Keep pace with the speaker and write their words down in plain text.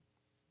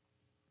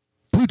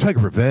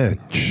Tiger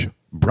Revenge,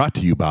 brought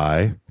to you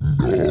by...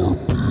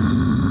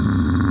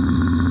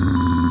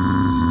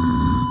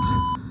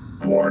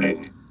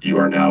 Warning. You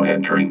are now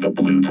entering the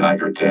Blue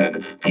Tiger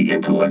Den, the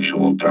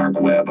intellectual dark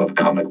web of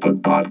comic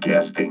book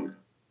podcasting.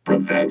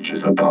 Revenge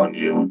is upon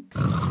you.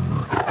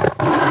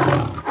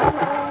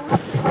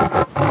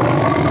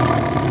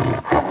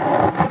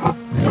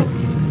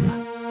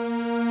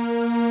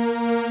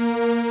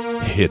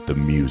 Hit the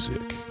music.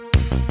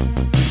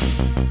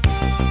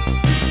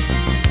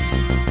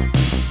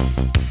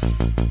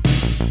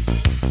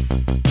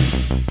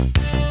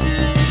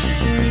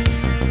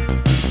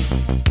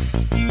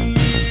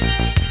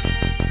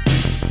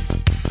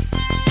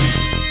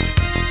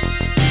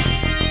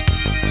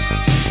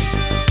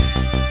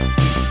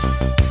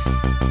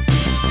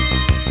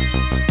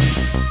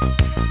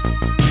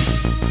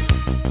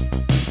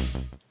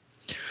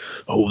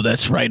 Oh,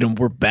 that's right, and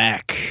we're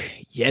back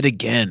yet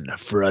again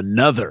for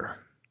another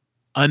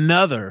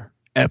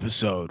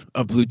episode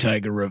of Blue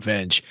Tiger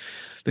Revenge,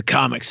 the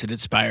comics that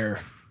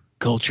inspire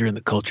culture and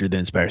the culture that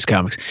inspires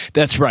comics.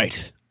 That's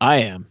right, I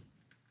am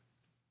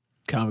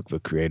comic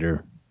book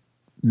creator,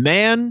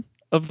 man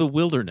of the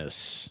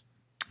wilderness,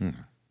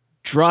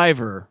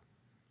 driver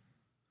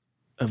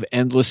of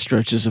endless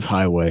stretches of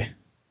highway.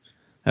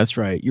 That's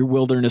right, your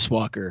wilderness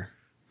walker,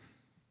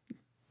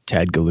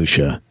 Tad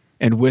Galusha,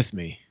 and with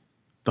me,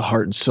 the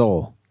heart and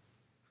soul,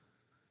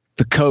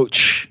 the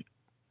coach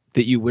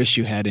that you wish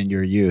you had in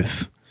your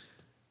youth,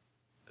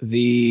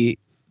 the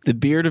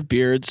beard of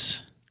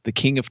beards, the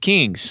king of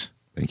kings.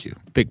 Thank you.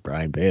 Big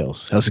Brian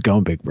Bales. How's it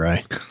going, Big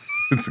Brian?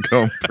 It's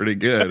going pretty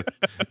good.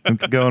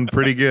 It's going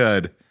pretty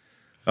good.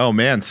 Oh,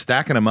 man,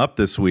 stacking them up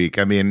this week.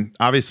 I mean,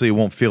 obviously it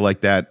won't feel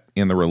like that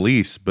in the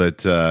release,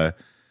 but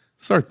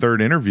it's our third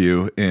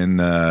interview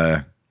in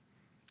a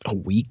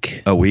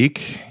week. A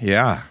week?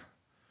 Yeah.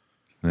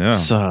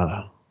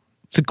 Yeah.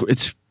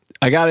 It's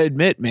I gotta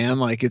admit, man,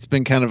 like it's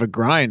been kind of a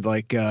grind.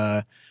 Like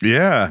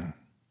yeah,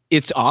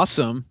 it's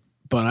awesome,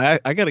 but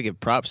I gotta give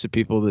props to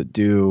people that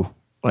do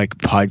like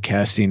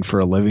podcasting for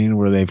a living,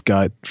 where they've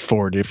got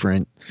 4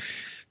 different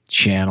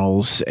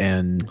channels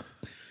and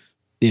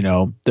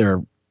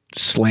they're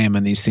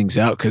slamming these things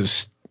out.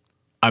 Because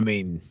I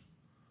mean,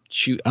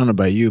 shoot, I don't know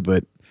about you,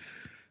 but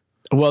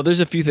well, there's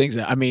a few things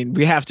that, I mean,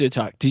 we have to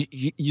talk.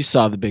 You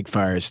saw the big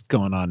fires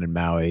going on in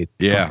Maui.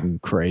 Yeah.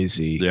 Fucking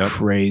crazy. Yep.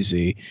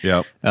 Crazy.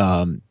 Yep.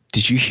 Have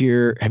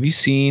you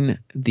seen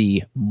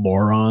the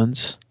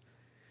morons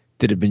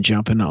that have been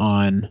jumping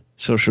on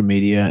social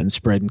media and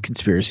spreading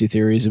conspiracy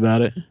theories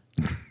about it?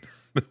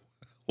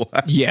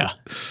 What? Yeah.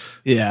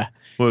 Yeah.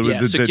 Well, yeah.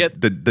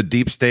 The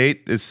deep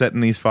state is setting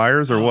these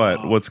fires or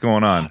what? What's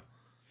going on?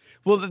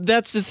 Well,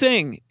 that's the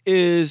thing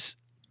is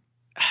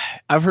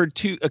I've heard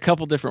a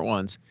couple different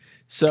ones.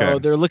 So okay.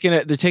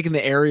 they're taking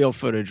the aerial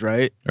footage,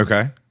 right?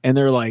 Okay. And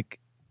they're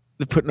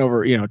putting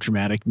over,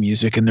 dramatic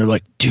music, and they're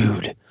like,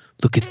 dude,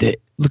 look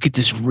at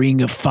this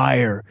ring of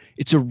fire.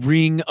 It's a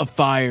ring of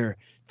fire.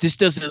 This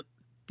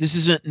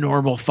isn't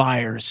normal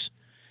fires.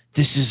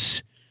 This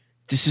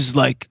is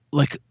like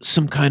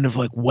some kind of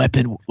like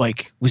weapon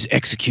was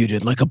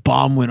executed, like a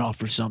bomb went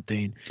off or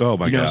something. Oh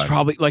my God. It's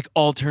probably like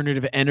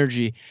alternative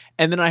energy.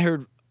 And then I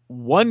heard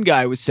one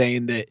guy was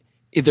saying that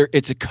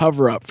it's a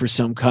cover up for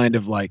some kind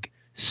of like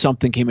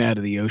something came out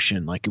of the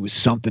ocean, like it was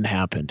something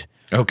happened.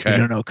 Okay. I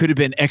don't know. It could have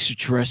been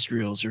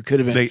extraterrestrials, or could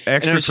have been the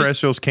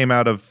extraterrestrials came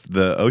out of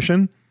the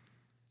ocean.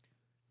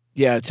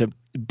 Yeah, to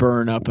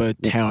burn up a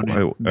town.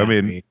 I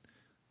mean,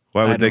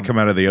 why would they come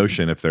out of the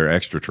ocean if they're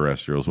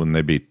extraterrestrials? Wouldn't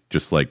they be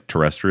just like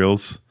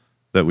terrestrials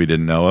that we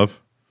didn't know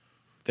of?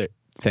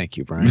 Thank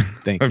you, Brian.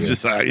 Thank you. I'm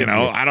just, I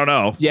don't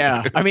know.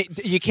 Yeah, I mean,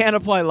 you can't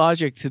apply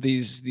logic to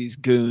these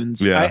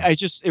goons. Yeah.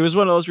 It was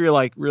one of those where you're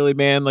like, really,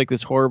 man, like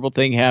this horrible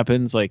thing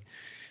happens, like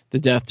the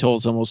death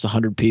toll's almost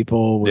 100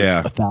 people with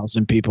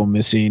 1,000 people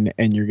missing,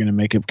 and you're going to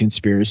make up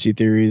conspiracy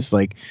theories.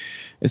 Like,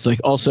 it's like,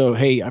 also,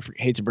 hey, I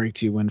hate to break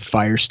to you, when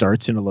fire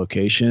starts in a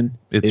location,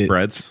 it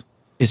spreads.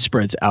 It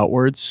spreads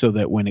outwards, so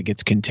that when it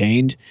gets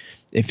contained,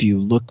 if you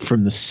look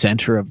from the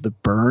center of the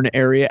burn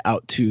area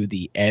out to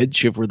the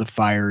edge of where the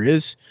fire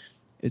is,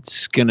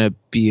 it's going to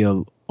be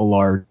a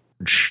large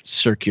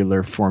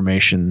circular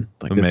formation.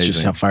 Like, amazing. That's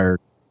just how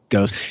fire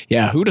goes.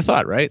 Yeah, who'd have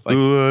thought, right? Like,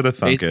 who would have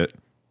thunk it?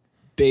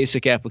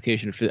 Basic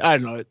application of I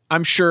don't know.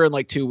 I'm sure in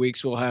like 2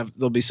 weeks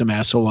there'll be some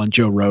asshole on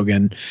Joe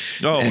Rogan.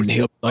 And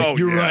he'll be like,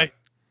 you're right.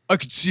 I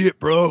could see it,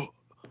 bro.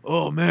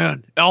 Oh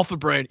man. Alpha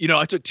Brain.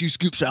 I took 2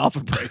 scoops of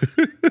Alpha Brain.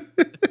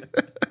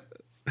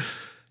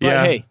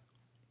 Yeah. Hey,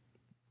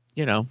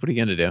 what are you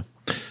going to do?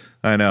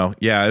 I know.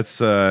 Yeah. It's,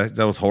 that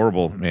was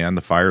horrible, man.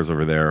 The fires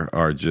over there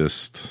are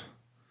just,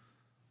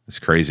 it's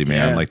crazy,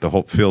 man. Yeah. Like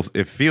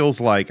it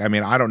feels like, I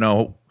mean, I don't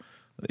know.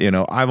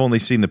 I've only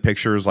seen the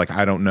pictures. Like,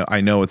 I don't know.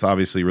 I know it's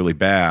obviously really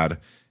bad.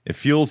 It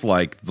feels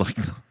like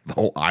the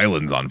whole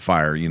island's on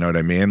fire. You know what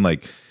I mean?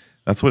 Like,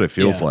 that's what it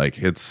feels like.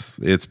 It's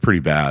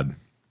pretty bad.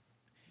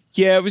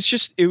 Yeah, it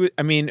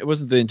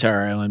wasn't the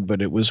entire island,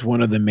 but it was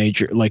one of the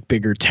major, like,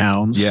 bigger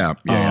towns. Yeah.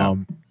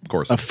 Of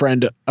course. A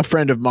friend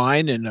of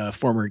mine and a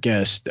former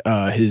guest,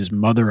 his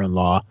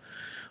mother-in-law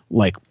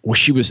like, well,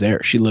 she was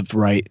there. She lived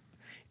right.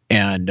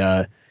 And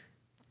the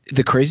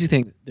crazy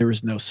thing, there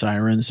was no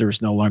sirens. There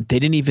was no alarm. They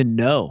didn't even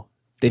know.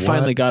 They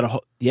finally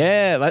got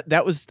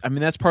that was, I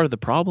mean, that's part of the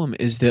problem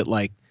is that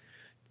like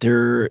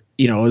you've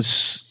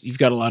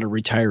got a lot of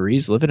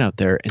retirees living out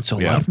there. And so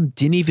a lot of them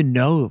didn't even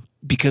know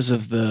because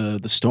of the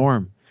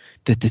storm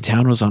that the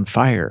town was on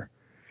fire.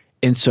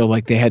 And so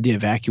like they had to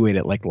evacuate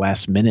it like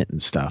last minute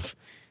and stuff.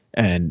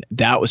 And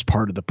that was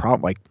part of the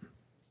problem. Like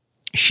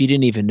she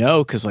didn't even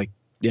know because like,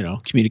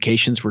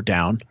 communications were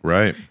down.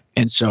 Right.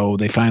 And so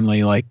they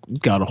finally like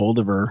got a hold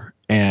of her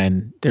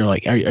and they're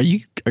like, are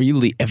you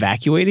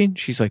evacuating?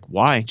 She's like,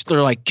 why?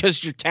 They're like,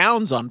 cause your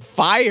town's on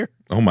fire.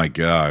 Oh my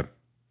God.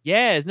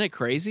 Yeah. Isn't that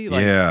crazy?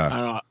 Like, yeah. I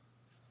don't know.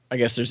 I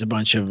guess there's a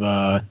bunch of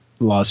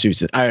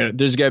lawsuits.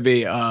 There's gonna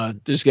be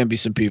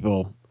some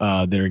people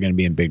that are gonna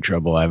be in big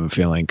trouble. I have a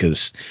feeling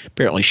because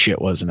apparently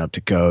shit wasn't up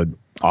to code.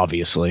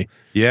 Obviously.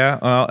 Yeah.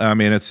 Well, I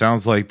mean, it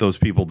sounds like those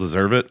people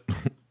deserve it.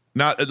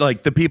 Not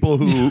like the people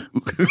who,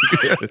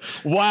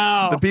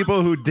 wow, the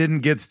people who didn't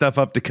get stuff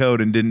up to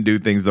code and didn't do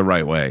things the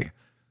right way.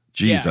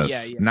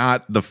 Jesus, yeah.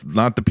 not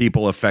the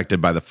people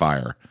affected by the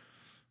fire.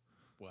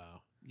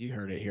 Wow, you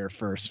heard it here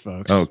first,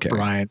 folks. Okay,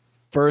 Brian.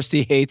 First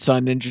he hates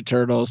on Ninja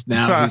Turtles.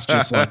 Now he's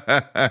just like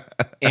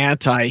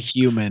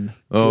anti-human.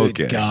 Okay,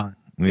 Good God.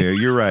 Yeah,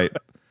 you're right.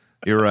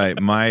 You're right.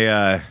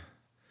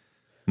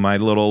 My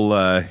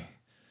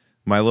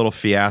little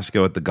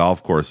fiasco at the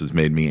golf course has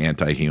made me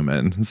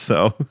anti-human.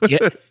 So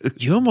yeah,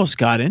 you almost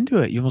got into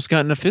it. You almost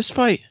got in a fist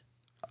fight.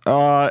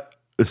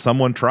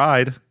 Someone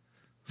tried.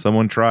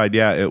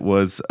 Yeah, it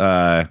was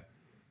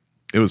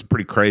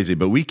pretty crazy,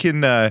 but we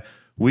can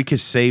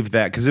save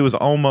that because it was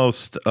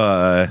almost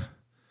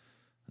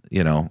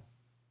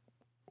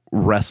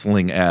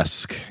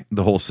wrestling-esque,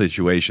 the whole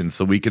situation.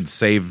 So we could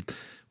save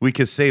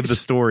the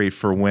story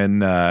for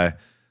when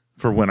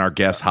our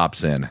guest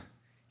hops in.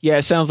 Yeah,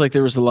 it sounds like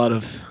there was a lot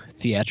of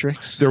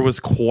theatrics. There was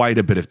quite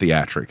a bit of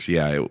theatrics.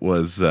 Yeah, it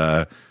was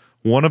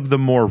one of the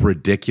more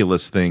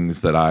ridiculous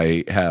things that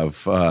I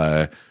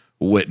have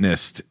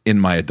witnessed in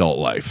my adult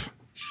life.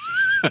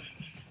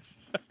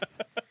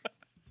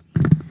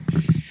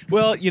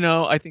 Well,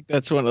 I think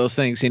that's one of those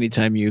things.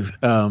 Anytime you,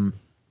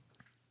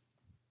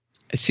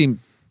 it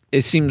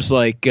seems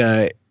like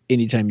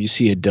anytime you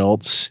see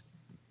adults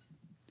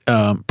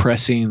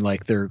pressing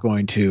like they're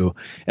going to,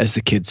 as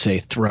the kids say,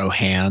 throw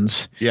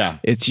hands. Yeah,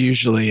 it's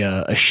usually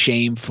a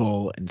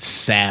shameful and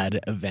sad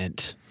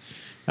event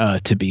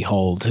to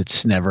behold.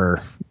 It's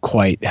never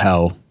quite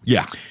how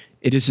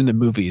it is in the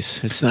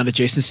movies. It's not a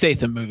Jason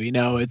Statham movie.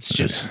 No, it's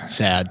just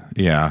sad.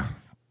 Yeah,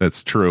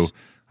 that's true.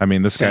 I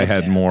mean, this guy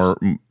had more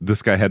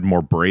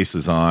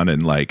braces on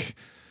and like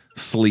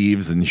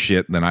sleeves and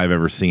shit than I've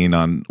ever seen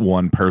on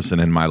one person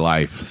in my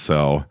life.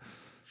 So,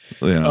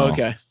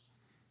 okay.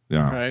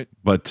 Yeah. All right.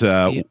 But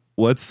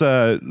let's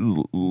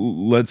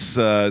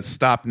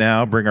stop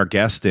now, bring our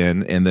guest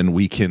in, and then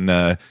we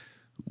can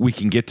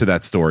get to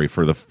that story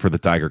for the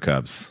Tiger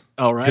Cubs.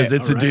 All right. Because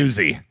it's a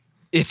doozy.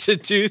 It's a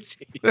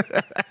doozy.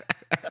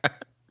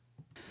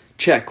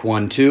 Check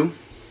 1, 2.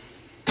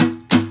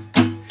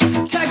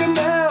 Tiger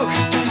milk,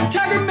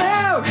 tiger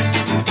milk.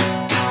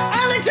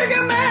 I like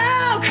tiger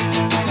milk.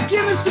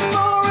 Give me some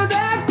more of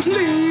that,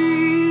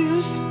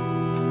 please.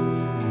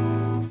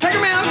 Tiger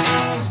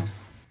milk.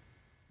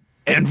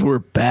 And we're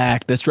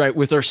back. That's right,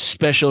 with our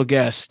special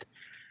guest.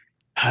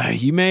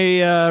 You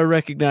may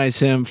recognize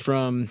him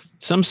from,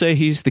 some say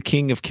he's the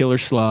king of killer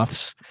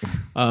sloths.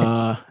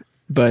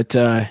 But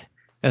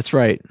that's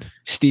right.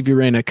 Steve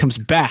Urena comes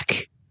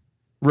back.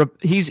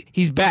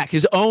 He's back.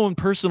 His own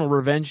personal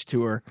revenge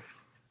tour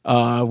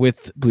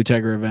with Blue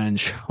Tiger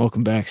Revenge.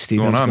 Welcome back, Steve.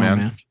 What's going on,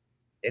 man?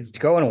 It's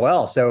going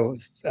well. So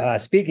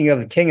speaking of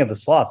the king of the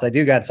sloths, I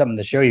do got something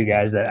to show you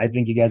guys that I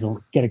think you guys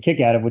will get a kick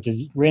out of, which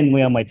is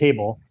randomly on my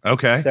table.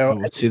 Okay. So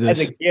let's see this.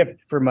 As a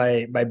gift for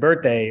my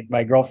birthday,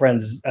 my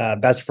girlfriend's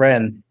best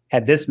friend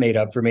had this made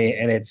up for me,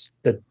 and it's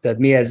the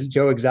me as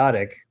Joe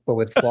Exotic, but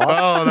with sloth.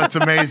 Oh, that's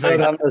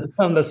amazing. So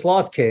I'm the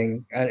Sloth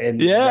King.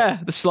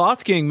 The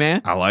Sloth King,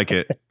 man. I like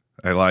it.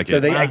 I like so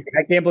it. I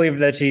can't believe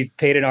that she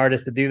paid an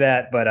artist to do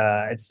that, but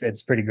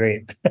it's pretty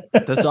great.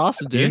 That's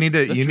awesome, dude. You need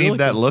really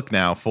that cool. look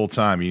now, full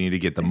time. You need to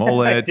get the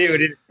mullets.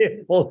 Dude,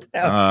 it pulled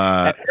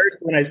out. At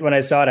first, when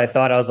I saw it,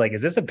 I was like,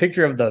 "Is this a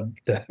picture of the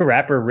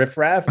rapper Riff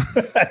Raff?"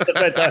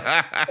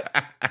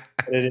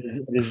 It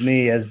is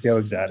me as Joe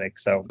Exotic.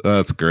 So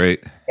that's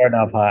great. Starting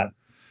off hot.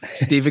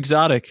 Steve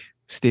Exotic.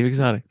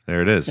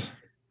 There it is.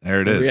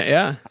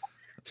 Yeah.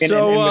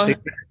 So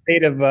with the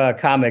state of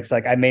comics,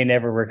 like I may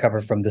never recover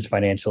from this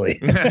financially.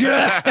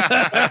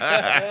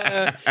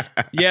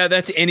 Yeah,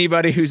 that's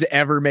anybody who's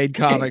ever made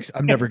comics.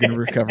 I'm never going to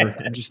recover.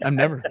 I'm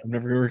never going to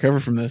recover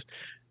from this.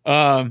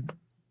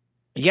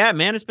 Yeah,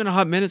 man, it's been a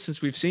hot minute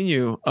since we've seen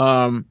you.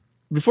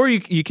 Before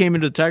you came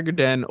into the Tiger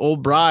Den,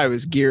 old Bry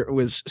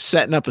was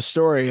setting up a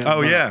story.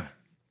 Of,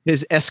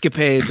 his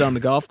escapades on the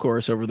golf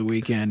course over the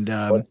weekend.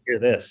 Let's hear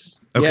this.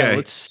 Okay,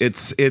 yeah,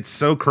 it's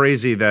so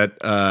crazy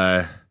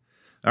that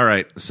All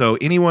right. So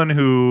anyone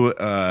who,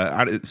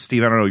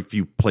 Steve, I don't know if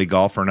you play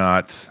golf or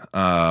not.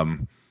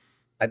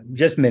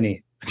 Just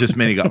mini. Just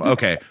mini golf.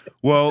 Okay.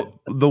 Well,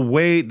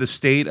 the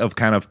state of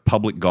kind of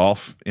public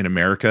golf in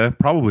America,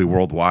 probably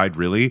worldwide,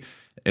 really,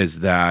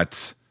 is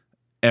that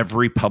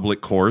every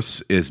public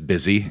course is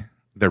busy.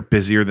 They're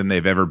busier than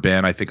they've ever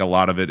been. I think a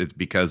lot of it is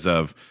because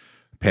of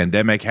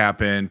pandemic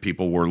happened.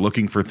 People were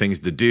looking for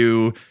things to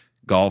do.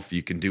 Golf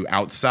you can do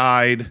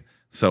outside.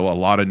 So a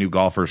lot of new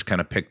golfers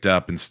kind of picked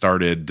up and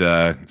started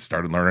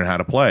learning how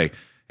to play.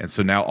 And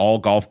so now all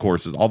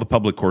the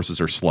public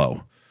courses are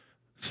slow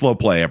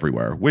play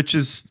everywhere, which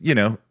is,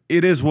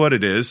 it is what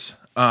it is.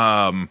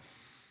 It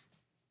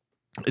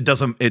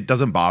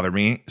doesn't bother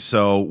me.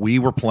 So we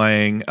were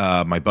playing,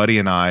 my buddy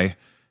and I,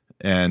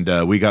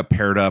 and we got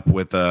paired up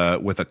with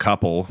a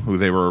couple who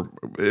they were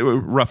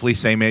roughly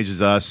same age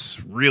as us.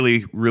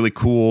 Really, really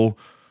cool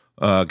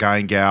guy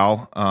and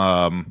gal.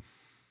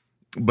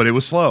 But it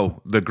was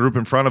slow. The group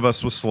in front of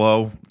us was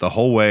slow the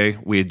whole way.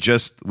 We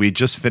just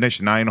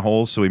finished 9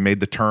 holes, so we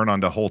made the turn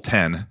onto hole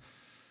 10.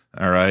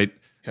 All right.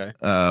 Okay.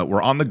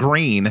 We're on the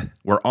green.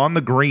 We're on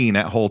the green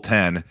at hole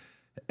 10,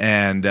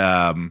 and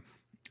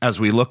as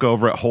we look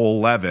over at hole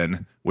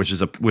 11, which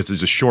is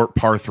a short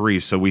par 3,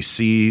 so we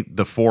see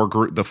the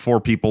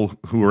four people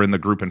who are in the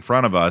group in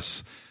front of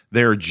us.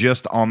 They're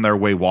just on their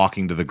way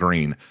walking to the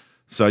green.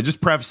 So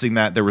just prefacing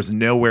that, there was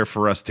nowhere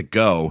for us to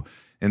go.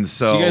 And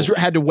so you guys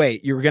had to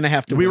wait. You were going to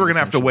have to. We were going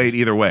to have to wait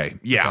either way.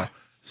 Yeah. Okay.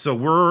 So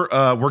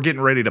we're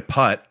getting ready to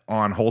putt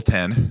on hole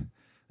 10,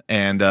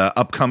 and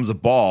up comes a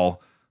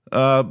ball,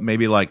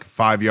 maybe like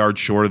 5 yards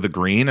short of the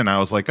green, and I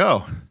was like,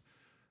 oh.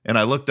 And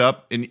I looked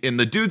up, and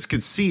the dudes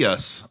could see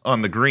us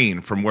on the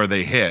green from where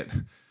they hit,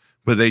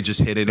 but they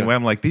just hit anyway.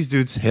 I'm like, these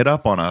dudes hit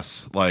up on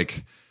us.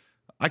 Like,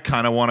 I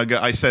kind of want to go.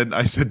 I said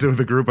to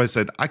the group,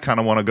 I kind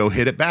of want to go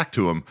hit it back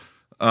to them.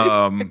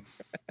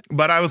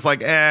 But I was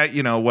like,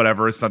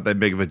 whatever. It's not that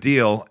big of a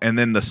deal. And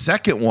then the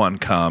second one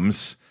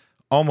comes,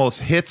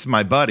 almost hits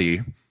my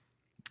buddy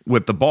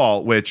with the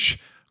ball, which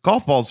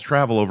golf balls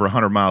travel over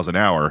 100 miles an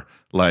hour.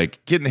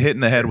 Like, getting hit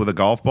in the head with a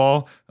golf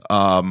ball,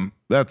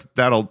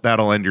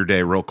 that'll end your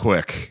day real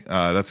quick.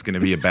 That's going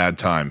to be a bad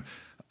time.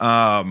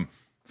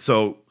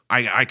 So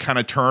I kind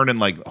of turn and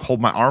like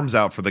hold my arms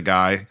out to the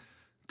guys,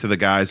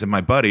 and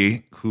my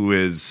buddy, who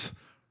is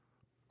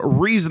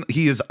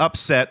he is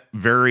upset,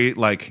 very,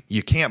 like,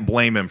 you can't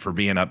blame him for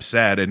being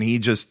upset, and he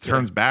just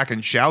turns back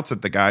and shouts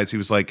at the guys. He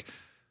was like,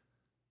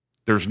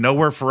 there's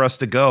nowhere for us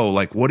to go.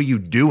 Like, what are you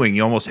doing?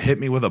 You almost hit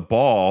me with a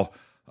ball.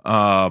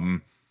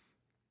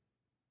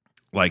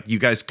 Like, you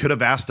guys could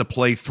have asked to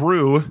play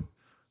through,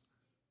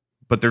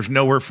 but there's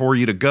nowhere for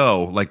you to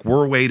go. Like,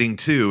 we're waiting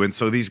too. And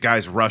so these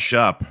guys rush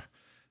up,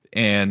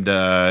 and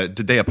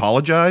did they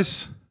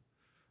apologize?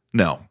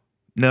 No,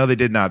 they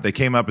did not. They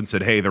came up and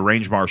said, hey, the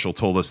range marshal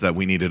told us that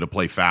we needed to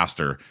play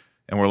faster.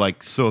 And we're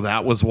like, so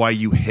that was why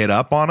you hit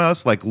up on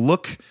us? Like,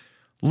 look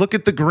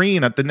at the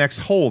green at the next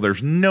hole.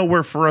 There's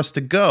nowhere for us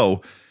to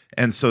go.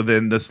 And so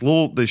then this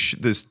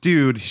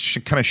dude,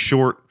 kind of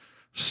short,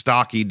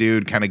 stocky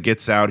dude, kind of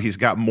gets out. He's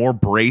got more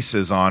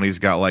braces on. He's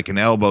got like an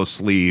elbow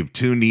sleeve,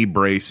 2 knee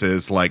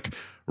braces, like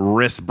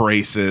wrist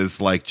braces,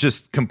 like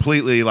just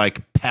completely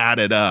like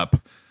padded up.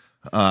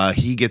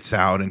 He gets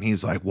out and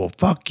he's like, well,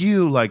 fuck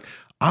you. Like,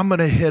 I'm going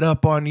to hit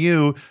up on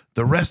you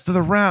the rest of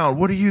the round.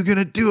 What are you going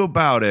to do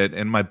about it?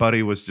 And my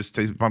buddy was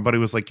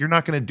like, you're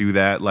not going to do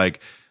that.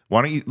 Like,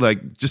 why don't you,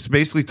 like, just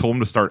basically told him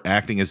to start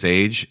acting his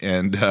age.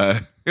 And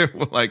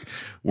like,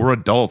 we're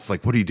adults.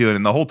 Like, what are you doing?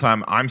 And the whole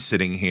time I'm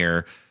sitting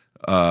here,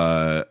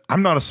 I'm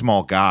not a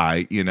small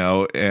guy,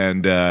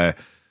 and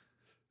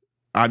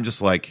I'm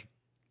just like,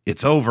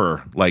 it's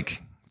over.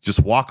 Like, just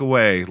walk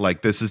away.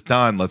 Like, this is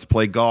done. Let's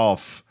play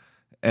golf.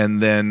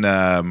 And then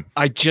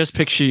I just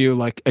picture you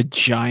like a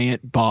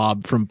giant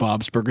Bob from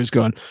Bob's Burgers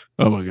going,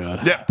 oh my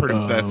God. Yeah,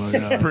 that's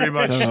pretty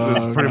much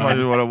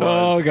what it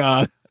was. Oh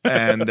God.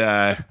 And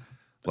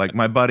like,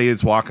 my buddy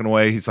is walking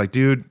away. He's like,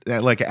 dude,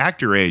 like,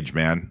 act your age,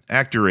 man.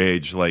 Act your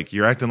age. Like,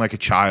 you're acting like a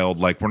child.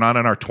 Like, we're not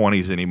in our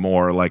 20s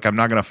anymore. Like, I'm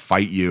not going to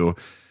fight you.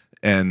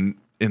 And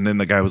then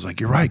the guy was like,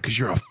 you're right, because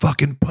you're a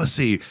fucking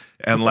pussy.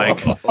 And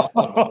like,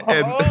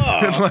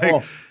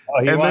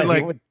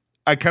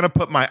 I kind of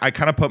put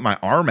my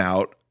arm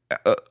out,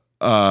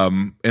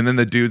 and then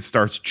the dude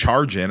starts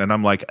charging, and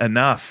I'm like,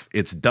 enough,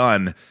 it's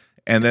done.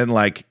 And then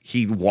like,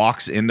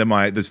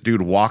 this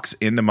dude walks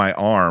into my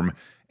arm,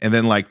 and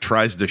then like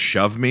tries to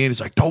shove me, and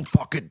he's like, don't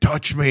fucking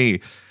touch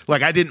me.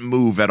 Like, I didn't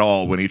move at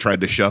all when he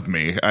tried to shove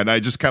me, and I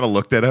just kind of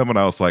looked at him, and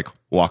I was like,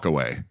 walk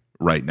away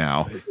right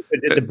now.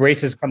 Did the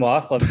braces come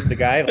off of the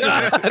guy?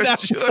 It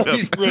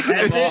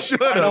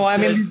should have. No, I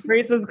mean, these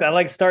braces got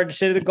like starting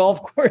shit at a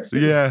golf course.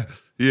 Yeah.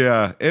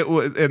 It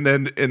was, and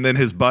then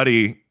his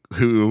buddy,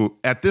 who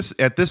at this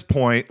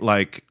point,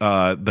 like,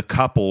 the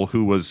couple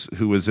who was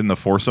in the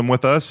foursome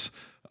with us,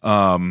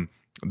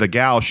 the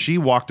gal, she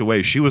walked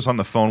away. She was on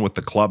the phone with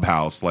the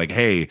clubhouse, like,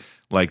 hey,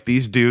 like,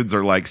 these dudes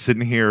are like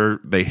sitting here.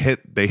 They hit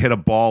a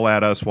ball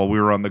at us while we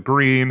were on the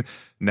green.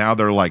 Now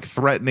they're like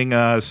threatening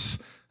us.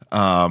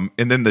 And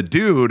then the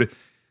dude,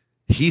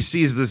 he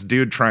sees this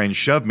dude try and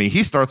shove me.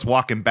 He starts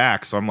walking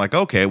back. So I'm like,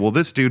 okay, well,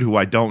 this dude who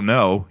I don't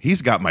know,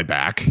 he's got my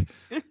back.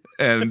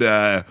 And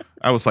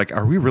I was like,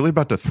 are we really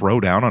about to throw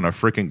down on a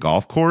freaking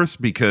golf course?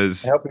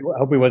 Because I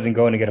hope he wasn't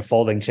going to get a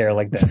folding chair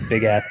like that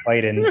big ass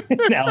fight in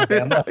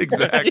Alabama.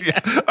 Exactly.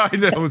 Yeah. I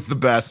know, it was the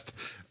best.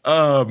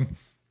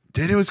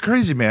 Dude, it was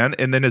crazy, man.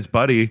 And then his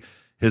buddy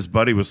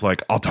was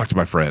like, I'll talk to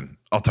my friend.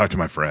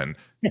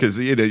 Because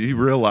he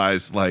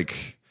realized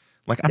like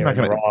I'm not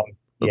gonna.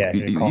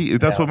 Yeah,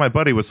 that's what my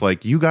buddy was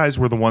like. You guys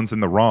were the ones in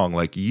the wrong.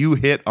 Like, you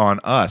hit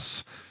on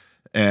us,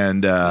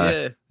 and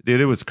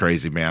dude, it was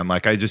crazy, man.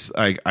 Like,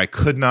 I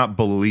could not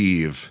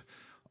believe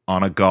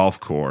on a golf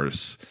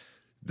course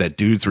that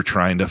dudes were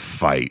trying to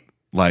fight.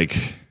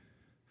 Like,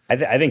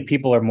 I think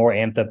people are more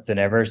amped up than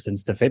ever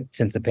since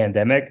the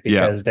pandemic,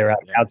 because they're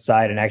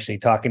outside and actually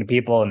talking to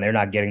people, and they're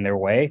not getting their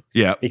way.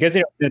 Yeah, because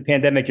in the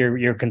pandemic,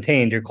 you're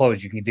contained, you're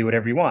closed, you can do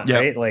whatever you want,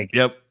 right? Like,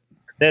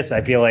 this,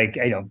 I feel like,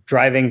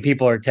 driving,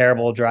 people are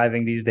terrible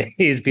driving these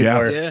days. People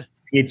are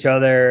each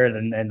other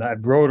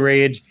and road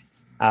rage,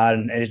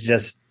 and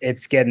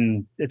it's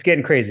getting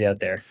crazy out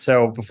there.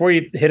 So before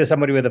you hit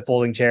somebody with a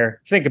folding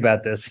chair, think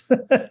about this.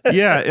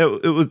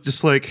 It was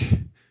just like,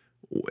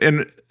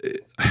 and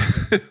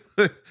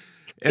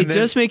it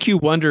does make you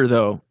wonder,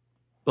 though,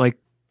 like,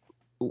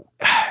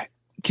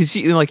 because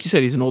like you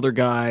said, he's an older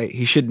guy,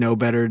 he should know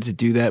better to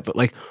do that, but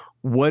like,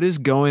 what is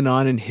going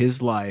on in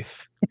his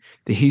life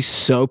that he's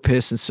so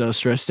pissed and so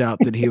stressed out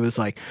that he was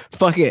like,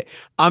 fuck it,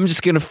 I'm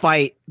just gonna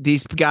fight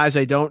these guys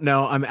I don't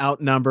know, I'm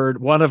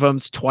outnumbered, one of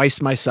them's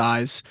twice my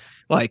size,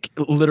 like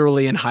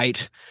literally in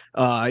height,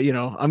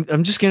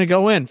 I'm just gonna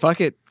go in, fuck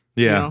it.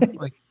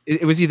 Like,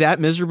 was he that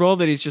miserable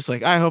that he's just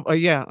like, I hope I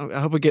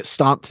hope get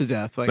stomped to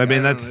death? Like, I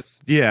mean,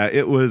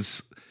 it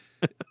was.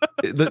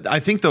 I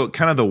think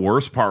the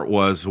worst part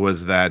was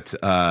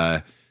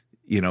that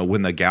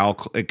when the gal,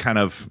 it kind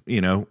of,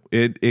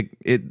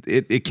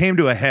 it came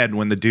to a head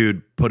when the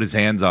dude put his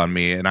hands on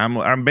me, and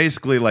I'm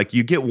basically like,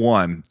 you get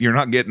one, you're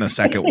not getting a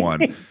second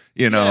one,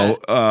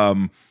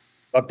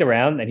 Fucked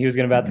around, and he was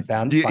about to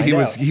find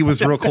he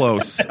was real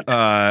close,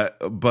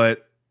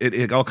 but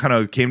it all kind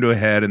of came to a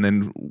head, and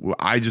then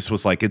I just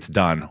was like, it's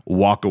done,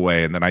 walk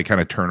away, and then I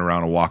kind of turned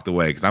around and walked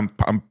away because I'm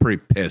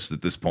pretty pissed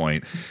at this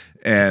point,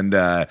 and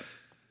the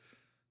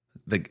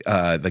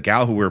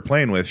gal who we were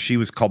playing with, she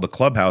was called the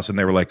clubhouse, and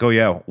they were like, oh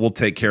yeah, we'll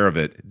take care of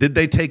it. Did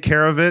they take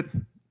care of it?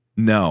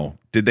 No.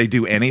 Did they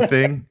do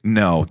anything?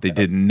 No, they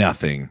did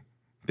nothing.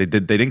 They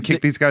didn't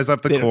kick these guys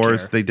off the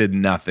course. They did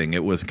nothing.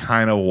 It was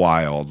kind of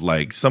wild.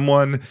 Like,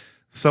 someone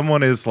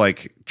is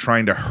like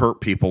trying to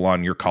hurt people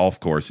on your golf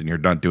course, and you're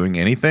not doing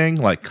anything.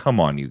 Like, come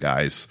on, you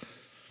guys.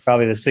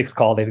 Probably the sixth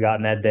call they've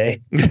gotten that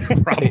day.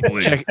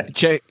 Probably.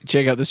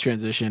 Check out this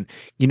transition.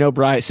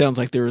 Brian, it sounds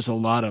like there was a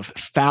lot of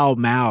foul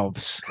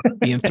mouths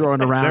being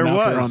thrown around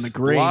out there on the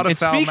green. And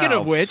speaking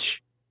of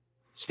which,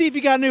 Steve,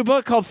 you got a new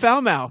book called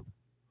Foul Mouth.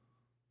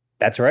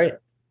 That's right.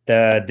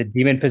 The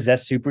demon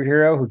possessed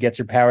superhero who gets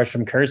her powers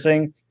from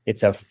cursing.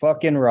 It's a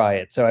fucking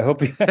riot. So I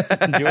hope you guys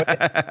enjoy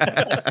it.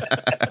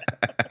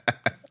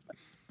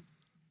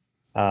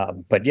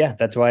 But yeah,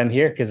 that's why I'm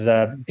here, because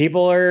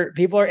people are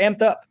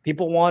amped up.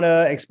 People want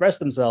to express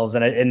themselves,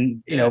 and I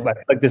feel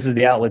like this is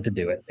the outlet to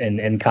do it.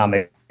 In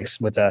comics,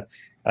 with a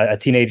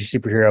teenage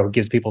superhero who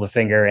gives people the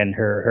finger, and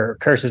her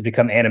curses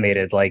become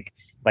animated like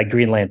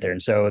Green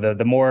Lantern. So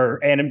the more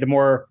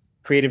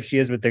creative she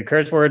is with the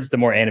curse words, the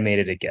more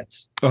animated it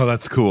gets. Oh,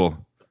 that's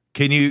cool.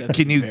 Can you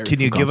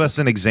give us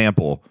an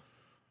example?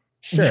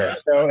 Sure.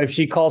 So if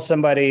she calls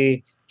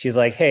somebody, she's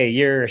like, "Hey,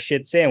 you're a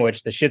shit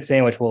sandwich." The shit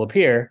sandwich will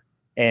appear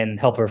and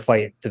help her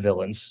fight the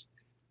villains.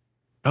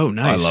 Oh,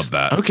 nice. I love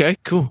that. Okay,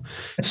 cool.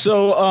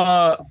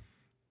 So,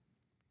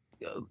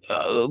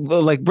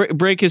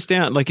 break us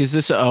down. Like, is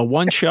this a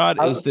one shot?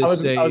 I was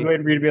waiting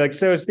for you to be like,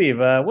 so Steve,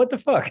 what the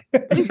fuck?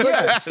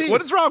 Yeah, Steve,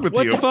 what is wrong with you?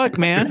 What the fuck,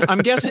 man? I'm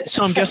guessing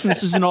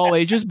this is an all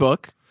ages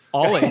book.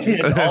 All ages.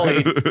 all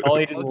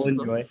ages will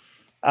enjoy.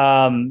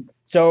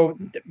 So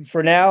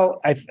for now,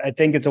 I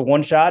think it's a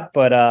one shot,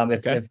 but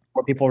if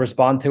more people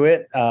respond to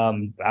it,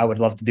 I would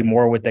love to do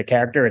more with the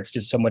character. It's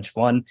just so much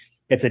fun.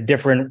 It's a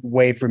different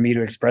way for me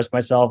to express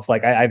myself.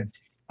 Like, I've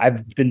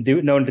been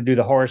known to do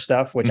the horror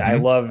stuff, which I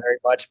love very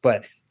much.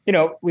 But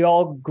we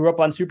all grew up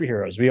on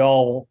superheroes. We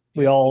all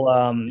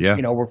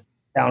were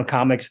found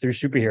comics through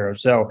superheroes.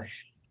 So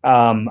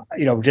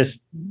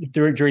just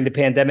during the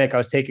pandemic, I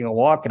was taking a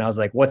walk, and I was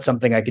like, what's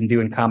something I can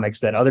do in comics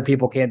that other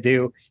people can't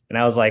do? And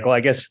I was like, well, I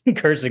guess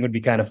cursing would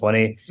be kind of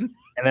funny.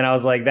 And then I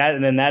was like that.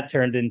 And then that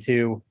turned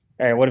into,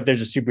 all right, what if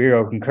there's a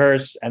superhero who can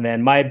curse? And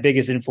then my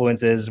biggest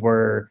influences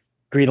were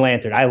Green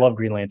Lantern. I love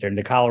Green Lantern.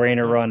 The Kyle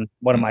Rayner run,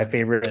 one of my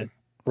favorite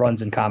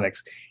runs in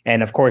comics.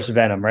 And of course,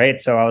 Venom,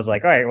 right? So I was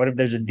like, all right, what if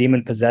there's a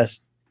demon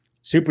possessed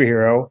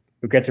superhero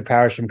who gets her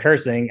powers from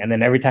cursing? And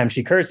then every time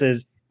she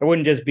curses, it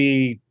wouldn't just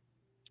be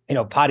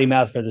potty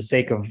mouth for the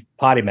sake of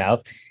potty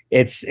mouth.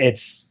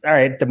 It's all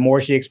right. The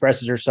more she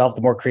expresses herself,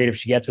 the more creative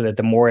she gets with it,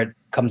 the more it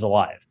comes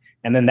alive.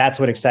 And then that's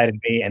what excited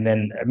me. And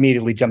then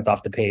immediately jumped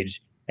off the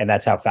page. And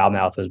that's how Foul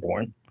Mouth was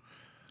born.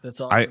 That's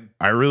awesome.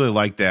 I really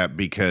like that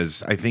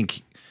because I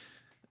think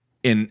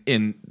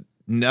in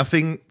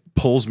nothing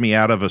pulls me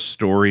out of a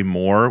story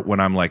more when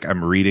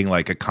I'm reading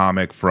like a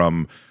comic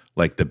from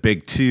like the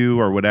big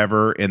two or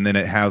whatever, and then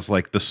it has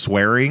like the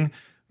swearing,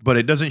 but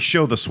it doesn't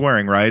show the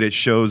swearing, right? It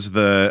shows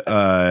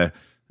the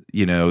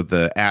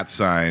the @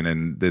 sign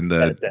and then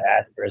the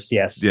asterisk,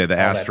 yes. Yeah, the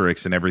all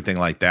asterisks and everything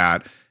like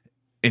that.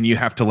 And you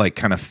have to like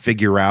kind of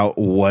figure out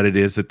what it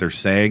is that they're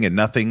saying, and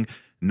nothing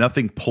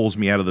pulls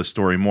me out of the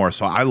story more.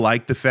 So I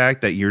like the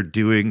fact that you're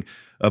doing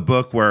a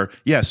book where,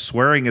 yes,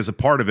 swearing is a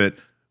part of it,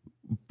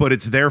 but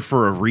it's there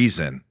for a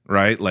reason,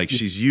 right? Like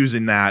she's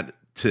using that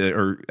to,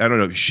 or I don't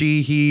know,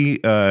 she.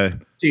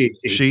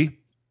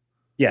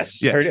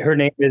 Yes. Yes. Her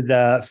name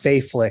is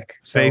Faye Flick.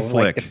 Faye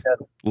Flick.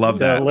 Love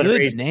that.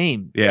 Good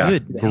name. Yeah,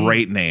 Good name.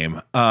 great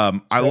name.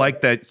 I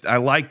like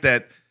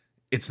that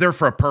it's there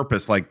for a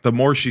purpose. Like the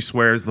more she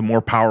swears, the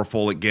more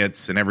powerful it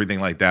gets and everything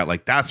like that.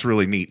 Like that's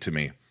really neat to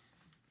me.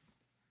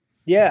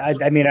 Yeah,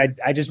 I mean,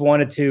 I just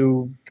wanted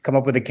to come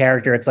up with a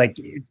character. It's like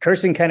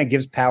cursing kind of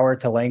gives power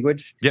to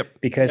language.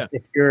 Yep. Because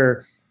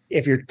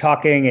if you're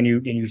talking and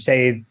you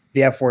say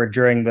the F word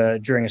during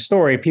a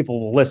story, people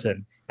will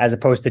listen, as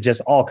opposed to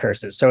just all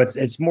curses. So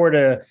it's more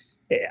to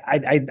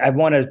I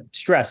want to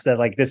stress that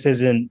like this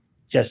isn't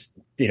just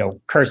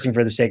cursing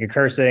for the sake of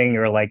cursing,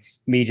 or like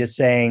me just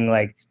saying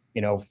like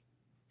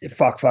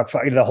fuck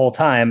the whole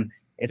time.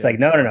 It's like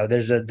no.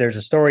 There's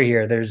a story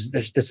here.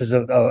 This is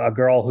a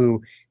girl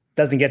who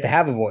doesn't get to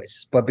have a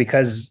voice, but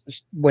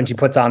because when she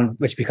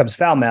becomes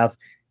foul mouth,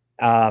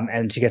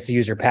 and she gets to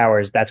use her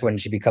powers, that's when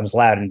she becomes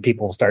loud and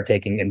people start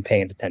taking and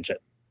paying attention.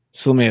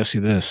 So let me ask you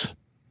this: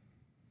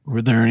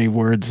 were there any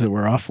words that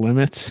were off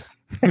limits?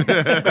 I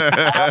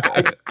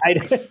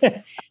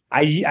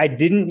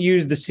didn't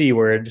use the C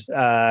word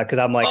because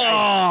I'm like,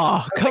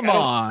 come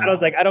on. I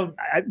was like,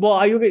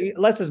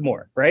 less is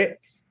more, right?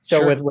 So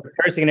Sure. with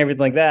cursing and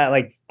everything like that,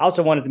 like I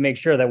also wanted to make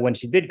sure that when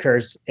she did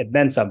curse, it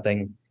meant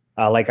something.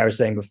 Like I was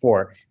saying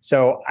before,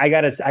 so I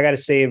gotta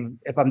save.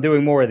 If I'm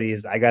doing more of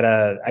these, I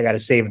gotta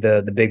save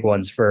the big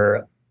ones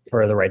for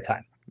the right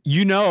time.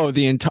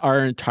 The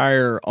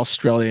entire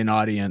Australian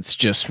audience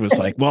just was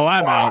like, "Well,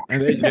 I'm out."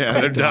 And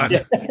They're done.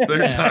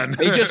 They're done.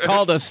 They just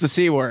called us the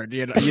C word.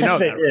 You know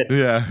that.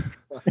 Yeah.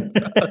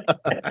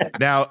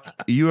 Now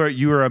you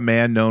are a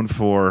man known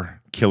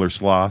for killer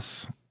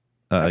sloths.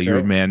 You're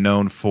a man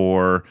known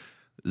for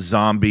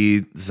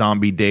zombie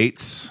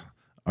dates.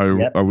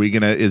 Are we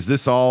gonna? Is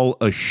this all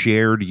a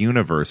shared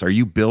universe? Are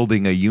you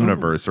building a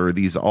universe, or are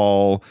these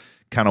all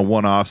kind of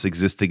one-offs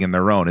existing in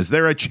their own? Is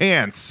there a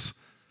chance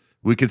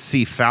we could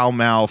see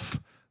Foulmouth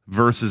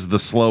versus the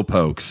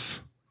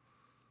Slowpokes?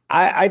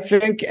 I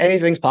think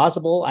anything's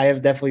possible. I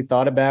have definitely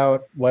thought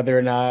about whether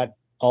or not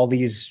all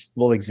these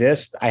will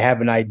exist. I have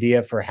an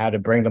idea for how to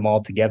bring them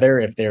all together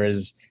if there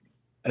is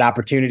an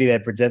opportunity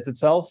that presents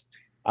itself.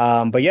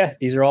 But yeah,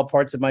 these are all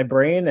parts of my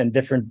brain and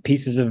different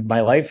pieces of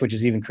my life, which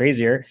is even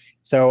crazier.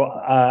 So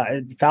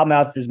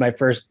Foulmouth is my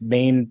first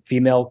main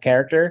female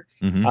character,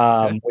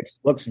 which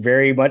looks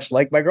very much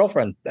like my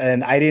girlfriend.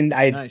 And I didn't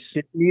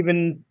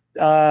even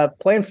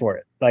plan for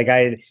it. Like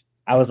I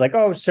was like,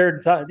 oh,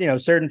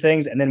 certain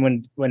things. And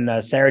then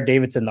when Sarah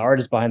Davidson, the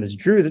artist behind this,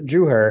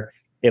 drew her,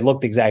 it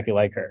looked exactly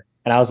like her.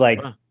 And I was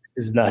like,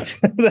 this is nuts.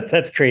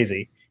 That's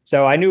crazy.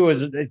 So I knew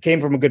it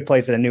came from a good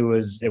place, and I knew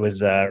it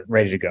was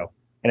ready to go.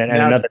 And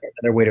another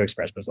way to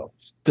express myself.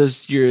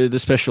 Does the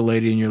special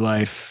lady in your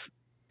life,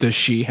 does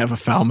she have a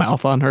foul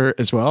mouth on her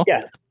as well?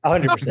 Yes,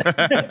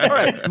 100%. All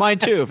right, mine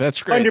too.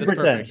 That's great.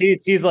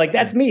 100%. She's like,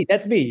 that's me.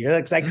 You're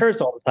like, 'cause I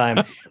curse all the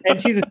time, and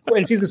she's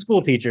a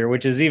school teacher,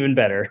 which is even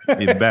better.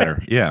 Even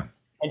better, yeah.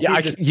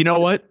 Yeah, you know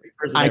what?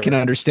 I can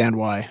understand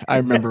why. I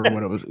remember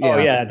what it was.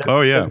 Yeah.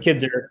 Those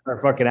kids are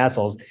fucking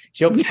assholes.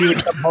 She would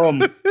come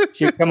home.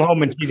 She would come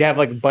home and she'd have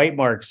like bite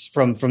marks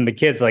from the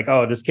kids. Like,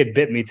 oh, this kid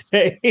bit me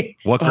today.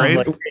 What grade?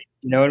 Like,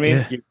 you know what I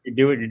mean? Yeah.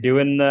 You're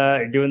doing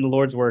the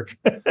Lord's work.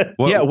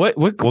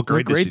 What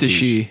grade does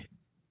she?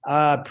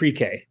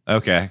 Pre-K.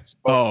 Okay.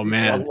 So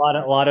man, a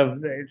lot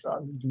of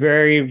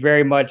very,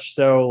 very much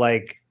so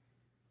like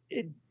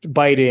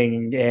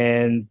biting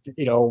and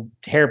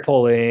hair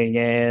pulling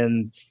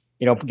and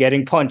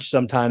getting punched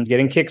sometimes,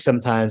 getting kicked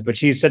sometimes. But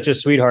she's such a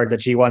sweetheart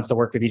that she wants to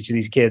work with each of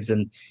these kids,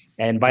 and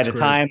by the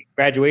time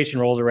graduation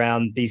rolls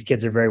around, these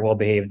kids are very well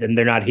behaved and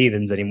they're not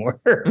heathens anymore.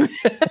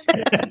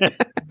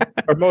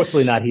 Or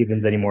mostly not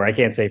heathens anymore. I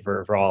can't say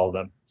for all of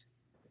them.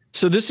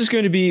 So this is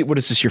going to be, what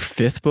is this, your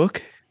 5th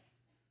book?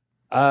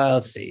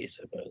 Let's see.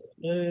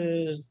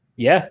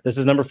 Yeah, this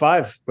is number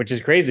 5, which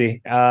is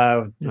crazy.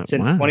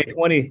 Since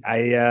 2020,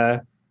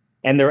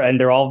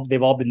 they've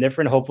all been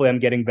different. Hopefully I'm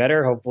getting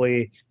better.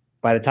 Hopefully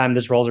by the time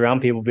this rolls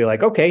around, people will be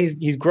like, okay,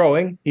 he's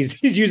growing.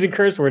 He's using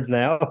curse words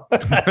now.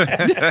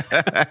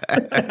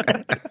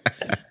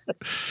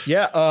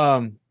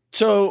 Yeah.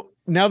 So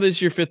now this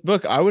is your 5th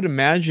book. I would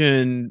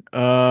imagine,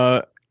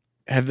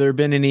 have there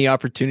been any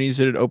opportunities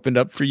that had opened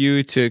up for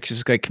you to,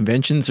 because like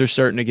conventions are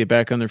starting to get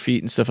back on their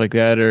feet and stuff like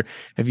that? Or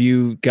have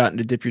you gotten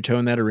to dip your toe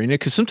in that arena?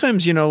 Because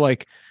sometimes,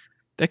 like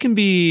that can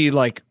be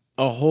like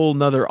a whole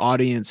nother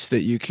audience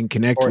that you can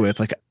connect course. with.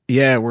 Like,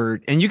 yeah,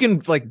 and you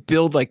can like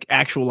build like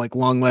actual like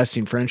long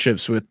lasting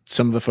friendships with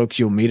some of the folks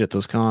you'll meet at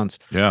those cons.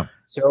 Yeah.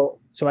 So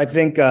I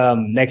think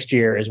next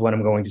year is when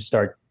I'm going to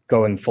start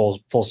going full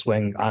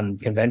swing on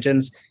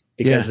conventions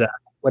because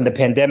when the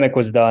pandemic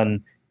was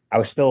done, I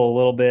was still a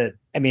little bit.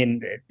 I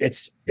mean,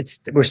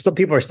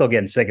 people are still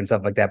getting sick and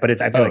stuff like that,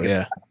 but I feel like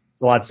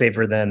it's a lot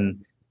safer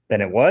than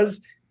it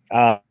was.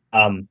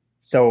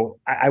 So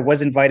I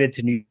was invited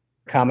to New York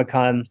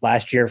Comic-Con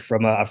last year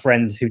from a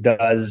friend who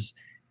does.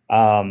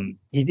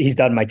 He's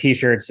done my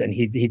T-shirts and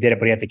he did it,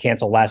 but he had to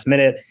cancel last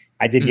minute.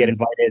 I did get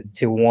invited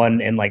to one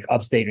in like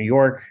upstate New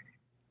York,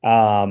 but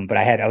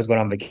I was going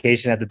on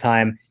vacation at the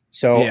time.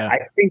 So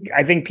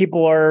I think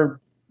people are,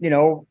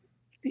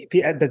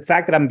 the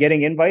fact that I'm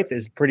getting invites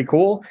is pretty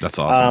cool. That's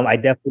awesome. I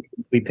definitely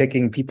be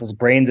picking people's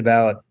brains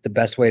about the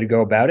best way to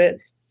go about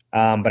it.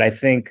 But I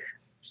think,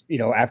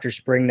 after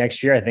spring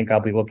next year, I think I'll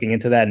be looking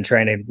into that and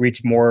trying to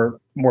reach more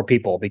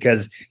people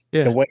because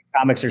the way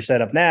comics are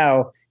set up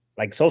now,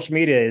 like social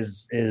media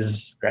is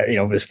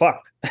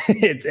fucked.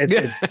 it's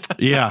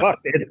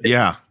fucked.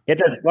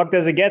 It's as fucked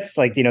as it gets.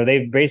 Like,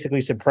 they've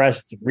basically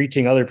suppressed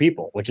reaching other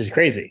people, which is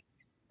crazy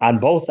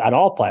on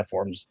all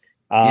platforms.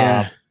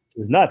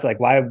 It's nuts. Like,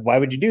 why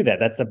would you do that?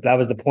 That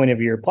was the point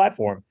of your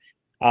platform.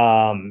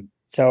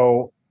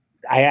 So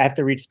I have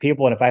to reach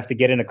people, and if I have to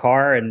get in a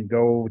car and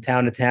go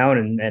town to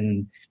town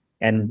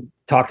and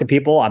talk to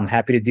people, I'm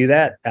happy to do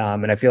that.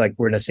 And I feel like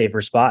we're in a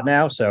safer spot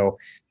now. So,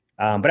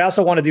 but I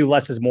also want to do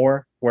less is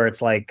more, where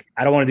it's like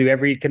I don't want to do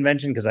every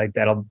convention because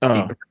that'll be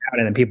burnt out,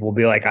 and then people will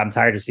be like, I'm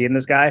tired of seeing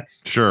this guy.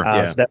 Sure.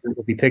 So that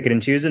will be picking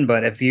and choosing.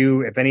 But if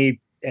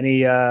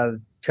any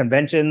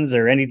conventions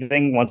or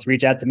anything wants to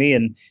reach out to me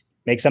and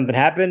make something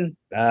happen,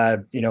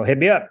 hit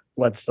me up.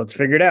 Let's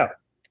figure it out.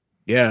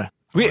 Yeah.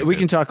 We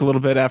can talk a little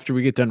bit after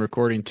we get done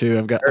recording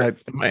too. I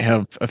might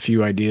have a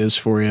few ideas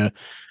for you.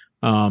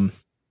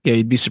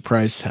 You'd be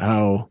surprised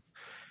how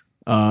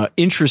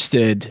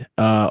interested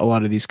a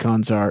lot of these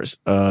cons are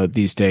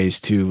these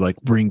days to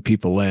like bring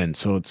people in.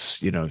 So it's,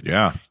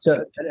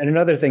 So, and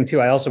another thing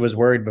too, I also was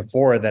worried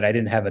before that I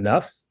didn't have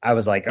enough. I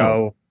was like,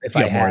 if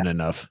I had more than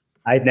enough.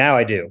 Now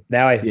I do.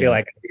 Now I feel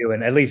like I'm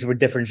doing, at least with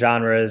different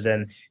genres.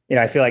 And,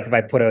 I feel like if I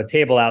put a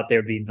table out there,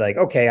 it'd be like,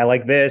 okay, I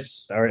like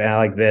this or I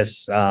like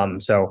this.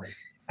 So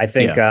I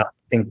think, I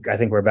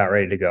think we're about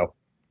ready to go.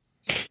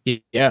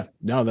 Yeah,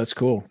 no, that's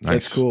cool.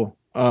 Nice. That's cool.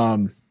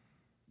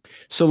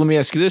 So let me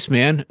ask you this,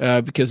 man,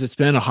 because it's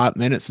been a hot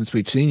minute since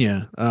we've seen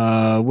you.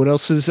 What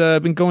else has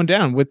been going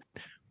down?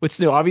 What's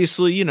new?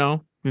 Obviously,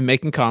 been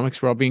making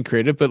comics. We're all being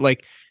creative, but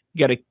like, you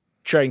got to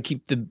try and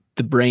keep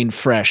the brain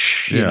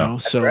fresh, you know.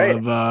 So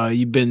have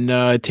you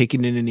been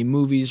taking in any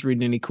movies,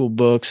 reading any cool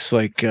books?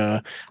 Like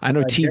I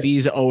know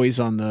TV's always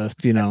on the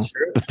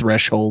the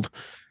threshold.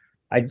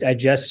 I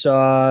just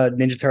saw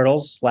Ninja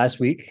Turtles last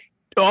week.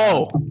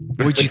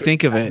 What'd you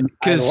think of it?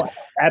 Because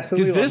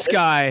this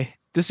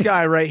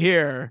guy right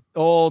here,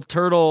 old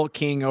Turtle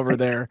King over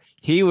there,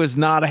 he was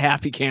not a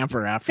happy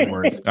camper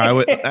afterwards. I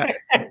would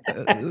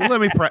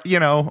let me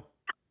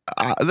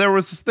there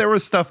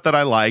was stuff that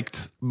I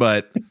liked,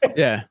 but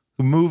the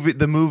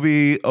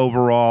movie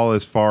overall,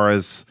 as far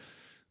as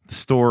the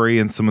story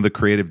and some of the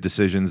creative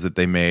decisions that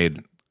they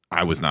made,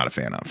 I was not a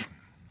fan of.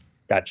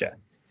 Gotcha.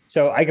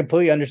 So I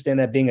completely understand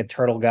that, being a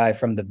turtle guy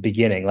from the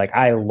beginning. Like,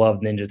 I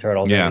loved Ninja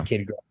Turtles as a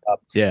kid growing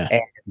up. Yeah.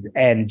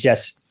 And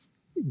just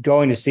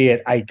going to see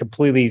it, I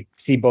completely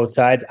see both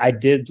sides. I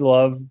did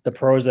love the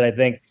pros that I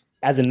think,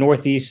 as a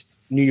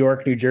Northeast, New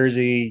York, New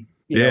Jersey.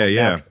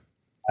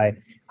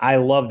 I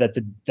love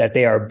that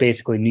they are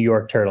basically New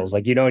York Turtles.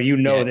 Like, they were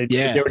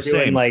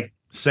doing like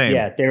same.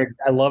 Yeah,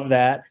 I love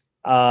that.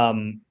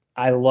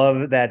 I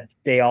love that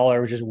they all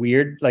are just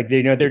weird. Like,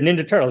 they're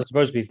Ninja Turtles. They're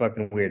supposed to be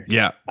fucking weird.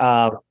 Yeah.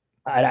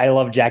 I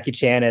love Jackie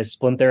Chan as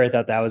Splinter. I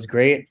thought that was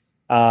great.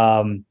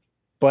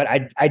 But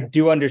I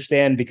do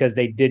understand, because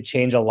they did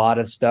change a lot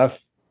of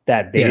stuff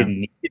that they didn't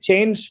need to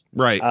change.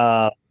 Right.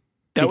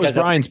 That was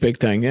Brian's big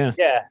thing. Yeah.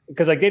 Yeah.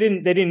 Because like they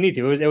didn't need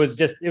to. It was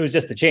just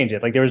to change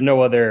it. Like, there was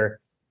no other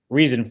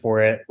reason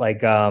for it.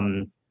 Like,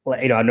 no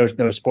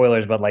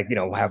spoilers, but like,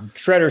 how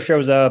Shredder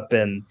shows up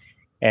and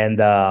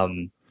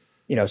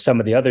some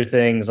of the other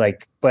things,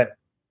 like, but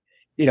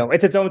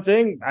it's its own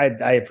thing.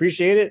 I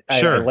appreciate it.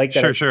 Sure. I like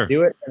that. I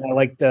do it. And I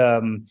liked,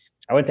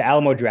 I went to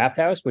Alamo Draft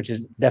House, which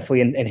is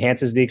definitely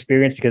enhances the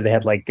experience, because they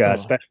had like a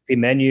specialty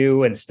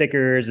menu and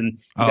stickers, and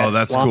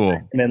that's cool.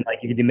 And then like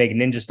you could make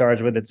ninja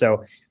stars with it.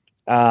 So,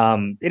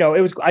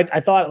 it was, I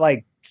thought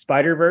like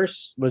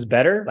Spider-Verse was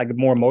better, like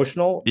more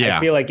emotional. Yeah. I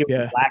feel like it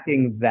was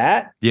lacking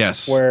that.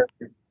 Yes. Where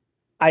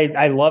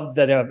I loved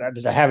that I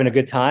was having a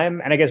good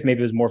time, and I guess maybe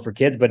it was more for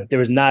kids, but there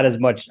was not as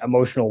much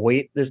emotional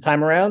weight this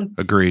time around.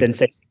 Agreed. Than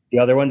say the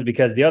other ones,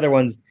 because the other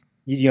ones,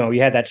 you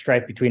had that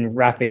strife between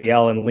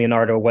Raphael and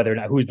Leonardo, whether or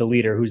not who's the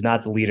leader, who's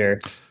not the leader.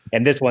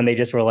 And this one, they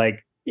just were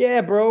like, yeah,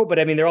 bro. But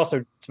I mean, they're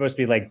also supposed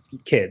to be like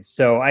kids.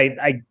 So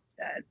I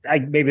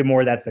maybe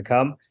more of that's to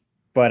come.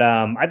 But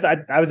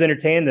I was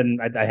entertained,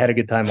 and I had a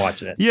good time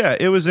watching it. Yeah,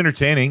 it was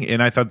entertaining,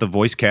 and I thought the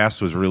voice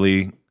cast was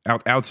really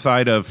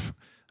outside of,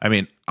 I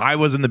mean, I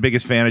wasn't the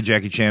biggest fan of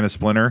Jackie Chan as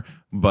Splinter,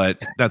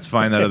 but that's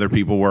fine that other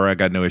people were. I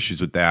got no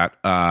issues with that.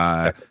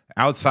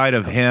 Outside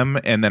of him,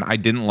 and then I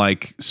didn't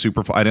like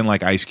Superfly. I didn't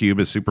like Ice Cube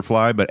as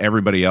Superfly, but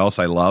everybody else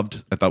I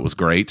loved. I thought was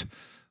great.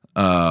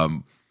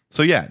 So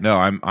yeah,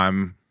 no,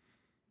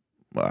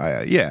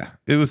 yeah,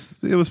 it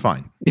was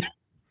fine.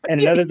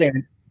 And another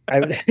thing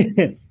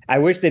I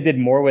wish they did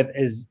more with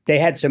is they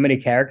had so many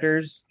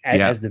characters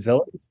as the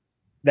villains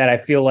that I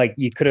feel like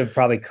you could have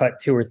probably cut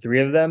 2 or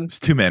 3 of them. It's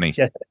too many.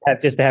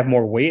 Just to have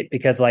more weight,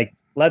 because like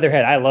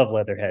Leatherhead, I love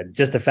Leatherhead.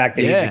 Just the fact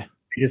that I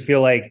just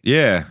feel like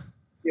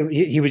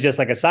he was just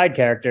like a side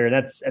character, and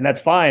that's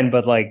fine.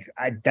 But like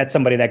that's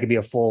somebody that could be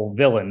a full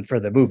villain for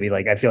the movie.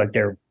 Like I feel like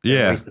they're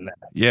wasting that.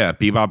 Yeah,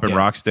 Bebop and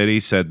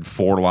Rocksteady said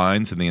 4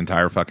 lines in the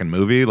entire fucking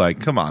movie. Like,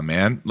 come on,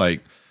 man.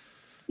 Like,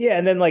 yeah,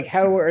 and then like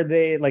how are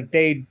they? Like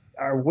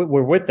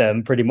we're with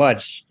them pretty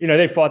much. You know,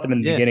 they fought them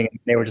in the beginning. And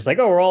they were just like,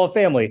 oh, we're all a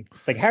family.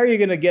 It's like, how are you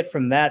going to get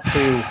from that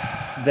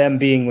to them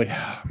being with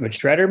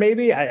Shredder?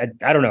 Maybe I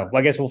don't know.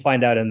 Well, I guess we'll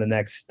find out in the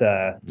next.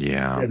 But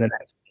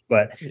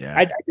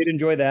I did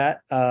enjoy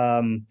that.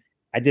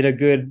 I did a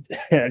good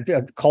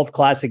cult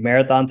classic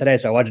marathon today.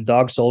 So I watched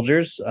Dog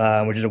Soldiers,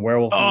 which is a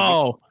werewolf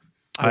movie.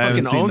 I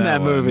fucking own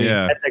that movie.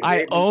 Yeah.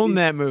 I own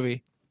that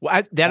movie.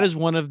 Well, that is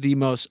one of the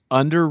most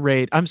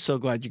underrated. I'm so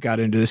glad you got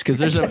into this, because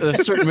there's a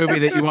certain movie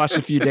that you watched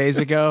a few days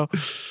ago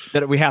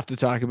that we have to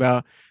talk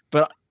about.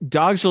 But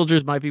Dog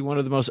Soldiers might be one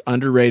of the most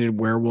underrated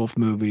werewolf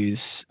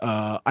movies,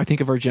 I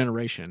think, of our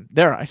generation.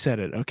 There, I said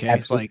it. Okay,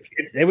 absolutely.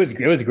 It was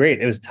great.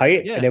 It was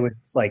tight, and it was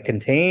like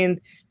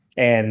contained,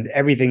 and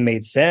everything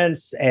made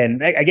sense.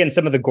 And again,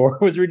 some of the gore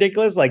was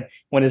ridiculous, like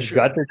when his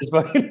guts are just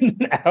fucking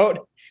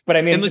out. But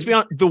I mean, and let's be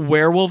honest, the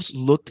werewolves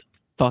looked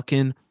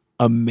fucking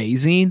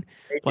amazing.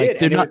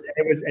 Like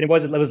it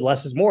was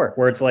less is more,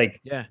 where it's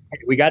like,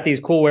 we got these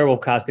cool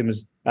werewolf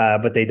costumes,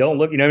 but they don't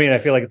look, you know what I mean? I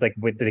feel like it's like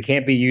they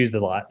can't be used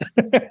a lot.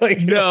 Like,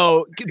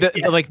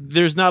 like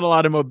there's not a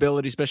lot of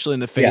mobility, especially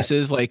in the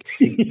faces. Like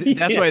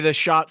that's why the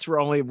shots were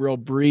only real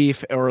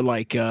brief, or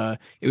like it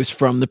was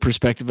from the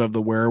perspective of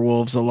the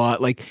werewolves a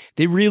lot. Like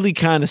they really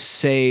kind of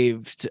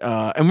saved,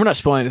 and we're not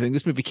spoiling anything.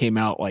 This movie came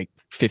out like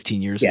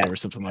 15 years ago or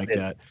something like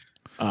that.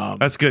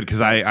 That's good,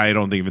 because I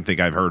don't even think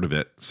I've heard of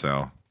it.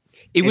 So.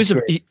 It was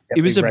a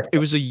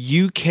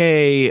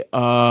UK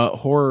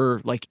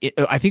horror, like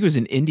I think it was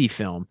an indie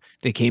film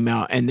that came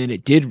out, and then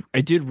it did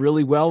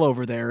really well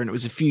over there, and it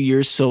was a few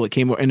years till it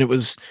came, and it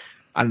was,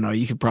 I don't know,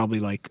 you could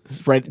probably like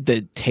right at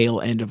the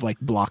tail end of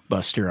like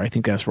Blockbuster. I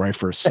think that's where I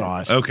first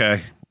saw it.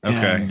 Okay.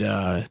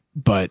 And,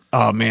 but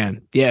oh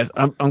man, yeah,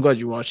 I'm glad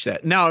you watched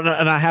that. Now,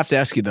 and I have to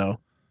ask you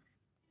though,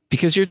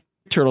 because you're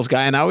a Turtles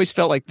guy, and I always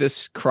felt like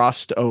this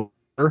crossed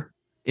over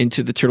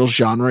into the Turtles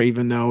genre,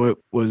 even though it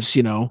was,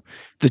 you know,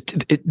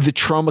 the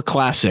trauma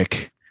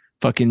classic,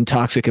 fucking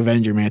Toxic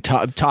Avenger, man.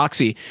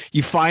 Toxie,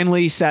 you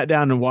finally sat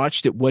down and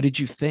watched it. What did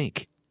you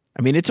think?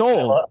 I mean, it's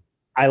old.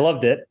 I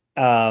loved it.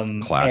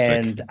 Classic.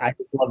 And I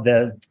just love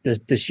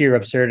the sheer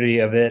absurdity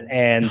of it,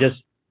 and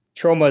just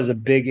trauma is a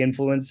big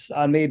influence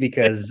on me,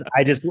 because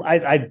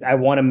I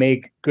want to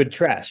make good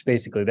trash.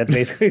 Basically, that's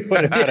basically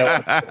what I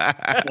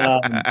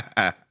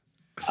want.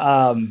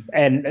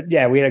 And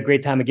yeah, we had a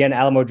great time again.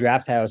 Alamo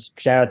Draft House,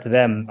 shout out to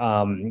them.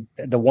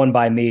 The one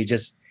by me,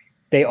 just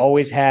they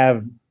always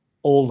have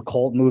old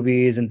cult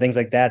movies and things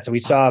like that. So we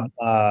saw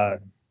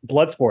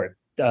Bloodsport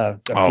a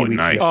few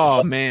weeks ago.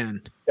 Oh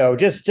man! So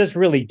just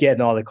really getting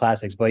all the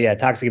classics. But yeah,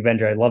 Toxic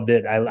Avenger, I loved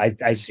it.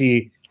 I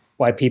see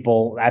why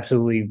people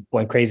absolutely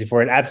went crazy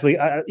for it.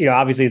 Absolutely, you know,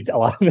 obviously a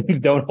lot of things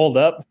don't hold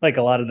up, like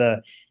a lot of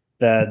the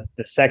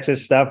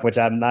sexist stuff, which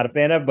I'm not a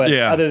fan of. But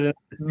other than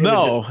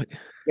no.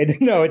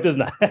 No, it does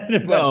not.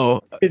 No,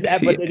 but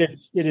it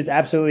is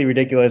absolutely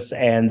ridiculous,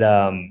 and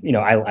you know,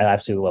 I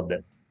absolutely loved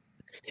it.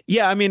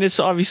 Yeah, I mean, it's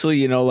obviously,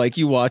 you know, like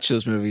you watch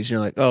those movies, you're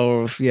like,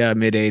 oh yeah,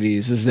 mid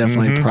 '80s. This is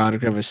definitely a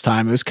product of its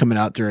time. It was coming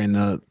out during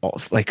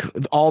like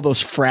all those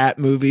frat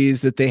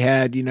movies that they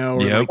had, you know,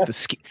 or like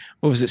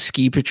what was it,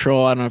 Ski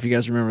Patrol? I don't know if you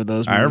guys remember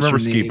those movies. I remember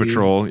Ski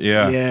Patrol.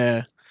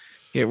 Yeah.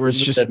 It was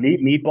just the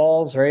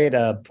meatballs, right?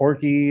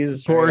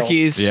 Porky's.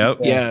 Yep.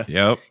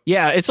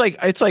 Yeah. It's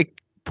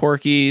like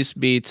Porky's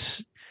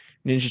meets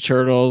Ninja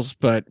Turtles,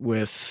 but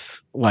with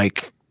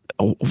like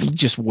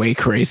just way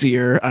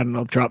crazier. I don't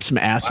know, drop some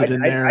acid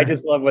in there. I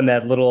just love when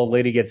that little old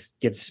lady gets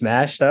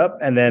smashed up,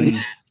 and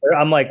then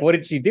I'm like, what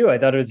did she do? I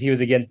thought he was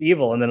against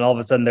evil, and then all of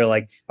a sudden they're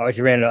like, oh,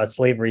 she ran into a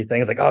slavery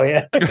thing. It's like, oh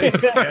yeah,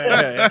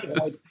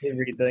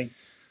 slavery thing.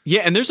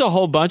 Yeah, and there's a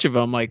whole bunch of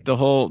them. Like there's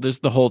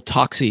the whole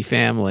Toxie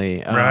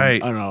family. Right. I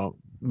don't know.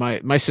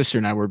 My sister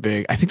and I were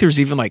big. I think there was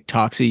even like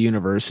Toxie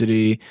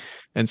University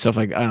and stuff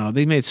like, I don't know.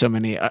 They made so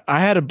many. I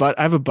have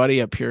a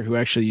buddy up here who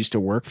actually used to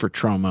work for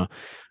Troma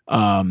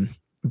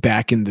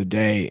back in the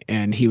day,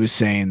 and he was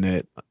saying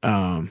that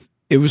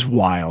it was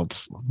wild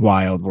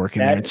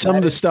working there. And some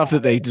of the stuff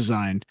that they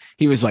designed,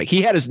 he was like,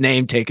 he had his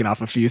name taken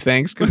off a few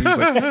things because he was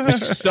like, it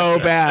was so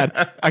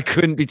bad I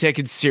couldn't be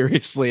taken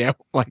seriously.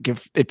 Like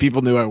if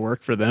people knew I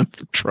worked for them,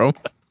 for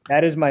Troma.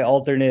 That is my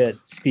alternate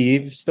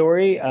Steve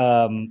story.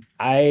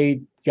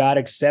 I got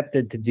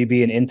accepted to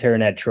be an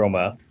intern at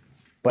Trauma,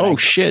 but Oh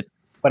shit.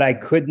 but I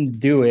couldn't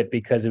do it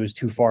because it was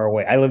too far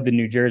away. I lived in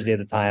New Jersey at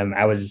the time.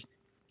 I was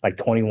like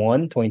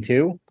 21,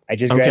 22. I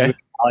just Okay. graduated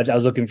college. I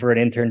was looking for an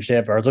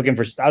internship, or I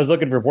was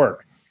looking for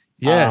work.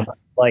 Yeah.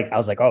 I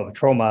was like, oh,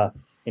 Trauma,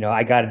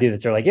 I got to do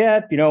this. They're like,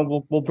 yeah,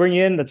 we'll bring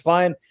you in. That's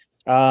fine.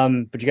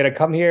 But you got to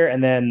come here.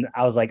 And then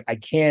I was like, I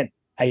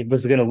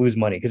was going to lose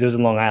money because it was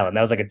in Long Island.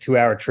 That was like a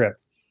 2-hour trip.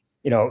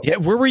 Yeah.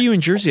 Where were you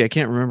in Jersey? I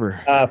can't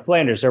remember.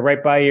 Flanders, so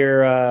right by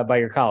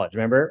your college.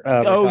 Remember?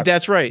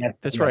 That's right.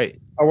 That's right.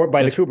 Or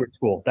by the Cooper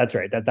School. That's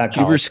right. That's not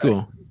Cooper college,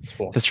 School.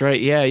 School. That's right.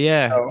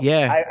 Yeah. So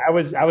Yeah. I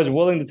was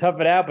willing to tough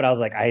it out, but I was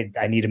like,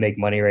 I need to make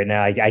money right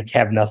now. I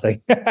have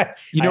nothing.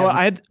 You know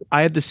what?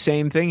 I had the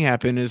same thing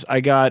happen. Is I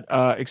got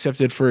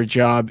accepted for a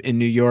job in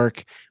New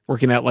York,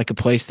 working at like a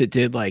place that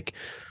did like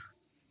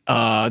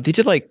not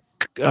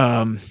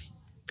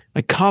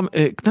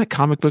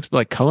comic books, but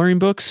like coloring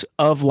books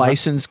of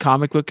licensed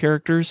comic book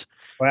characters,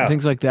 Wow. and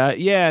things like that.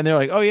 Yeah, and they're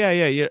like, oh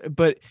yeah.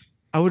 But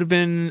I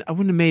wouldn't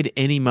have made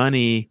any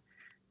money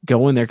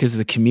going there because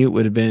the commute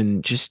would have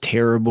been just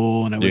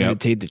terrible, and I would have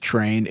taken the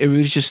train. It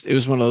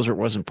was one of those where it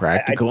wasn't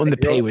practical, and the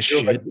pay was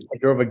shit. I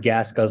drove a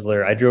gas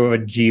guzzler. I drove a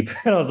Jeep,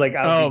 and I was like,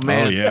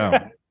 Man. Oh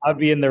yeah. I'll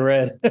be in the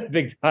red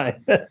big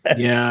time.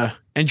 Yeah,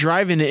 and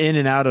driving in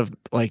and out of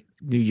like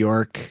New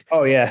York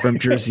Oh yeah, from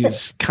Jersey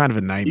is kind of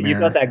a nightmare. You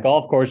thought that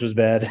golf course was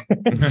bad.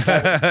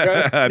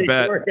 I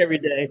bet. Work every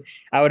day.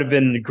 I would have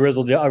been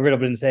grizzled. I would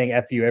have been saying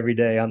 "f you" every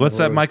day. On What's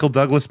the that road. Michael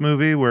Douglas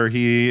movie where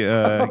he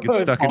gets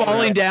stuck in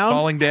Falling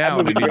down,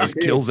 and he just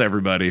kills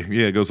everybody?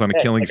 Yeah, goes on a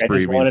killing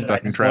spree being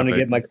stuck in Want to traffic.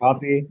 get my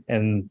coffee,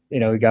 and we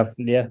got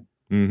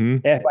Mm-hmm.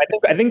 Yeah,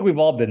 I think we've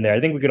all been there.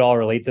 I think we could all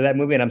relate to that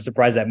movie, and I'm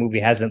surprised that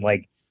movie hasn't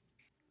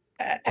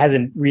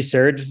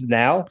resurged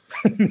now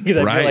because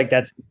I feel like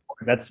that's.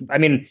 I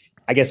mean,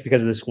 I guess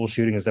because of the school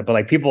shooting and stuff, but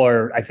like people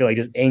are, I feel like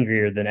just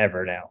angrier than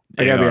ever now.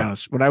 I gotta be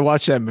honest. When I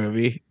watch that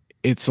movie,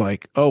 it's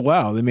like, oh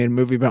wow, they made a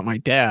movie about my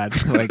dad.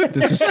 Like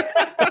this is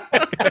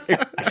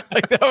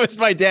like that was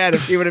my dad.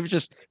 If he would have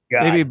just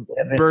maybe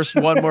burst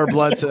one more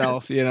blood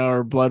cell,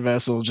 or blood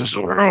vessel, just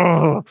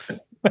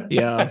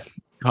yeah.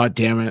 God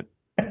damn it.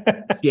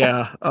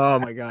 Yeah. Oh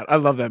my God. I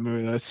love that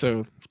movie. That's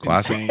so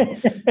Classic.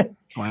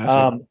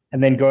 Classic.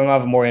 And then going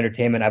off of more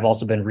entertainment, I've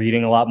also been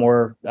reading a lot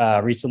more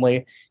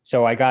recently.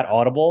 So I got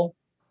Audible,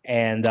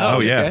 and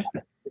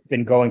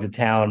been going to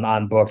town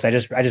on books. I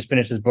just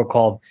finished this book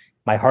called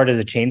My Heart is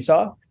a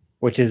Chainsaw,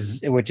 which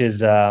is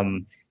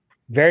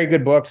very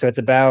good book. So it's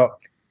about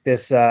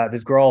this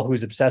girl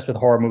who's obsessed with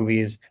horror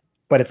movies,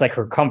 but it's like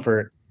her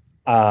comfort.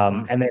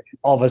 And then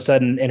all of a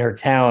sudden in her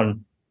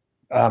town,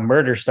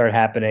 murders start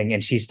happening,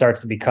 and she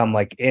starts to become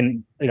like a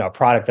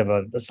product of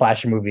a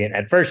slasher movie. And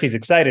at first she's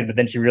excited, but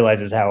then she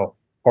realizes how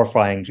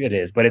horrifying it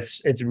is. But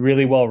it's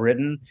really well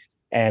written,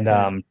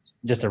 and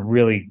just a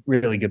really,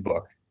 really good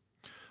book.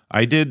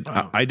 I did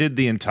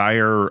the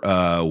entire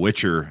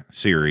Witcher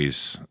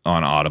series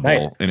on Audible,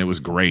 Nice. and it was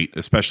great,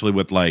 especially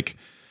with like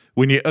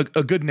when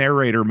a good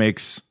narrator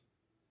makes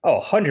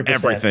 100%.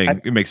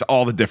 everything. It makes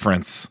all the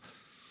difference.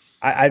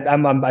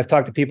 I've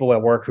talked to people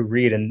at work who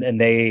read, and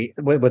they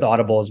with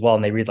Audible as well,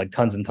 and they read like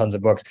tons and tons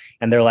of books.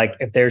 And they're like,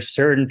 if there's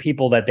certain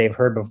people that they've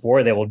heard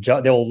before, they will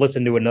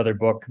listen to another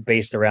book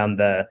based around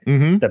that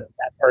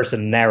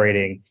person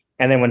narrating.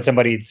 And then when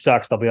somebody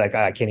sucks, they'll be like,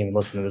 I can't even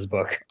listen to this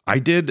book. I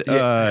did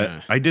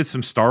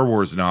some Star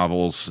Wars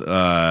novels,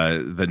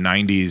 the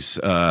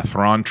 90s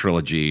Thrawn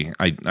trilogy.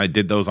 I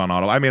did those on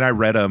Audible. I mean, I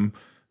read them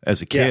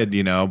as a kid,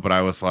 but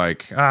I was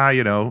like,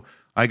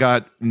 I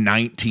got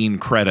 19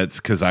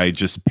 credits because I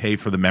just pay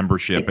for the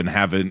membership and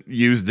haven't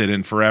used it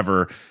in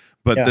forever.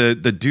 But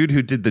the dude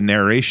who did the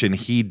narration,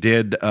 he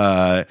did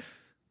Chewbacca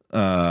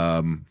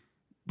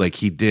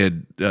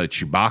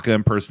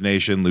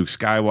impersonation, Luke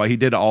Skywalker. He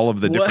did all of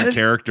the different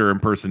character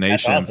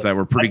impersonations that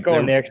were pretty good.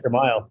 Going the extra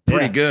mile.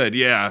 Pretty good,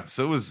 yeah.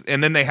 So it was,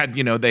 and then they had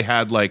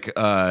like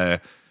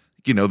the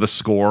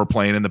score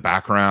playing in the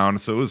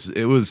background. So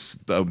it was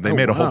they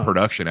made a whole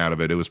production out of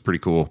it. It was pretty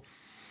cool.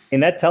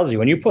 And that tells you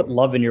when you put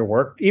love in your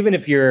work, even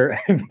if you're,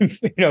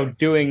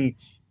 doing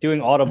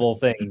Audible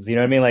things, you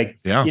know what I mean? Like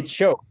it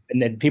shows,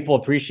 and then people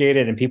appreciate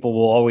it, and people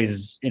will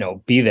always,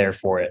 be there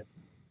for it.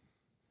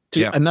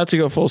 And not to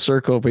go full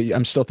circle, but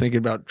I'm still thinking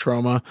about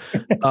Trauma.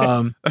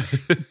 Do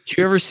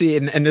you ever see,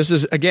 and this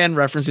is again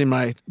referencing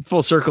my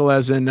full circle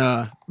as in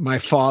my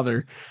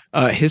father,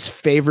 his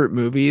favorite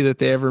movie that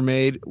they ever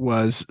made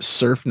was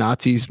Surf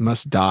Nazis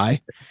Must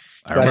Die.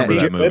 I remember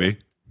that movie.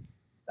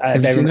 I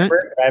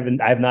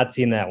have not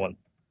seen that one.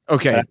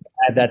 Okay.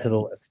 Add that to the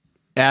list.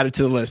 Add it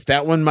to the list.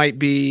 That one might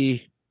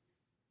be,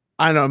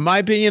 I don't know, in my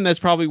opinion, that's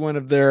probably one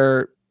of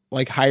their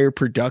like higher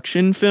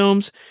production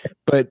films,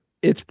 but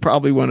it's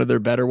probably one of their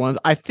better ones.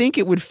 I think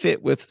it would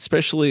fit with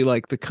especially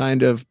like the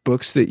kind of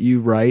books that you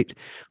write.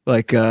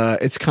 Like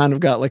it's kind of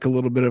got like a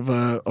little bit of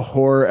a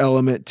horror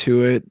element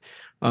to it.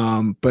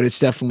 But it's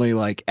definitely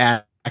like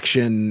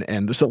action,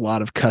 and there's a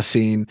lot of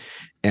cussing,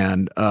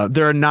 and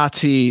they're a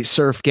Nazi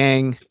surf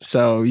gang,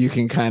 so you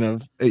can kind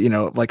of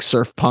like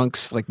surf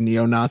punks, like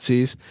neo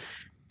Nazis,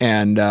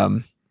 and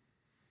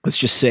let's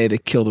just say they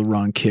kill the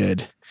wrong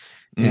kid,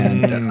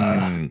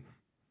 and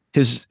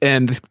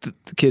the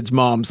kid's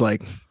mom's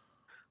like,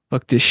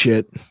 "Fuck this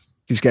shit.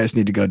 These guys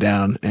need to go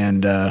down,"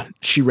 and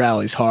she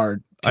rallies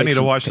hard. I need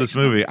to watch this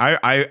movie.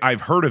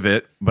 I've heard of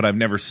it, but I've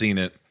never seen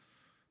it.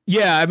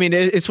 Yeah, I mean,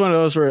 it's one of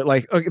those where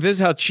like, okay, this is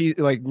how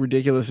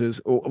ridiculous it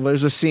is.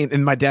 There's a scene,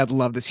 and my dad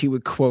loved this. He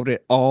would quote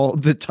it all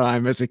the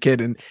time as a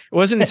kid, and it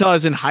wasn't until I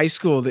was in high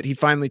school that he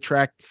finally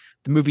tracked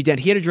the movie down.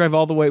 He had to drive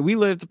all the way. We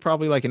lived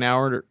probably like an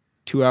hour or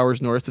 2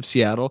 hours north of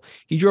Seattle.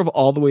 He drove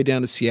all the way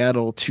down to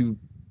Seattle to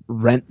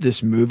rent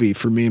this movie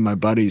for me and my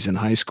buddies in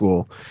high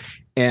school,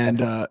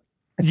 and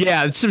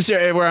yeah, it's some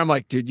serious where I'm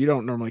like, dude, you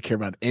don't normally care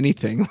about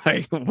anything.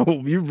 Like,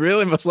 well, you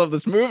really must love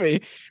this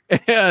movie.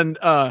 And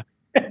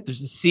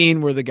there's a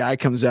scene where the guy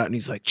comes out and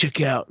he's like, check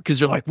out, because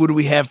they're like, what do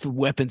we have for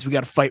weapons? We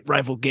got to fight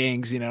rival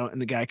gangs,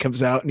 and the guy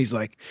comes out and he's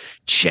like,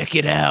 check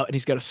it out, and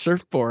he's got a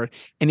surfboard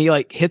and he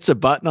like hits a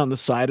button on the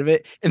side of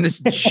it, and this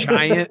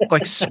giant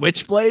like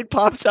switchblade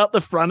pops out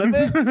the front of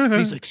it, and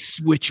he's like,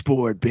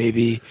 switchboard,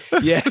 baby.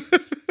 Yeah.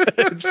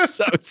 It's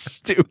so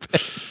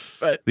stupid.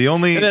 But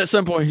and at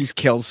some point he's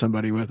killed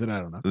somebody with it. I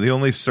don't know. The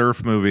only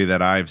surf movie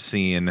that I've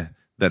seen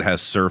that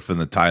has surf in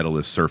the title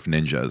is Surf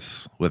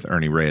Ninjas with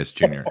Ernie Reyes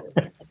Jr.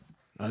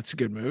 That's a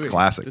good movie.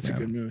 Classic. That's a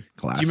good movie.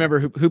 Classic. Do you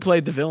remember who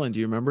played the villain? Do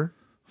you remember?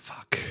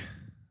 Fuck.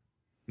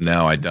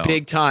 No, I don't.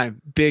 Big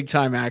time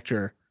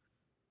actor.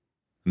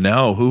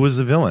 No, who was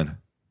the villain?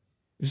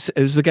 It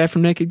was the guy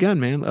from Naked Gun,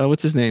 man.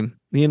 What's his name?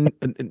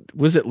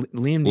 Was it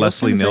Liam Neeson?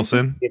 Leslie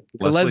Nielsen.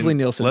 Leslie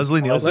Nielsen.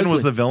 Leslie Nielsen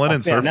was the villain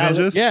in Surf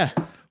Ninjas. Yeah.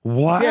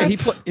 What? Yeah,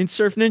 in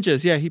Surf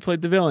Ninjas. Yeah, he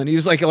played the villain. He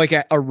was like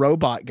a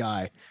robot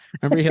guy.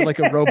 Remember, he had like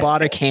a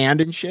robotic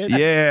hand and shit.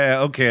 Yeah.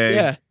 Okay.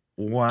 Yeah.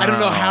 Wow. I don't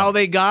know how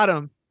they got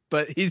him,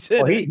 but he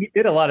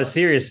did a lot of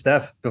serious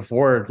stuff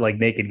before like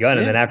Naked Gun,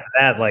 and then after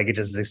that, like it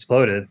just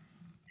exploded.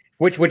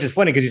 Which is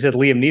funny because you said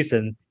Liam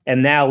Neeson,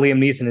 and now Liam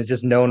Neeson is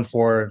just known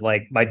for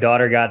like my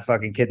daughter got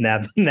fucking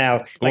kidnapped. Now,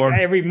 like or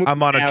every movie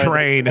I'm on a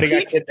train.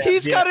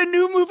 He's got a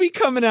new movie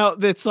coming out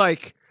that's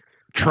like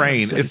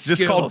Train. It's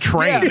just called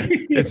Train.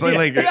 Yeah. It's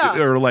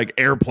or like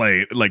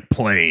airplane, like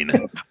plane,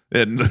 and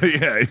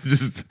it's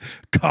just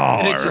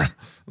car. It's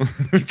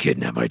just, you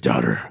kidnapped my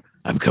daughter.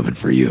 I'm coming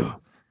for you.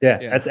 Yeah,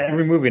 that's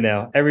every movie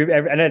now. Every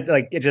and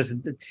it just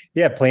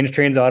planes,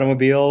 trains,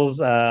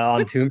 automobiles,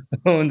 on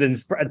tombstones,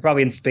 and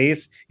probably in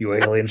space. You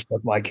aliens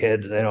took my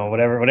kid.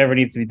 Whatever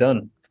needs to be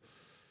done.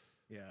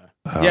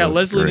 Yeah,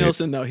 Leslie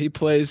Nielsen though, he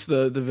plays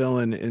the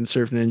villain in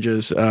Surf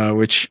Ninjas,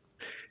 which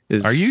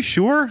is. Are you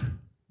sure?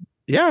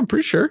 Yeah, I'm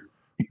pretty sure.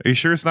 Are you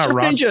sure it's not Surf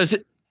Rob?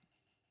 Ninjas.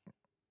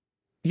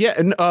 Yeah,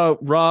 and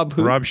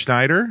Rob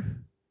Schneider.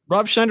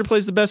 Rob Schneider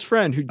plays the best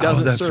friend who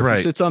doesn't surf. Right.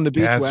 He sits on the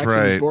beach waxing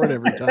his board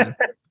every time.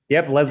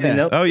 Yep, Leslie.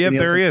 Yeah. Oh, yep,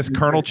 there he is,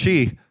 Colonel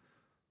Chi.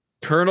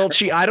 Colonel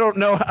Chi. I don't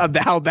know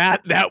how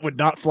that would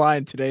not fly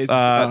in today's.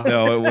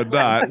 No, it would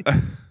not.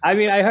 I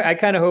mean, I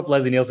kind of hope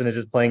Leslie Nielsen is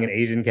just playing an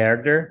Asian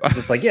character.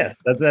 Just like, yes,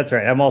 that's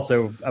right. I'm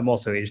also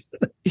Asian.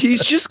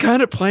 He's just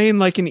kind of playing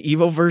like an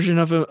evil version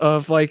of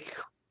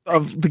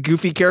the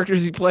goofy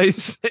characters he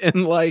plays,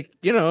 and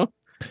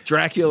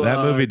Dracula. That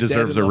movie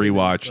deserves a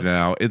rewatch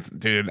now.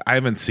 I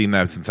haven't seen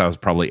that since I was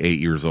probably 8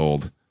 years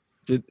old.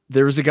 Dude,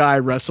 there was a guy I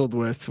wrestled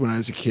with when I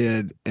was a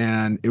kid,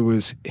 and it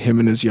was him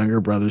and his younger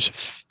brother's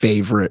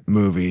favorite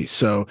movie.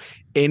 So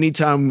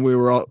anytime we'd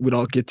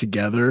all get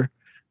together,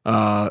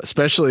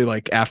 especially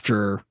like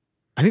after,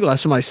 I think the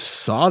last time I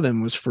saw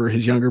them was for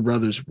his younger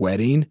brother's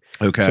wedding.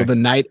 Okay. So the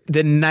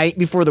night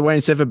before the wedding,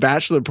 instead of a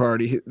bachelor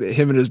party,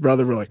 him and his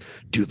brother were like,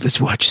 dude, let's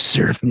watch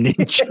Surf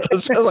Ninjas. I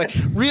was like,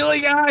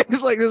 really,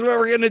 guys? Like, this is what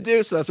we're going to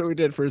do. So that's what we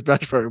did for his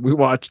bachelor party. We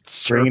watched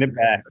Surf. Bringing it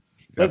back.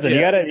 Listen,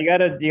 you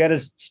gotta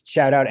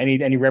shout out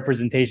any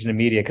representation in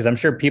media, because I'm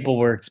sure people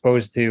were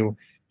exposed to,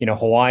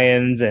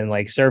 Hawaiians and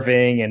like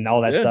surfing and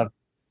all that stuff.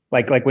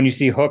 Like when you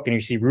see Hook and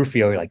you see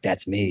Rufio, you're like,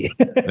 that's me.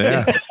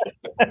 Yeah.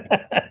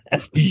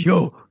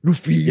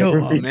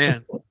 Rufio. Oh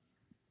man.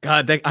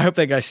 God, I hope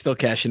that guy's still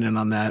cashing in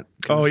on that.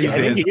 Oh, he is.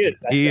 I think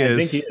he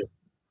is.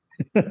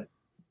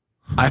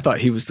 I thought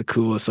he was the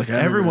coolest. Like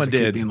everyone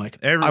did. Being like,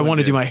 everyone I want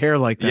to did. do my hair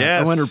like that.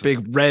 Yes. I want her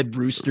big red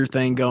rooster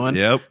thing going.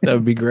 Yep. That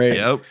would be great.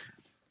 Yep.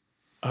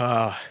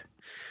 All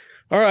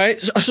right.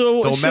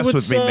 So don't mess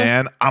with me,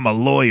 man. I'm a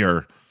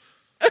lawyer.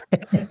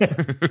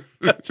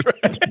 That's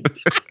right.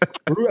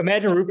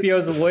 Imagine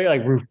Rufio's a lawyer,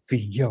 like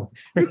Rufio.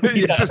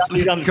 He's just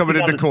coming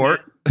into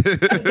court.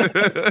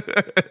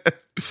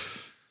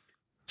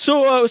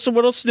 So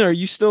what else? Are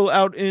you still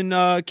out in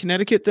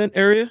Connecticut then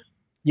area?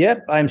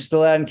 Yep, I'm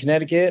still out in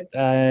Connecticut.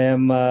 I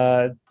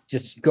am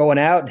just going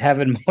out,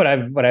 having what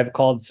I've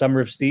called Summer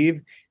of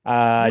Steve.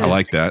 I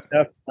like that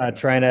stuff.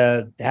 Trying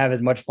to have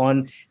as much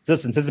fun.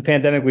 Listen, since the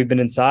pandemic, we've been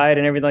inside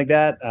and everything like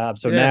that.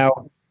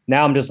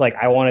 Now I'm just like,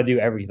 I want to do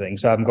everything.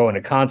 So I'm going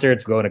to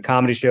concerts, going to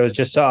comedy shows.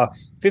 Just saw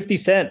 50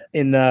 Cent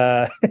in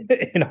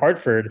in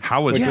Hartford.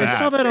 How was that? I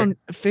saw that on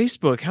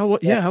Facebook. How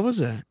was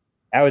that?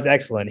 That was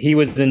excellent. He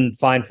was in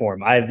fine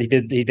form. He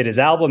did his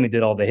album. He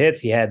did all the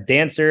hits. He had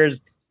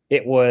dancers.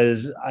 It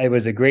was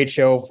a great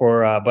show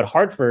but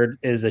Hartford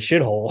is a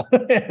shithole,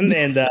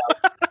 and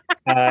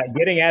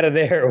getting out of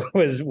there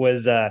was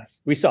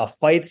we saw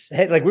fights.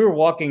 Like we were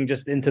walking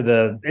just into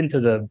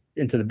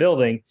the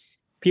building.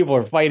 People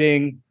are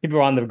fighting. People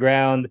are on the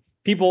ground.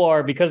 People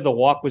are, because the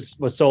walk was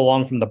so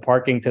long from the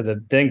parking to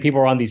the thing.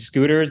 People are on these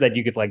scooters that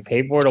you could like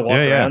pay for to walk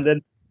around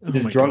in.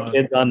 Just drunk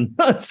kids on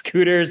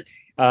scooters.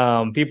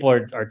 People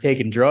are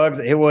taking drugs.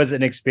 It was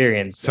an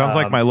experience. Sounds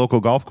like my local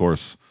golf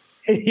course.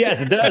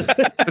 Yes, it does.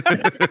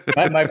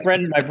 my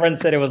friend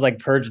said it was like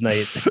purge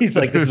night. He's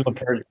like, this is what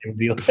purge night would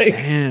be like.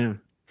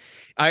 Damn.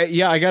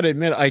 I gotta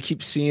admit, I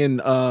keep seeing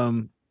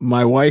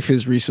my wife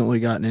has recently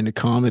gotten into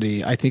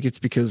comedy. I think it's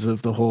because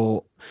of the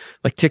whole,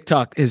 like,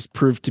 TikTok has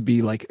proved to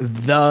be like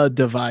the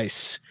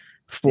device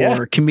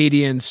for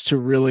comedians to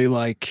really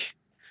like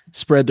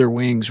spread their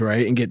wings,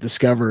 right, and get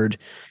discovered.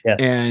 Yes.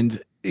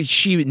 And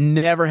she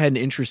never had an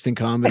interest in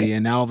comedy,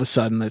 and now all of a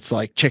sudden it's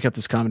like, check out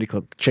this comedy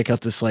clip, check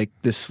out this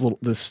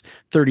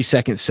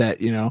 30-second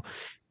set, you know.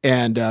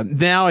 And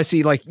now I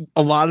see like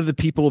a lot of the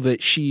people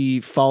that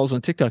she follows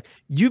on TikTok,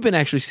 you've been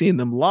actually seeing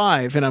them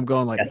live, and I'm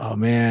going like, oh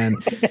man,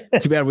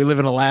 too bad we live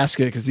in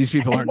Alaska because these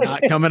people are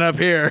not coming up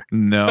here.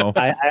 No,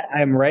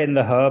 I'm right in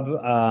the hub.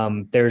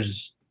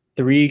 There's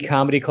 3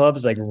 comedy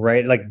clubs,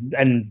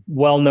 and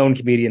well-known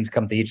comedians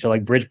come to each. So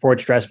like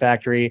Bridgeport Stress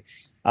Factory,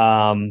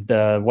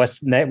 the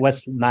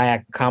West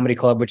Nyack Comedy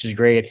Club, which is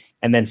great,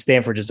 and then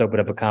Stanford just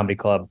opened up a comedy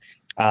club.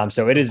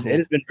 So it has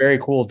been very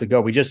cool to go.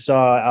 We just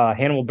saw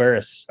Hannibal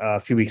Buress a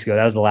few weeks ago.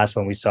 That was the last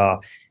one we saw,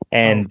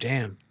 and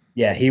damn,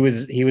 yeah, he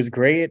was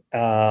great.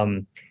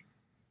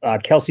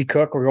 Kelsey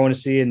Cook, we're going to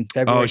see in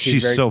February. Oh,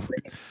 she's so.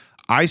 Great.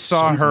 I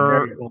saw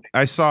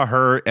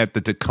her at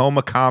the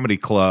Tacoma Comedy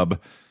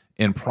Club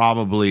in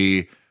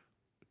probably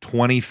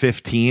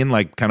 2015,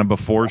 like kind of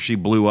before she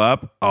blew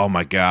up. Oh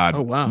my God.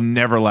 Oh wow.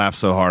 Never laughed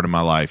so hard in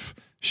my life.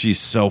 She's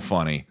so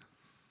funny.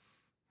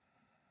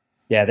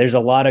 Yeah, there's a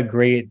lot of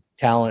great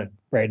talent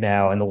right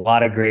now and a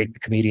lot of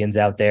great comedians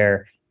out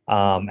there.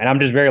 And I'm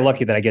just very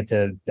lucky that I get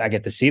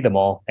to see them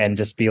all and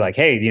just be like,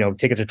 hey, you know,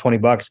 tickets are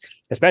 $20,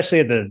 especially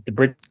at the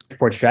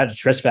Bridgeport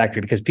Stress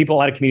Factory, because a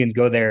lot of comedians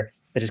go there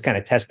to just kind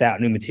of test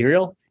out new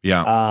material.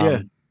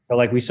 Yeah. So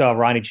like we saw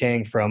Ronnie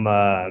Chang from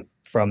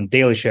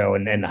Daily Show,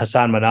 and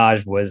Hassan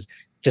Minaj was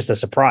just a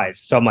surprise.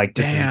 So I'm like,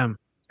 this is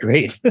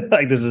great.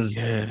 Like this is,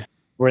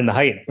 we're in the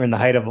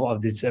height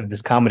of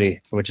this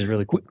comedy, which is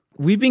really cool.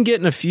 We've been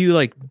getting a few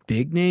like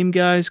big name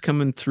guys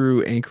coming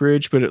through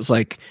Anchorage, but it was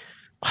like,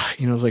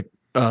 you know, it was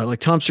like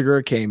Tom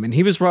Segura came, and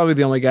he was probably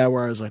the only guy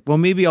where I was like, well,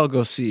 maybe I'll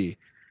go see.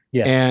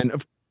 Yeah.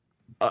 And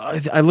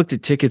I looked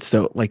at tickets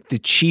though, like the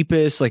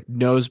cheapest, like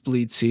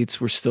nosebleed seats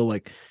were still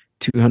like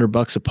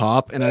 $200 a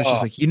pop. And I was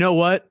just like, you know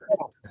what?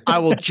 I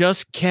will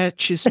just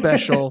catch his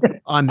special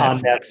on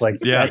Netflix.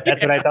 Yeah.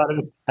 That's what I thought.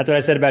 That's what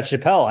I said about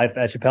Chappelle. I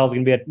thought Chappelle's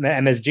going to be at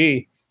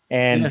MSG,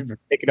 and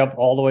pick it up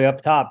all the way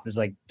up top. It was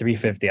like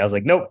 $350. I was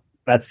like, nope,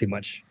 that's too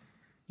much.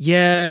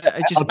 Yeah.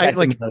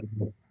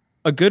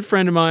 A good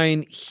friend of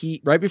mine, he,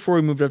 right before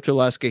we moved up to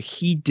Alaska,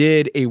 he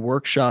did a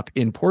workshop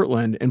in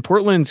Portland, and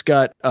Portland's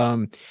got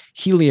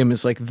Helium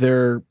is like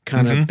their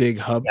kind of big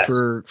hub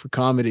for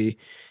comedy.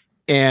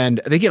 And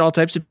they get all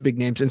types of big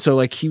names. And so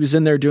like he was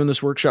in there doing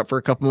this workshop for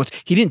a couple months.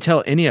 He didn't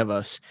tell any of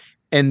us.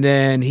 And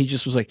then he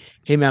just was like,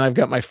 hey man, I've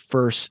got my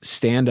first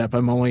stand up.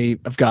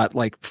 I've got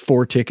like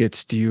 4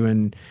 tickets. Do you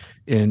and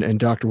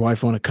Dr.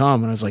 Wife want to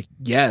come? And I was like,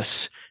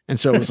 yes. And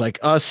so it was like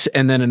us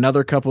and then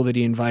another couple that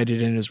he invited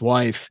and his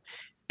wife.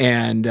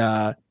 And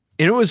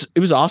it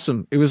was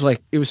awesome. It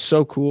was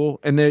so cool.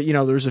 And there, you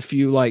know, there was a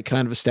few like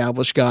kind of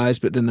established guys,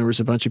 but then there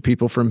was a bunch of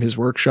people from his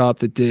workshop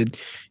that did,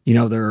 you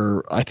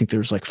know, I think there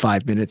was like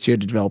 5 minutes. You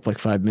had to develop like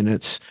 5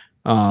 minutes.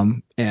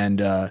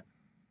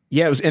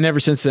 It was, and ever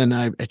since then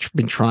I've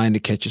been trying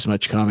to catch as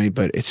much comedy,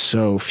 but it's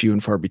so few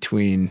and far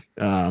between.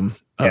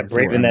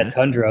 Braving that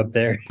tundra up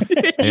there.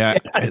 Yeah.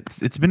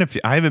 It's been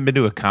I haven't been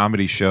to a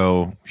comedy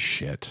show.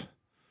 Shit.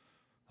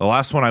 The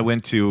last one I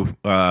went to,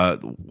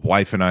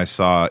 wife and I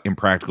saw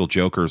Impractical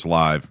Jokers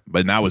live,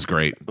 but that was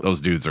great. Those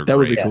dudes are great. That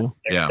would be cool.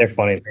 They're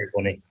funny. Very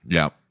funny.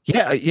 Yeah.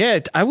 Yeah.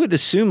 I would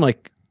assume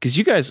like, because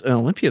you guys in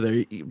Olympia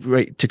there,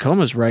 right?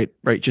 Tacoma's right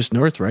just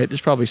north, right?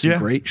 There's probably some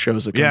great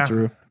shows that come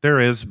through. There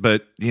is,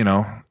 but you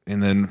know,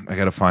 and then I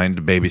got to find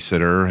a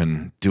babysitter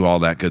and do all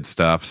that good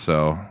stuff.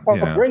 So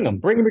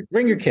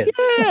bring your kids.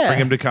 Yeah. Bring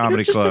them to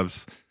comedy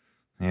clubs.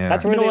 Yeah,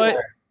 that's where they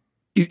are.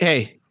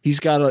 Hey.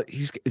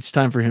 It's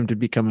time for him to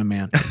become a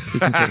man. He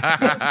can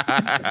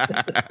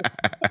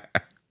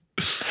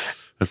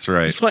That's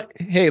right.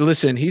 Hey,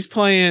 listen, he's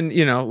playing,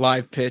 you know,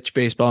 live pitch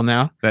baseball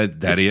now.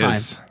 That he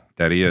is.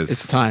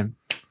 It's time.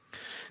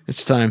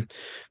 That's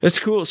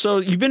cool. So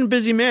you've been a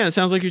busy man. It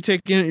sounds like you're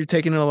taking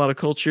in a lot of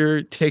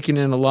culture, taking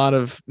in a lot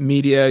of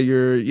media.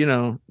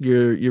 You're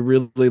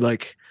really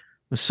like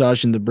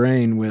massaging the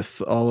brain with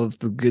all of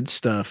the good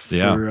stuff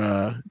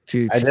to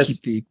keep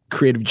the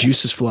creative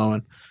juices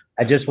flowing.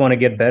 I just want to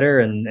get better,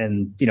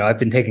 and I've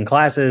been taking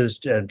classes,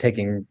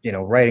 taking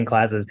writing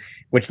classes,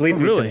 which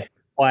leads me to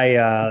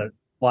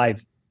why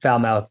foul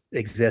mouth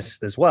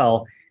exists as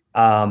well.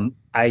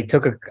 I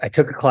took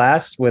a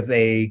class with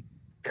a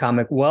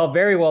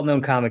very well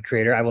known comic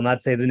creator. I will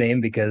not say the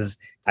name because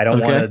I don't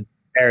want to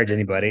disparage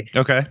anybody.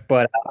 Okay.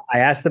 But I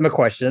asked them a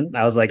question.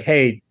 I was like,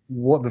 "Hey,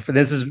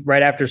 this is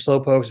right after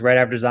Slowpokes, right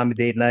after Zombie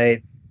Date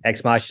Night,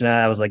 Ex Machina."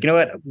 I was like,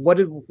 what's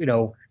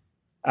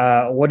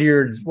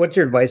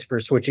your advice for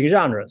switching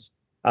genres?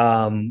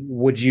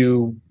 Would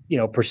you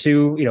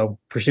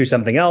pursue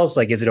something else?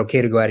 Like, is it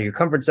okay to go out of your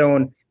comfort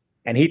zone?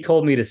 And he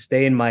told me to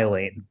stay in my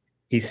lane.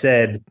 He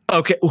said,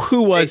 "Okay,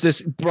 who was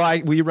this?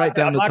 Brian, will you write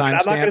down the timestamp? I'm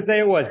not going to say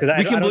it was because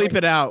we can bleep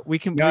it out. We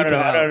can bleep it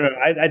out.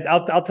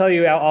 No. I'll tell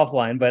you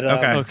offline. But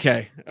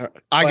okay.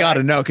 I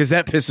gotta know because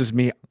that pisses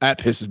me. That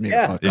pisses me the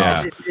fuck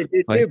off. It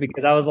did too,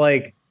 because I was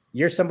like,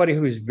 you're somebody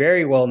who's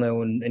very well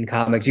known in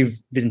comics.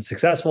 You've been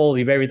successful.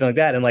 You've everything like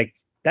that, and like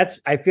that's.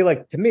 I feel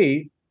like to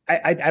me,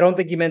 I don't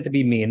think he meant to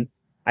be mean.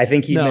 I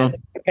think he meant,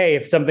 hey,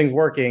 if something's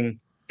working,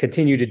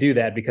 continue to do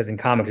that, because in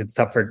comics it's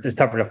tougher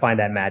to find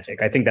that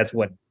magic. I think that's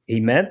what he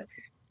meant.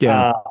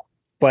 Yeah.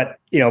 But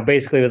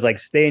basically it was like,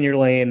 stay in your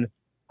lane.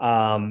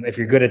 If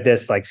you're good at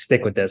this, like,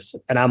 stick with this.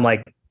 And I'm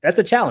like, that's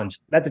a challenge.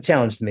 That's a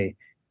challenge to me.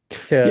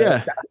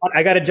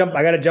 I gotta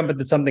jump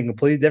into something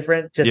completely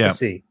different just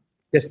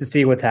to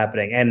see what's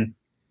happening. And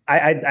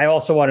I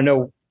also want to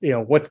know,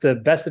 what's the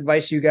best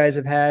advice you guys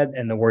have had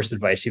and the worst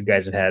advice you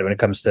guys have had when it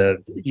comes to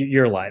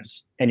your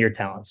lives and your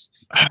talents.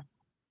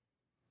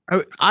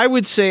 I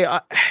would say,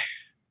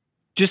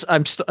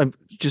 I'm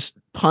just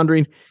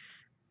pondering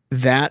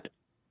that.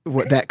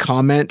 What that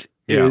comment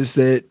is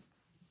that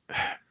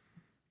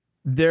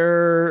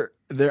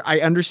I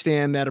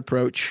understand that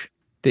approach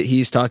that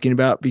he's talking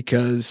about,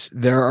 because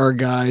there are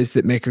guys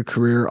that make a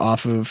career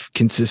off of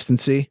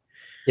consistency.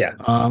 Yeah.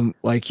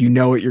 Like,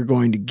 what you're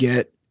going to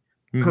get.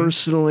 Mm-hmm.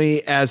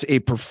 Personally, as a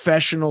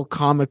professional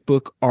comic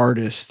book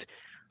artist,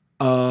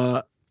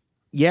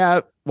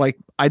 like,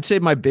 I'd say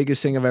my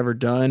biggest thing I've ever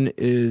done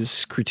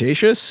is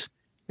Cretaceous,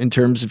 in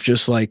terms of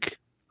just like,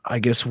 I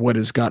guess, what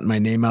has gotten my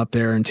name out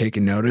there and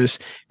taken notice.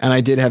 And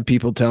I did have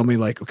people tell me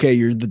like, okay,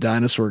 you're the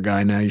dinosaur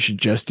guy now, you should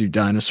just do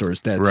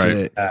dinosaurs. That's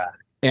it.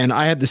 And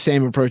I had the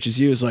same approach as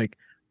you. Is like,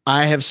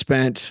 I have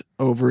spent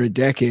over a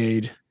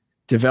decade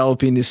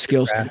developing these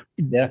skills,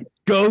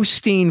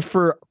 ghosting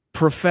for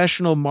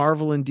professional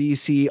Marvel and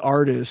DC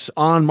artists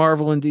on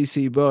Marvel and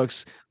DC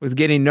books with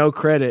getting no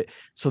credit,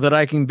 so that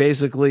I can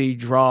basically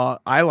draw,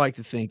 I like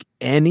to think,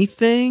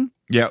 anything.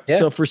 Yeah.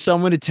 So for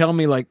someone to tell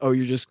me like, oh,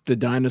 you're just the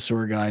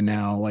dinosaur guy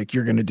now, like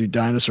you're going to do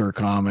dinosaur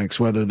comics,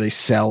 whether they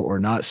sell or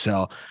not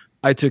sell,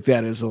 I took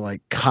that as a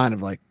like, kind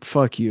of like,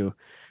 fuck you.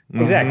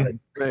 Exactly.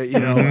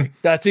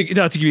 Like, not to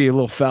give you a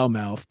little foul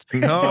mouthed.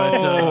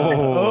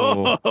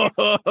 No.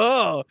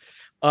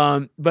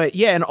 But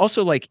yeah. And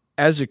also, like,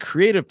 as a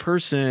creative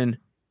person,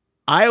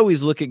 I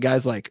always look at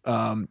guys like,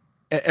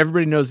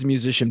 everybody knows the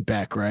musician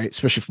Beck, right?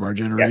 Especially from our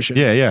generation.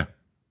 Yes. Yeah.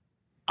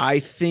 I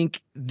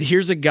think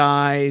here's a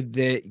guy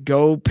that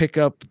go pick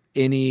up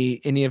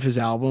any of his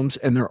albums,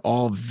 and they're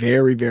all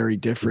very, very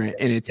different.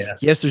 And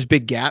yes, there's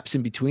big gaps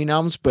in between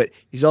albums, but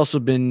he's also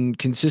been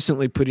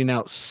consistently putting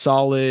out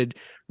solid,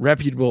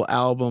 reputable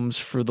albums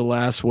for the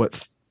last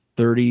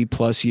 30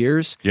 plus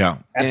years. Yeah.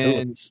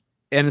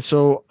 And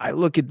so I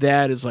look at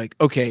that as like,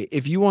 okay,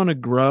 if you want to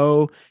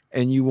grow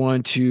and you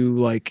want to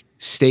like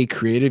stay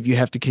creative, you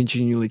have to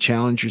continually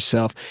challenge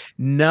yourself.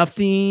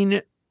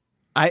 Nothing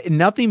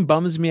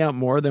bums me out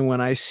more than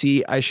when I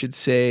see, I should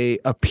say,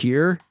 a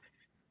peer,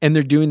 and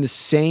they're doing the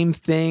same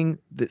thing,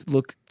 that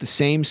look the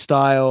same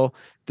style,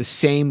 the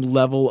same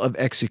level of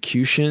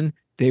execution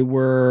they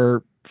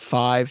were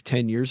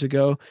 5-10 years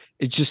ago.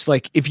 It's just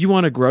like, if you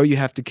want to grow, you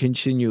have to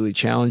continually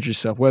challenge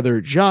yourself, whether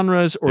it's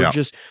genres or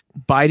just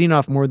biting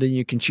off more than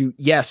you can chew.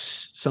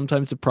 Yes,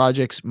 sometimes the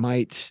projects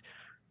might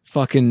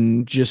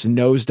fucking just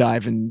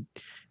nosedive and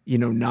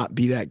not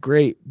be that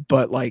great.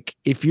 But like,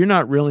 if you're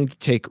not willing to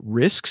take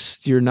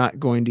risks, you're not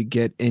going to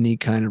get any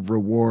kind of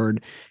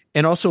reward.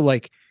 And also,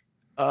 like,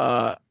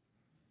 that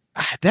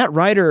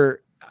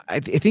writer, I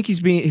think he's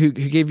being, who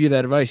gave you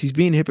that advice, he's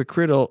being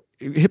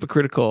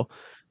hypocritical,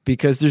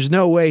 because there's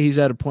no way he's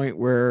at a point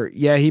where,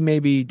 he may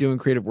be doing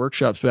creative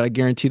workshops, but I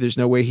guarantee there's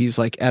no way he's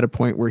like at a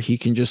point where he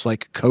can just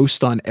like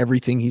coast on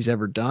everything he's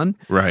ever done.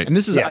 Right. And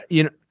this is,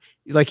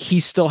 like,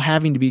 he's still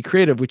having to be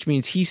creative, which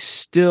means he's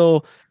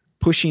still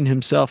pushing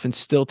himself and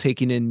still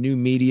taking in new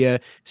media,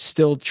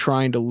 still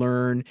trying to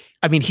learn.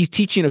 I mean, he's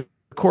teaching a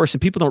course,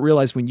 and people don't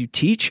realize when you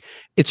teach,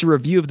 it's a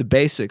review of the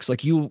basics.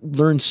 Like, you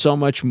learn so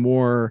much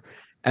more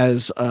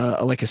as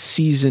like a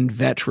seasoned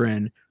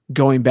veteran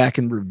going back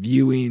and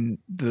reviewing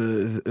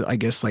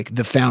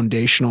the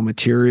foundational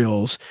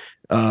materials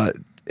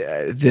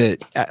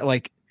that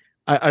like,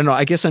 I don't know.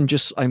 I guess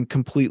I'm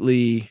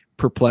completely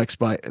perplexed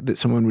by that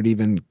someone would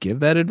even give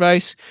that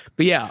advice.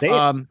 But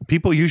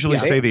people usually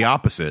say the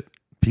opposite.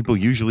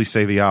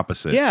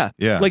 Yeah.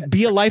 Like,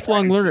 be a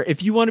lifelong learner.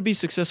 If you want to be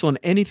successful in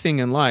anything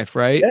in life,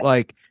 right? Yeah.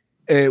 Like,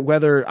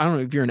 whether, I don't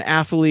know if you're an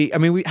athlete. I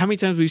mean, how many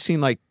times we've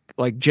seen like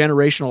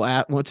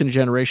generational once in a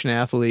generation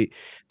athlete,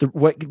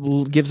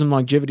 what gives them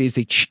longevity is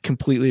they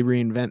completely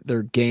reinvent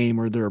their game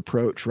or their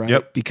approach, right?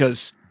 Yep.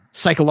 Because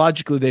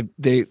psychologically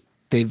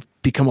they've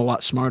become a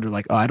lot smarter.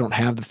 Like, oh, I don't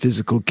have the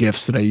physical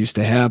gifts that I used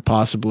to have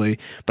possibly,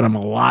 but I'm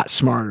a lot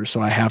smarter,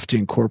 so I have to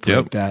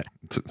incorporate that.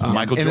 It's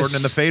Michael Jordan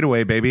in the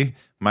fadeaway, baby.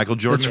 Michael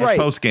Jordan in his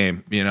post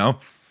game, you know?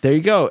 There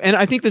you go. And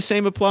I think the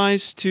same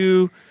applies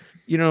to,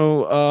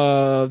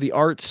 the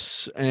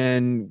arts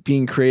and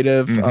being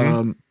creative.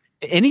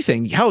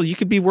 Anything. Hell, you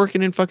could be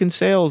working in fucking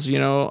sales,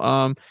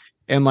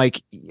 and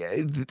like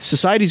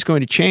society's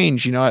going to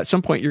change. At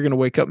some point you're going to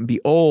wake up and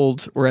be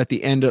old, or at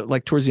the end of,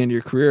 like, towards the end of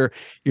your career,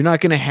 you're not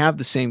going to have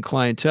the same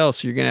clientele.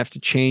 So you're going to have to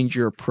change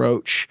your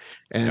approach,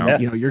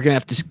 and you're going to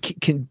have to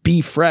can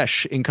be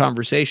fresh in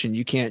conversation.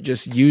 You can't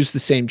just use the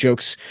same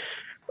jokes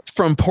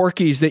from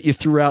Porky's that you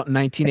threw out in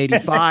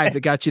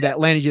 1985 that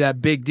landed you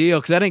that big deal,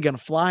 because that ain't gonna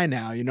fly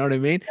now. You know what I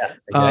mean?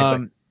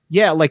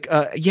 Yeah,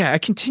 exactly. I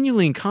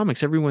continually in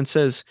comics, everyone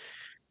says,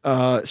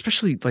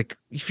 especially like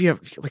if you have,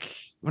 like,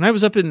 when I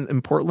was up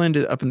in Portland,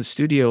 up in the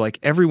studio, like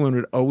everyone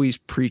would always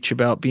preach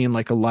about being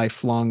like a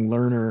lifelong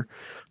learner.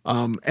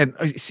 And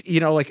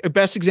like a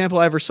best example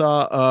I ever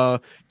saw,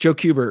 Joe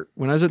Kubert.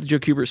 When I was at the Joe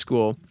Kubert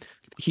School,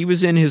 he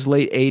was in his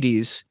late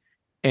 80s.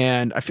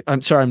 And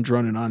I'm sorry I'm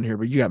droning on here,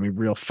 but you got me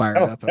real fired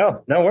up.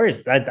 No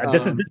worries.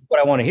 This is what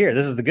I want to hear.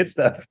 This is the good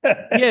stuff.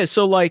 Yeah.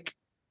 So like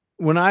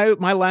when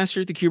my last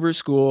year at the Kubert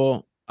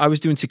School, I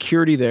was doing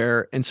security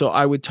there. And so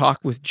I would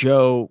talk with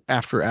Joe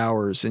after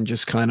hours and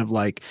just kind of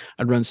like,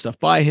 I'd run stuff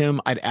by him.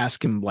 I'd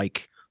ask him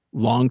like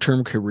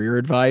long-term career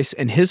advice.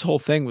 And his whole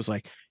thing was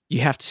like,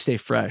 you have to stay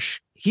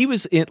fresh. He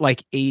was in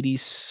like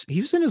 80s. He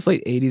was in his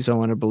late 80s. I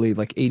want to believe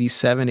like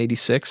 87,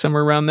 86,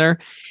 somewhere around there.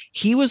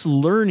 He was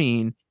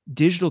learning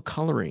digital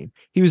coloring.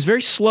 He was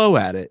very slow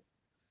at it,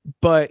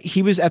 but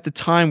he was at the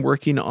time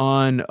working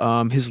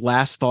on his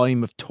last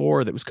volume of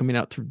Tor that was coming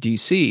out through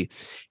DC.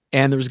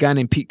 And there was a guy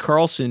named Pete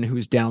Carlson who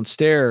was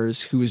downstairs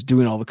who was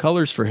doing all the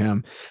colors for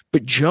him.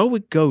 But Joe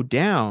would go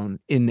down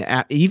in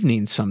the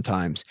evenings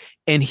sometimes,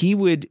 and he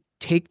would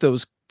take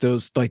those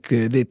like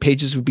the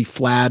pages would be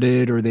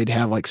flatted, or they'd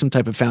have like some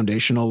type of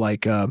foundational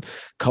like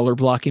color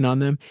blocking on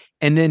them.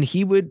 And then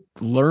he would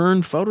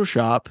learn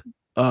Photoshop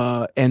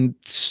and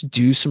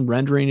do some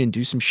rendering and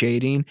do some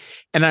shading.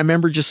 And I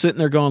remember just sitting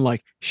there going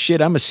like,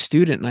 shit, I'm a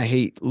student and I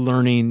hate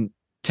learning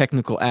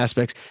technical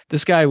aspects.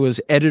 This guy was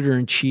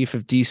editor-in-chief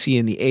of DC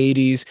in the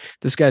 80s.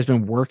 This guy's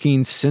been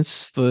working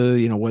since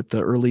the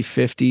early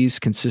 50s,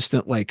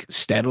 consistent, like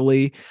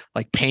steadily,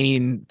 like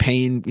paying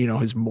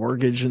his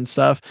mortgage and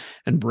stuff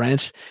and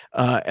rent.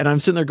 And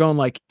I'm sitting there going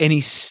like, and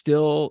he's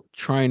still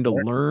trying to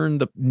learn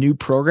the new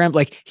program.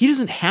 Like, he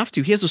doesn't have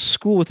to. He has a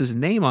school with his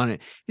name on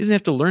it. He doesn't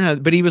have to learn how.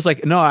 But he was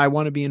like, no, I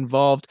want to be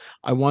involved.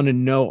 I want to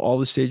know all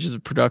the stages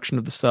of production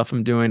of the stuff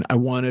I'm doing. I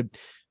want to,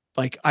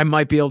 like, I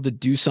might be able to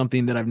do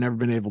something that I've never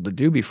been able to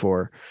do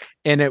before.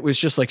 And it was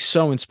just like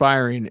so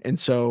inspiring. And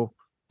so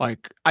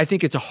like, I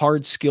think it's a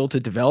hard skill to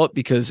develop,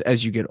 because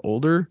as you get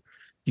older,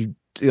 you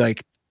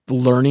like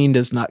learning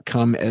does not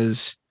come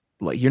as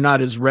like, you're not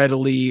as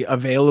readily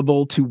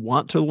available to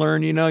want to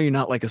learn, you're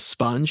not like a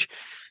sponge.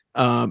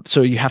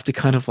 So you have to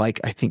kind of like,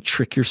 I think,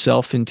 trick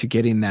yourself into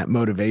getting that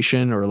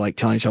motivation, or like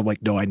telling yourself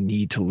like, no, I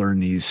need to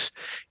learn these,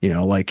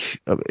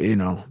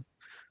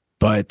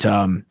 But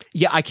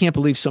yeah, I can't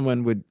believe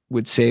someone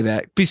would say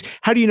that. Because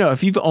how do you know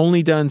if you've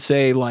only done,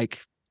 say,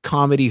 like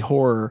comedy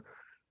horror?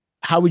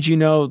 How would you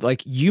know?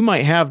 Like, you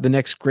might have the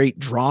next great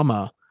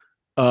drama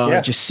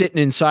just sitting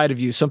inside of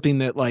you, something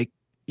that like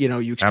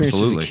you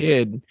experienced as a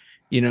kid.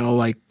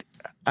 Like,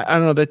 I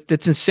don't know,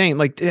 that's insane.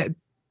 Like,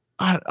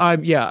 I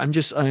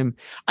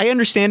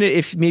understand it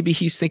if maybe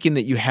he's thinking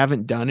that you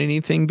haven't done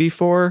anything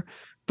before.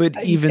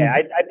 But even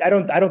I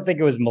don't think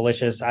it was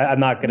malicious. I'm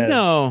not gonna.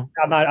 No,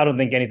 I don't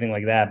think anything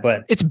like that.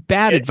 But it's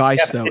bad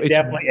advice, though.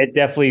 It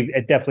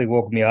definitely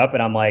woke me up,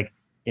 and I'm like,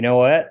 you know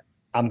what?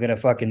 I'm gonna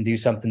fucking do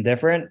something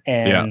different,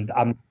 and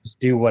I'm just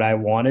do what I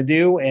want to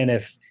do. And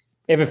if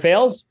it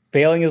fails,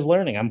 failing is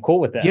learning. I'm cool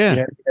with that.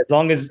 Yeah. As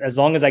long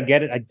as I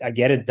get it, I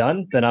get it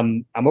done. Then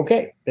I'm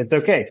okay. It's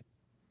okay.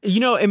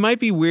 It might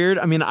be weird.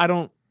 I mean, I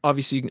don't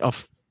obviously.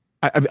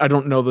 I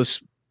don't know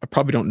this. I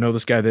probably don't know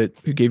this guy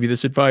who gave you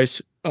this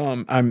advice.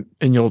 And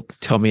you'll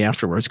tell me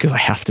afterwards, because I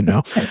have to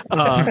know.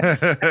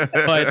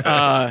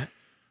 But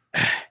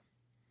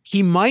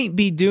he might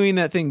be doing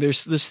that thing.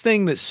 There's this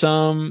thing that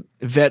some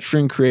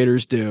veteran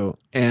creators do,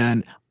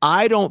 and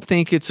I don't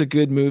think it's a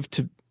good move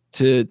to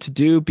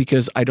do,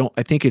 because I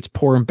think it's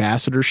poor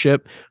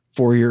ambassadorship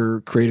for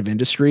your creative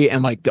industry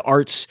and like the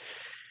arts.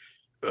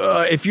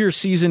 If you're a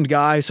seasoned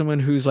guy, someone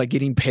who's like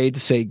getting paid to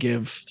say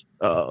give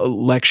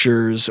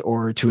lectures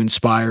or to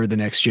inspire the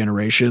next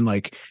generation,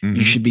 like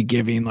you should be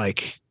giving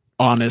like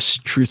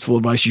honest, truthful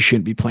advice. You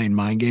shouldn't be playing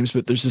mind games.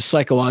 But there's this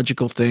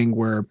psychological thing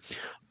where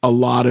a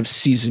lot of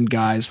seasoned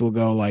guys will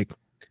go like,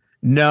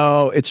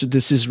 no,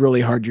 this is really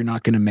hard. You're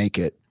not going to make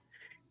it.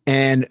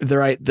 and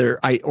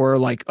or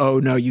like, oh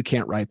no, you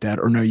can't write that,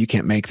 or no, you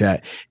can't make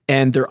that.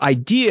 And their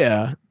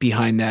idea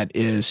behind that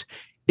is,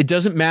 it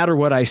doesn't matter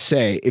what I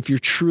say. If you're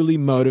truly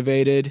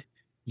motivated,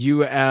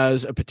 you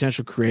as a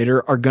potential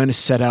creator are going to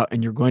set out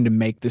and you're going to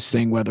make this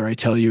thing, whether I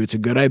tell you it's a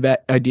good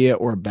idea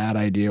or a bad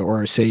idea,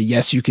 or I say,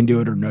 yes, you can do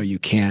it, or no, you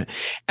can't.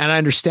 And I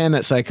understand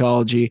that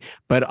psychology,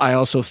 but I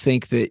also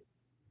think that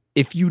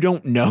if you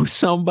don't know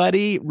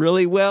somebody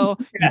really well,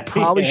 you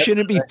probably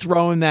shouldn't be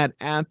throwing that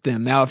at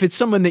them. Now, if it's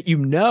someone that you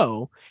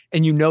know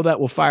and you know that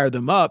will fire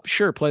them up,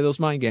 sure, play those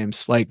mind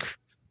games. Like,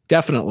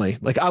 definitely.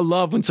 Like, I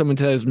love when someone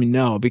tells me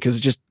no, because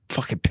it just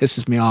fucking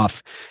pisses me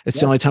off.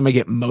 It's the only time I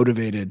get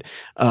motivated.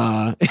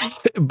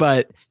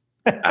 But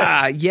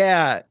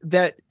yeah,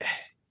 that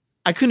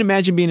I couldn't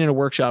imagine being in a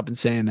workshop and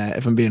saying that,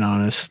 if I'm being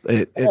honest.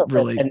 It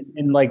really,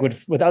 and like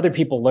with other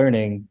people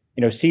learning,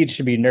 seeds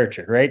should be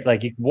nurtured, right?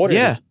 Like, you water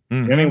this.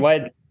 Mm-hmm. I mean,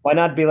 why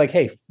not be like,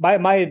 hey,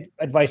 my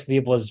advice to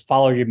people is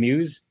follow your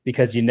muse,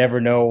 because you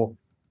never know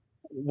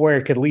where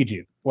it could lead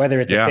you, whether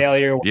it's a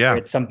failure, whether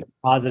it's something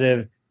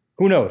positive.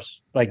 Who knows?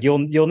 Like,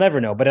 you'll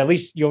never know, but at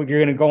least you're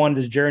going to go on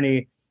this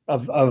journey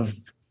of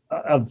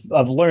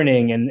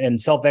learning and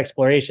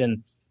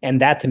self-exploration. And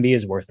that, to me,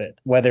 is worth it,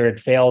 whether it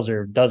fails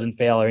or doesn't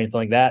fail or anything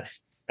like that.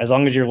 As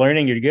long as you're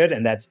learning, you're good.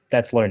 And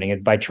that's learning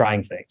it by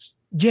trying things.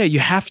 Yeah. You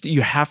have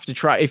to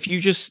try. If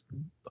you just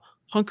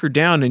hunker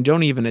down and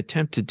don't even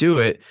attempt to do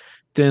it,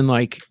 then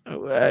like,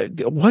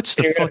 what's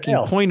the fucking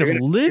point of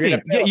living?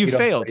 Yeah. You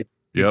failed.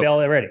 You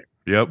failed already.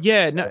 Yep.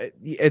 Yeah. No,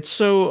 it's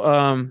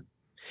so,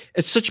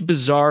 it's such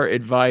bizarre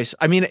advice.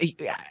 I mean,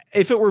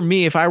 if it were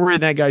me, if I were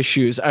in that guy's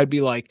shoes, I'd be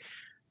like,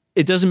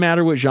 it doesn't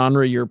matter what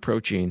genre you're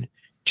approaching.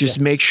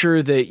 Just make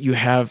sure that you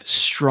have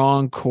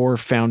strong core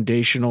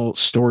foundational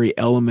story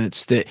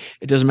elements. That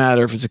it doesn't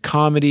matter if it's a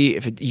comedy,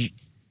 it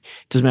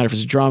doesn't matter if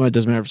it's a drama, it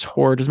doesn't matter if it's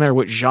horror, it doesn't matter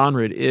what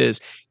genre it is.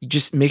 You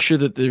just make sure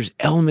that there's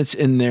elements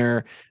in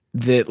there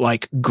that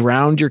like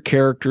ground your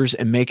characters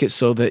and make it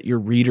so that your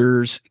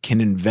readers can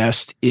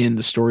invest in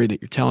the story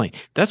that you're telling.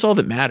 That's all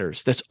that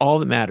matters. That's all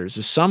that matters,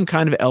 is some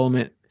kind of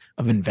element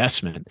of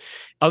investment.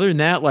 Other than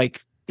that,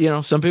 like,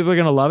 some people are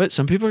going to love it.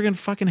 Some people are going to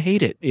fucking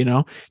hate it.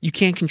 You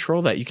can't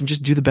control that. You can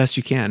just do the best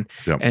you can.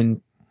 Yep. And,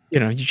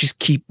 you just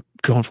keep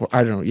going for it.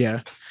 I don't know.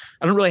 Yeah.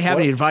 I don't really have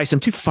any advice. I'm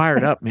too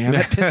fired up, man.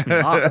 That pissed me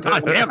off.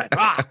 God damn it.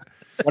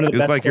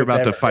 It's like you're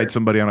about to fight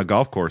somebody on a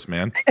golf course,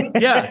 man.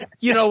 Yeah.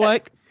 You know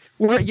what?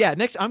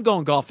 Next, I'm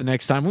going golfing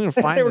next time. We're going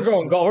to find We're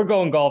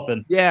going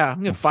golfing. Yeah.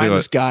 I'm going to find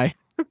this guy.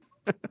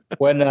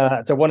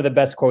 So one of the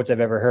best quotes I've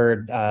ever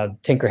heard,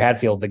 Tinker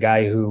Hatfield, the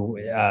guy who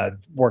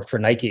worked for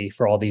Nike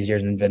for all these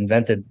years and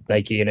invented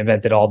Nike and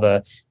invented all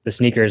the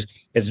sneakers,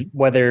 is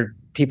whether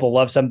people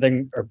love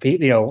something or,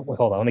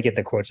 hold on, let me get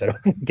the quote so I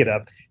don't get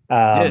up.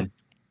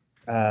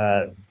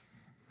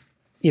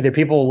 Either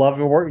people love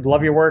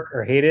your work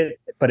or hate it.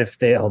 But if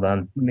they, hold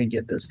on, let me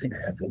get this Tinker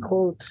Hatfield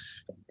quote.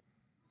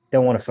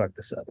 Don't want to fuck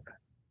this up.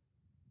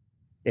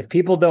 If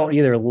people don't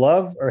either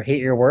love or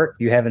hate your work,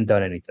 you haven't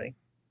done anything.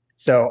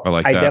 So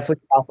I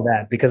definitely follow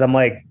that, because I'm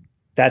like,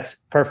 that's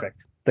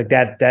perfect. Like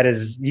that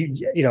is,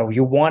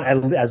 you want,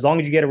 as long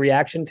as you get a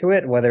reaction to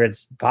it, whether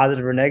it's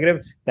positive or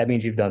negative, that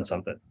means you've done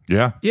something.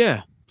 Yeah.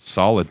 Yeah.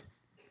 Solid.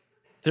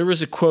 There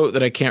was a quote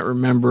that I can't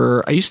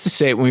remember. I used to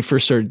say it when we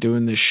first started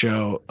doing this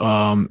show.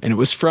 And it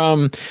was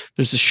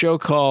there's a show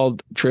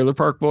called Trailer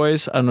Park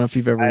Boys. I don't know if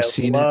you've ever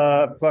seen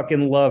it.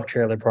 Fucking love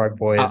Trailer Park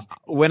Boys.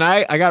 When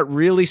I got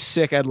really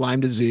sick, I had Lyme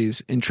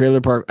disease in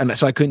Trailer Park. And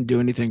so I couldn't do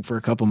anything for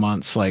a couple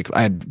months. Like,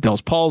 I had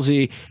Bell's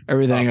palsy,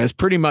 everything. I was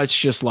pretty much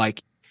just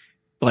like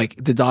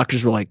the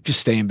doctors were like, just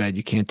stay in bed.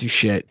 You can't do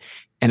shit.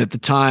 And at the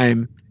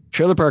time,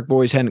 Trailer Park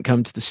Boys hadn't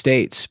come to the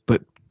States,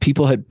 but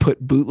people had put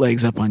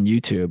bootlegs up on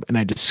YouTube, and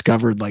I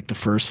discovered like the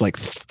first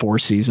 4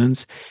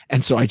 seasons.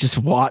 And so I just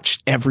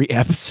watched every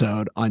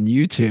episode on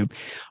YouTube.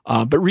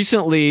 But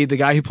recently, the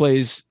guy who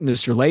plays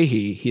Mr.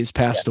 Leahy, he has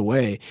passed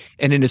away.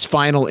 And in his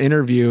final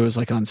interview, it was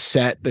like on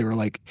set, they were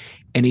like,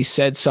 and he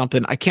said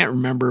something, I can't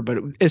remember, but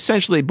it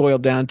essentially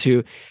boiled down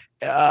to,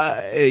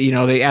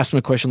 they asked him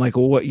a question like,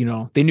 well, what,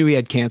 they knew he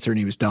had cancer and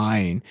he was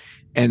dying.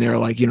 And they're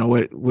like,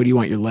 what do you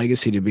want your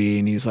legacy to be?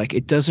 And he's like,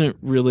 it doesn't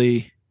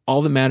really,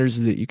 all that matters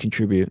is that you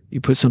contribute. You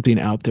put something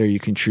out there, you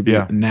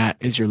contribute, and that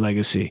is your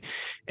legacy.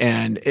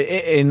 And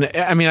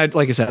I mean,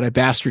 like I said, I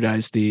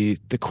bastardized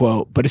the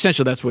quote, but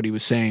essentially that's what he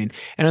was saying.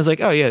 And I was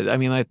like, oh yeah, I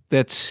mean,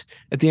 that's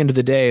at the end of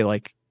the day,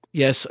 like,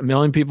 yes, 1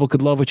 million people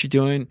could love what you're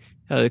doing.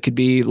 It could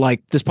be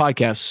like this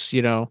podcast,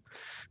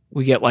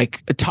 we get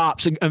like a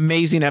tops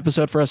amazing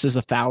episode for us is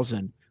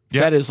 1,000.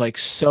 Yep. That is like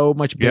so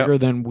much bigger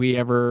than we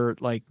ever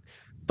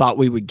thought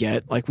we would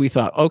get. Like, we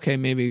thought, okay,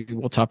 maybe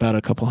we'll top out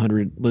a couple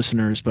hundred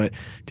listeners, but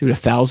dude,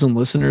 1,000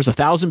 listeners,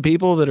 1,000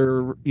 people that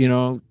are,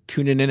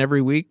 tuning in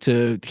every week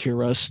to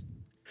hear us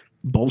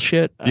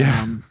bullshit.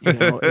 Yeah.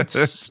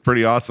 It's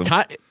pretty awesome.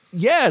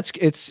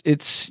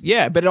 It's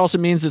but it also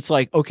means it's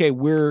like, okay,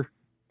 we're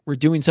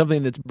doing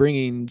something that's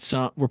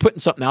we're putting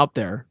something out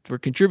there. We're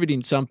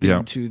contributing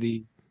something to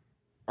the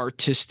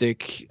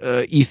artistic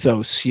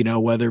ethos,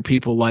 whether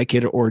people like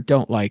it or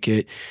don't like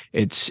it.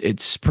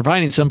 It's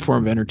providing some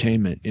form of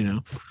entertainment,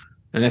 and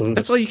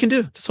that's all you can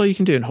do. That's all you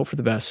can do and hope for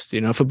the best.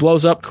 If it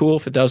blows up, cool.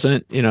 If it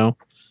doesn't, I don't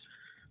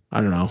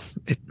know.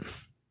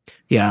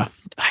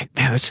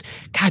 That's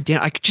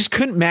goddamn. I just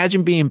couldn't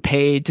imagine being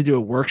paid to do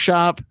a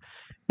workshop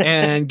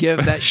and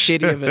give that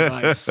shitty of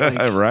advice.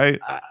 Like, right?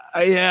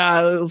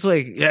 It's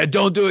like,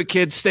 don't do it,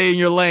 kids. Stay in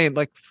your lane.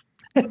 Like,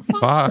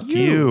 fuck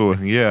you.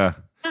 Yeah.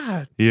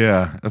 God.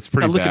 Yeah, that's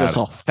pretty Look bad. at us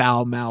all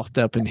foul mouthed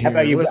up in here.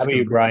 How about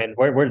you, Brian?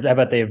 How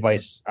about the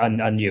advice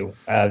on you?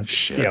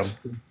 Shit.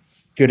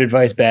 Good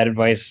advice, bad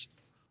advice.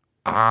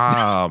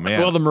 Ah, man.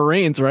 Well, the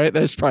Marines, right?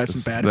 There's probably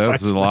some bad advice.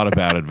 There's a lot of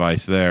bad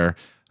advice there.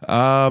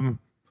 I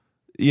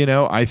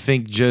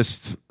think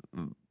just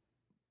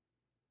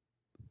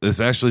it's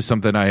actually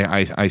something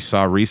I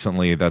saw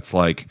recently that's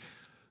like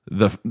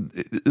and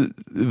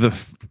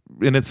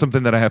it's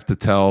something that I have to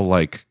tell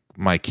like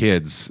my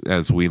kids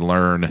as we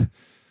learn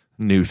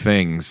new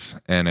things,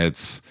 and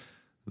it's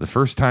the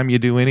first time you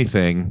do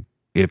anything,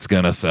 it's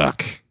gonna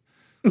suck.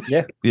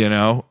 Yeah.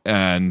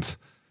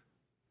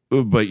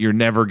 But you're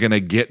never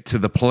gonna get to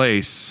the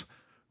place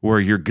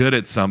where you're good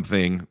at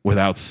something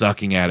without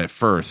sucking at it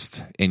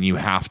first. And you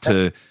have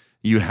to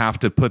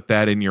put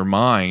that in your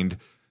mind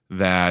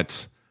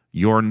that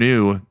you're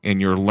new and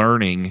you're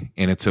learning,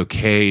 and it's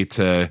okay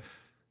to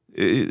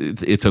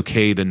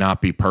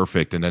not be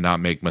perfect and to not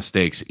make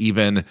mistakes.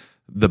 Even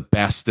the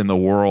best in the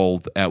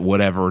world at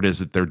whatever it is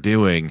that they're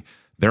doing,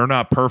 they're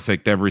not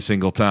perfect every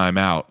single time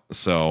out.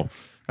 So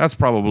that's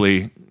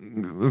probably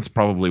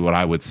what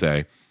I would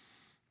say.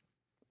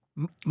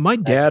 My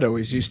dad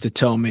always used to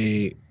tell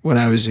me when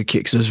I was a kid,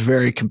 because I was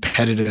very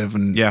competitive,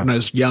 and when I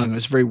was young, I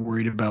was very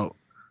worried about,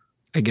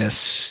 I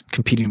guess,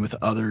 competing with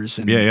others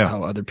and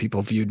how other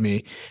people viewed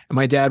me. And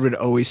my dad would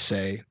always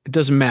say, it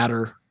doesn't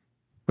matter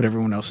what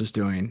everyone else is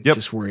doing. Yep.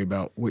 Just worry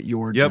about what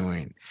you're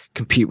doing.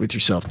 Compete with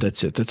yourself.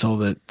 That's it. That's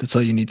all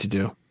you need to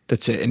do.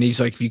 That's it. And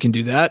he's like, if you can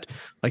do that,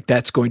 like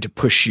that's going to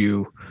push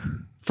you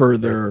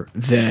further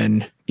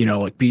than,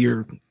 like be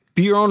your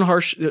own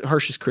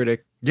harshest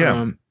critic.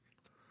 Yeah.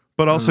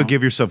 But also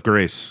give yourself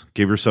grace.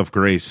 Give yourself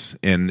grace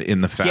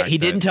in the fact. Yeah, he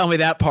didn't tell me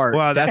that part.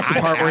 Well, that's the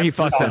part where he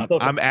fussed up.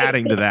 I'm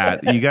adding to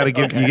that. You got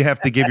to you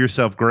have to give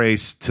yourself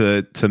grace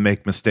to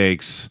make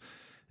mistakes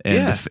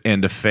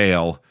and to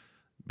fail,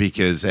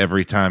 because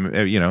every time,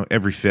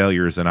 every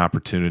failure is an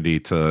opportunity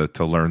to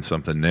learn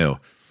something new.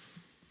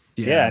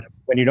 Yeah.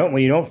 When you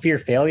don't fear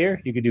failure,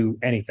 you can do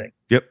anything.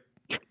 Yep.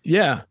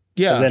 Yeah.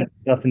 Then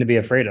nothing to be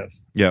afraid of.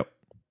 Yep.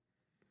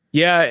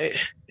 Yeah.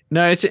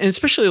 No, it's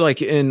especially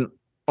like in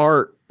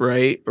art,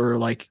 right? Or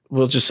like,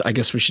 I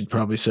guess we should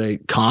probably say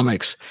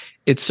comics.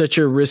 It's such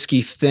a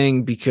risky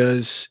thing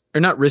because,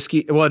 or not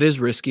risky. Well, it is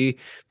risky,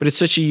 but it's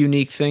such a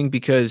unique thing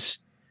because,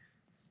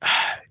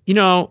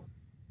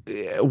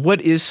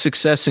 what is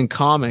success in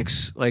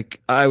comics?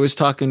 Like I was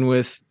talking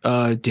with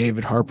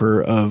David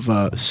Harper of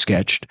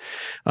Sketched,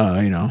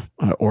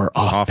 or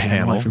Off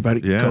Panel.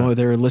 Everybody go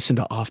there and listen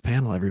to Off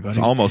Panel, everybody. It's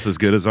almost as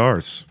good as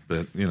ours,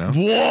 but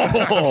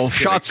Whoa,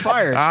 shots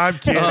fired. I'm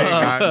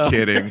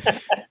kidding.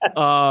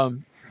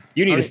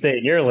 You need to stay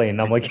in your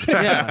lane. I'm like,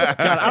 God,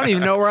 I don't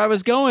even know where I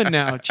was going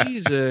now.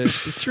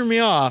 Jesus, it threw me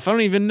off. I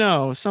don't even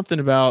know. Something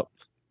about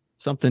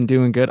something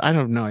doing good. I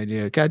have no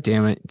idea. God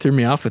damn it. Threw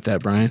me off with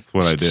that, Brian. That's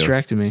what I do.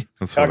 Distracted me.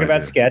 Talking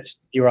about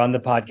Sketched. You were on the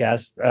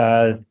podcast.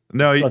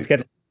 Let's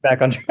get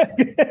back on track.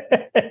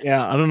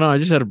 Yeah, I don't know. I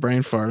just had a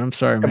brain fart. I'm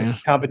sorry, man.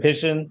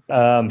 Competition,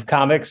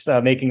 comics,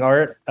 making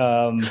art.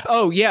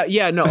 Oh,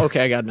 yeah. No,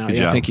 okay, I got it now.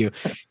 Yeah, thank you.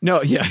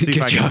 No, yeah. See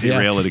if I can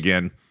derail it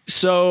again.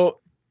 So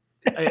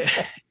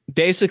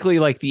basically,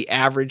 like the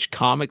average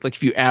comic, like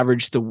if you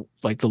average the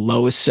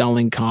lowest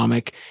selling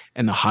comic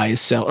and the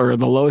highest or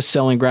the lowest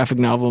selling graphic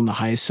novel and the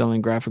highest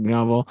selling graphic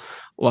novel,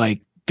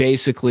 like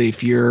basically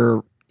if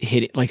you're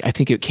hitting, like I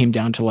think it came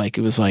down to it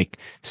was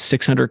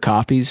 600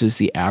 copies is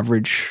the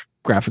average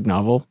graphic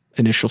novel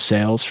initial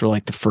sales for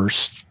like the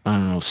first,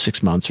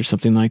 6 months or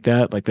something like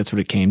that. Like that's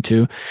what it came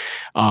to,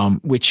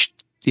 which,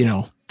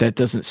 that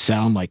doesn't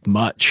sound like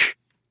much,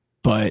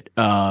 but,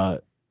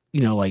 so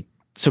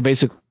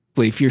basically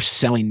if you're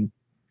selling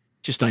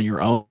just on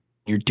your own,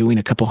 you're doing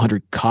a couple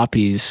hundred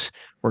copies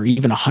or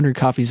even 100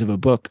 copies of a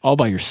book all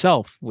by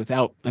yourself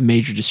without a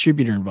major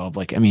distributor involved.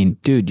 Like, I mean,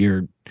 dude,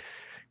 you're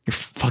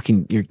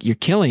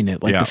killing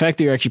it. Like the fact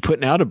that you're actually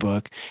putting out a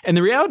book, and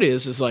the reality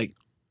is like,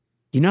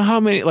 how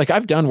many, like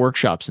I've done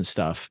workshops and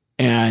stuff,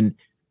 and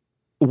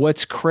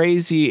what's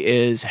crazy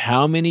is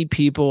how many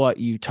people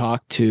you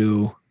talk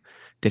to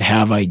that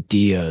have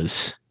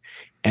ideas,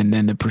 and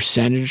then the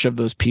percentage of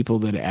those people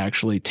that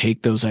actually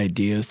take those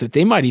ideas that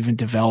they might even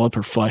develop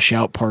or flesh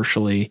out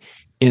partially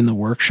in the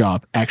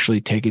workshop, actually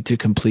take it to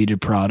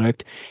completed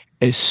product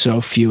is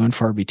so few and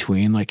far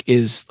between, like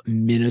is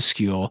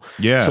minuscule.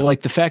 Yeah. So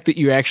like the fact that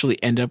you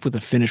actually end up with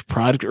a finished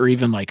product or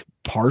even like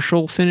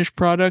partial finished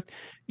product,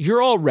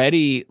 you're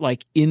already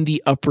like in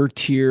the upper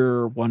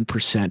tier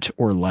 1%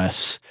 or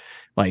less.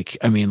 Like,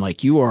 I mean,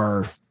 like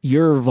you're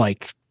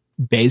like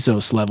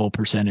Bezos level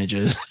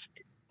percentages.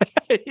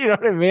 You know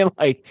what I mean?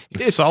 Like,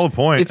 It's a solid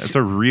point. It's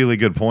a really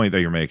good point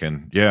that you're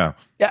making. Yeah.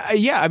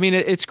 Yeah. I mean,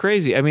 it's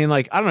crazy. I mean,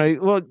 like, I don't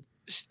know. Well,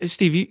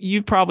 Steve,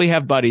 you probably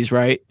have buddies,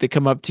 right? That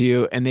come up to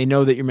you and they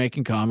know that you're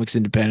making comics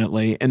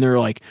independently, and they're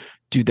like,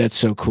 "Dude, that's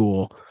so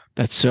cool.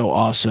 That's so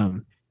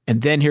awesome."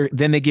 And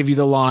then they give you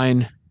the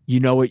line, "You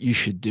know what you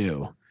should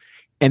do,"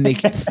 and they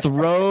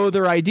throw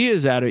their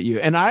ideas out at you.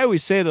 And I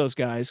always say those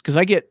guys because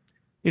I get,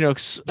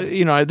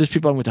 there's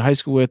people I went to high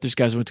school with, there's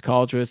guys I went to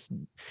college with,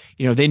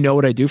 they know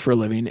what I do for a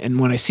living. And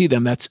when I see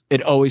them,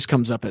 it always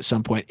comes up at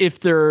some point. If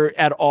they're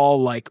at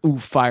all like, ooh,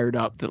 fired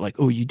up that like,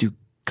 oh, you do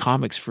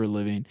comics for a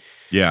living.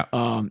 Yeah.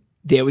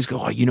 They always go,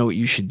 oh, you know what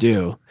you should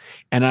do.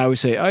 And I always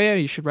say, oh yeah,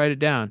 you should write it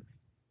down.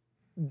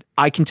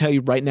 I can tell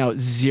you right now,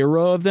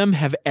 0 of them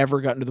have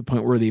ever gotten to the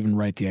point where they even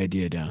write the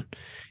idea down,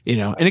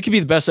 and it could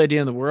be the best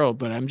idea in the world,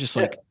 but I'm just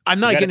like, I'm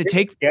not going to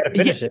take, you gotta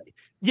finish it.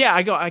 Yeah.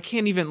 I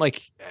can't even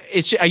like,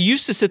 I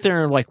used to sit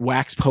there and like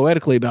wax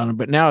poetically about them,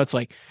 but now it's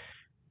like,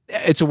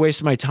 it's a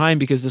waste of my time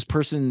because this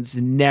person's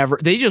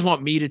they just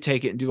want me to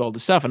take it and do all the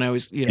stuff. And I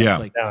always, it's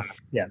like,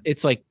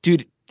 it's like,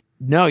 dude,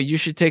 no, you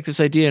should take this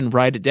idea and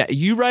write it down.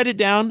 You write it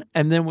down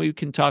and then we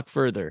can talk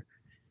further.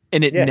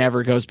 And it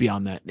never goes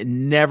beyond that. It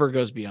never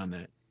goes beyond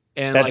that.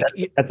 And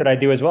that's what I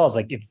do as well. Is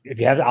like, if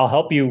you have, I'll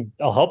help you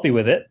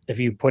with it. If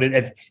you put it,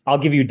 if I'll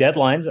give you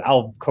deadlines,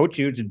 I'll coach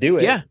you to do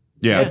it. Yeah.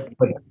 Yeah.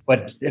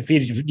 But if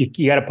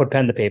you got to put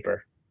pen to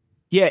paper.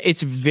 Yeah.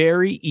 It's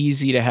very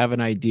easy to have an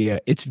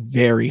idea. It's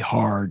very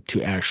hard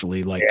to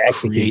actually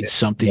create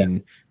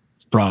something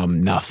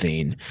from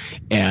nothing.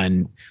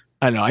 And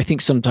I don't know. I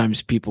think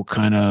sometimes people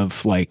kind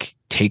of like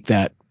take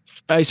that,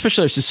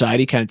 especially our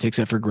society kind of takes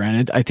that for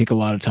granted. I think a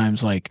lot of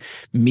times like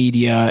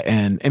media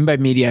and by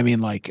media, I mean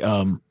like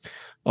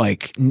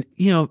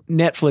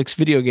Netflix,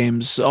 video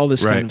games, all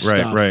this kind of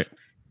stuff. Right.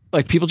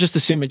 Like people just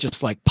assume it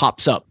just like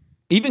pops up.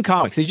 Even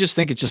comics, they just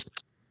think it just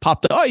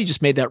popped up. Oh, you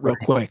just made that real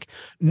quick.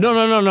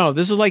 No.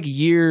 This is like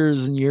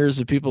years and years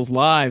of people's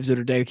lives that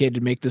are dedicated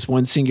to make this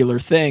one singular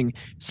thing.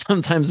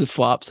 Sometimes it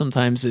flops,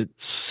 sometimes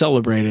it's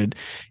celebrated,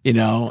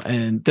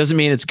 and doesn't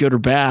mean it's good or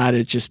bad.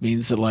 It just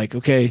means that like,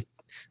 okay,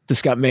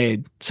 this got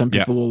made. Some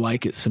people will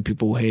like it. Some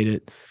people will hate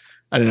it.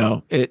 I don't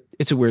know.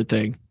 It's a weird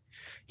thing.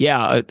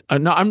 Yeah.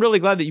 I'm really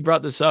glad that you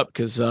brought this up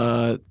because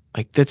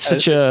that's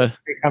such a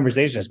great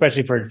conversation,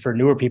 especially for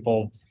newer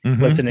people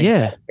listening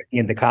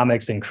into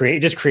comics and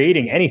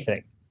creating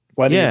anything,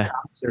 whether you're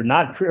comics or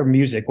not, or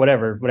music,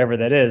 whatever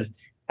that is.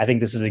 I think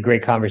this is a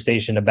great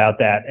conversation about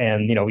that.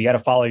 And, you got to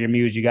follow your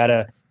muse. You got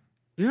to,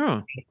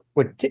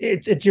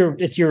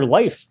 it's your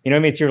life,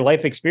 it's your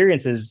life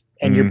experiences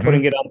and you're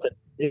putting it up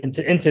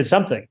into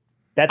something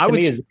that to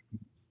me is.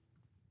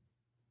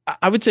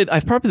 I would say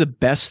probably the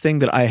best thing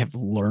that I have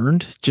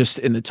learned just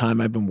in the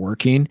time I've been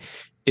working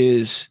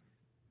is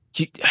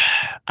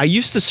I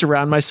used to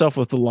surround myself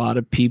with a lot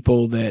of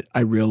people that I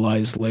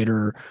realized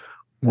later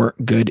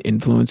weren't good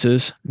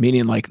influences,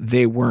 meaning like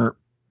they weren't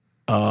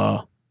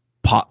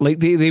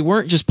they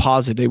weren't just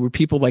positive. They were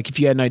people like if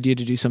you had an idea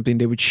to do something,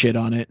 they would shit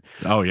on it.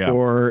 Oh yeah.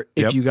 Or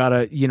if you got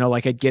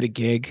like I'd get a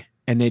gig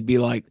and they'd be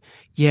like,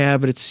 yeah,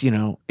 but it's,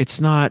 it's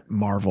not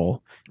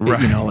Marvel.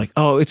 Right. Like,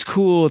 oh, it's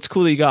cool. It's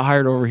cool that you got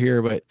hired over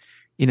here, but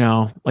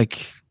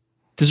like,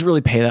 does it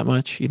really pay that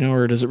much,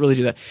 or does it really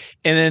do that?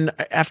 And then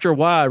after a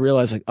while I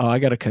realized like, oh, I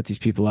got to cut these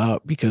people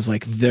out because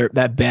like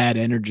that bad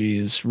energy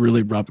is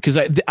really rough because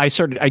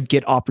I'd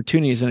get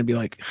opportunities and I'd be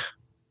like,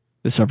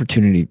 this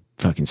opportunity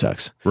fucking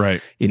sucks.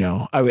 Right.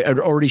 I'd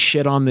already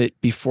shit on it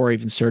before I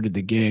even started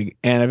the gig.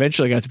 And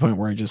eventually I got to the point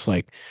where I just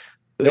like,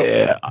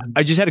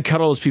 I just had to cut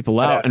all those people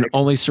out and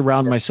only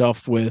surround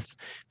myself with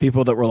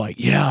people that were like,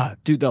 yeah,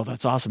 dude,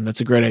 that's awesome.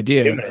 That's a great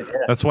idea.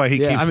 That's why he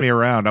keeps me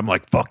around. I'm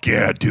like, fuck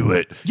yeah, do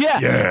it.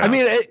 Yeah. I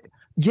mean,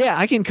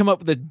 I can come up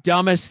with the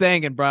dumbest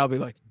thing and Brian will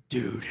be like,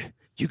 dude,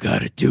 you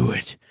got to do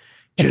it.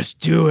 Just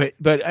do it.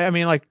 But I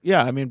mean, like,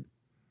 I don't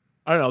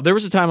know. There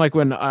was a time like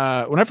when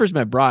I first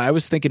met Bri, I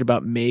was thinking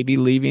about maybe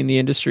leaving the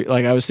industry.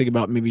 Like I was thinking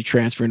about maybe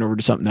transferring over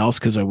to something else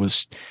because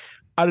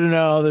I don't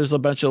know. There's a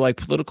bunch of like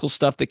political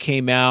stuff that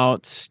came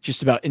out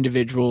just about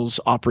individuals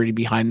operating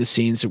behind the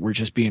scenes that were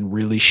just being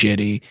really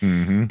shitty.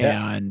 Mm-hmm.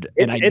 And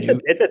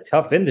it's a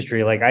tough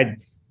industry. Like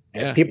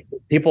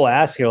people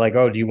ask you like,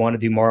 oh, do you want to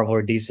do Marvel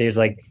or DC? It's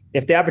like,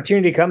 if the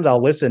opportunity comes,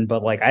 I'll listen.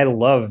 But like, I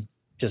love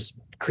just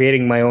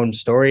creating my own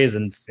stories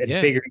and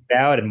figuring it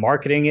out and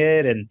marketing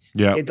it. And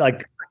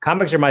like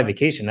comics are my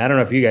vacation. I don't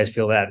know if you guys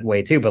feel that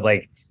way too, but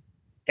like,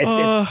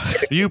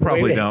 it's you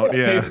probably don't.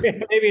 Yeah,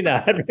 maybe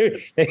not.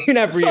 Maybe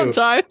not for you.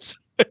 Sometimes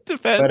it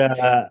depends.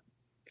 But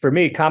for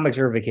me, comics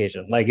are a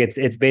vacation. Like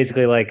it's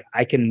basically like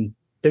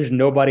there's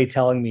nobody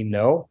telling me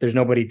no. There's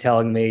nobody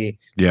telling me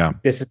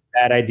this is a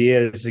bad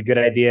idea. This is a good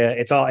idea.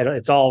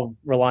 It's all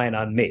relying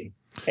on me.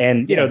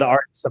 And the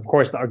artists, of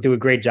course, do a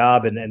great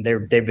job, and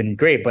they've been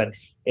great. But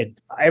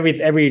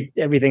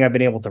everything I've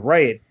been able to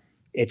write,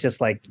 it's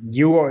just like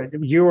you are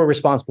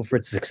responsible for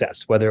its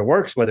success, whether it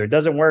works, whether it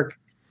doesn't work.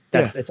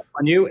 It's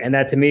on you, and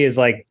that to me is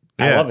like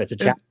I love it. It's a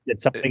challenge.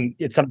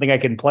 It's something I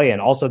can play in.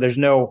 Also, there's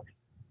no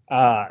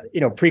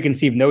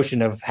preconceived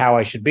notion of how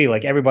I should be.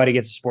 Like everybody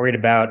gets worried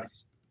about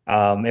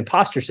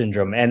imposter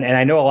syndrome, and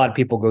I know a lot of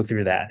people go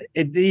through that,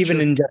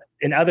 even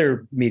in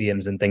other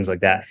mediums and things like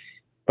that.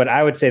 But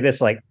I would say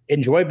this: like,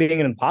 enjoy being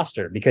an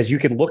imposter, because you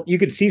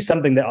could see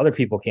something that other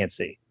people can't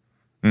see.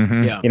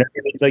 Mm-hmm. Yeah.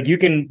 Like you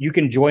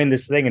can join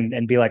this thing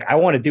and be like, I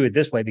want to do it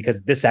this way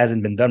because this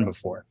hasn't been done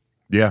before.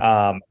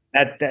 Yeah.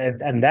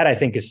 That I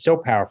think is so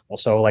powerful.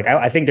 So like,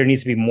 I think there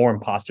needs to be more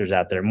imposters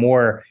out there,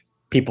 more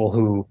people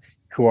who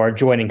are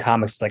joining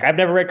comics. It's like, I've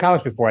never read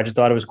comics before. I just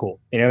thought it was cool.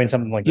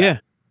 Something like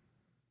that.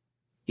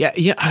 Yeah.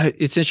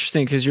 It's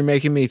interesting because you're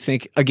making me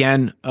think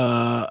again.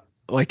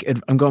 Like I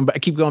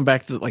keep going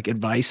back to like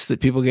advice that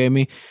people gave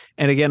me,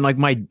 and again, like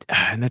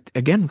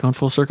again, going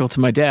full circle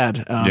to my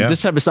dad.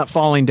 This time it's not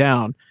falling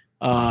down.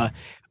 One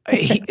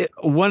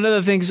of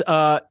the things,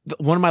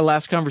 one of my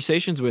last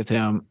conversations with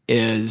him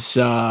is,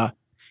 and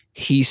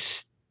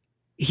it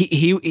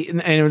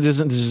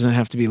doesn't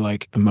have to be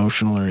like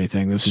emotional or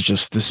anything. This is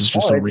just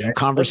a real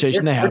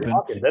conversation that happened.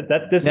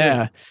 This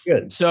is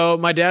good. So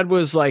my dad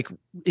was like,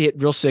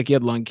 real sick. He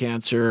had lung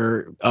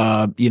cancer.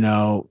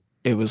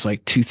 It was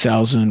like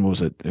 2000. What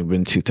was it? It had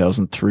been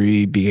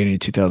 2003, beginning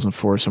of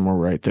 2004, somewhere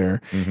right there.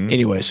 Mm-hmm.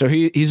 Anyway, so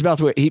he's about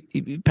to he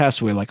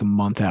passed away like a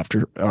month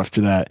after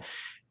that.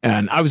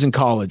 And I was in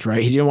college,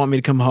 right? He didn't want me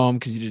to come home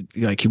because he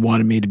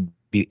wanted me to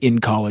be in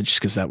college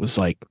because that was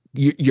like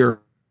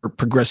you're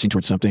progressing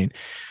towards something.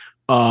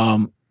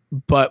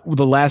 But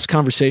the last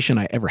conversation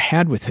I ever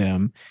had with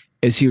him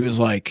is he was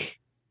like,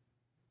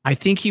 I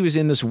think he was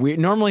in this weird.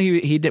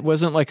 Normally he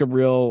wasn't like a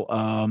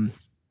real.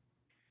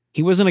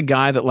 He wasn't a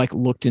guy that like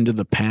looked into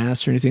the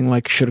past or anything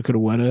like shoulda, coulda,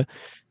 woulda,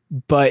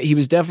 but he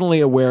was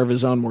definitely aware of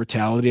his own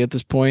mortality at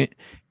this point.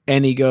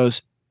 And he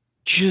goes,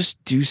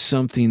 just do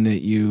something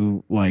that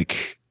you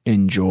like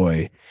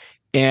enjoy.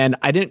 And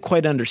I didn't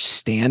quite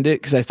understand it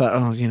because I thought,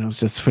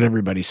 that's what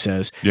everybody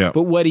says. Yeah.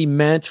 But what he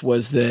meant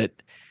was that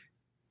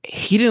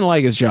he didn't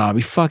like his job.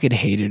 He fucking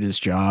hated his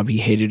job. He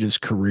hated his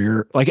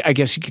career. Like, I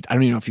guess I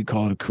don't even know if you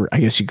call it a career.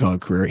 I guess you call it a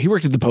career. He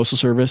worked at the Postal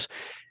Service.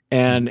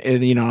 And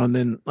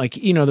then like,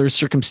 there's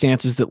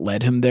circumstances that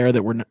led him there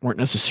that weren't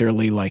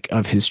necessarily like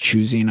of his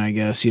choosing, I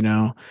guess,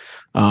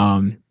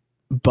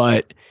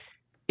 but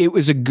it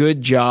was a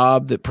good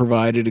job that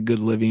provided a good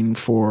living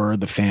for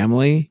the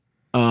family.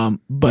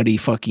 But he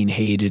fucking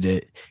hated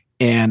it.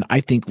 And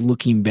I think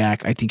looking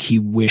back, I think he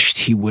wished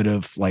he would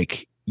have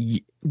like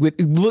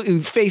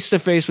face to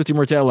face with your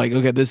mortality, like,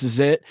 okay, this is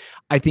it.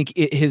 I think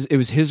it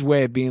was his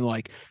way of being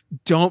like,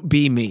 don't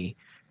be me.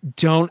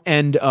 Don't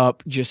end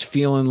up just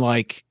feeling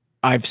like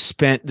I've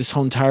spent this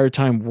whole entire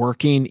time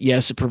working.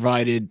 Yes, it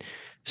provided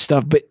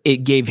stuff, but it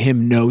gave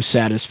him no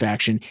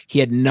satisfaction. He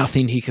had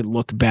nothing he could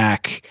look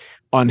back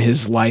on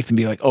his life and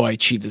be like, oh, I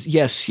achieved this.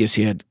 Yes,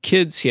 he had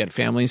kids, he had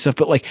family and stuff,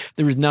 but like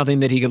there was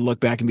nothing that he could look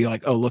back and be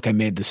like, oh, look, I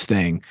made this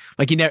thing.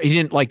 Like he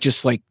didn't like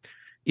just like,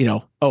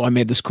 oh, I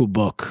made this cool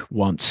book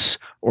once,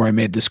 or I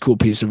made this cool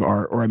piece of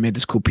art, or I made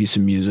this cool piece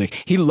of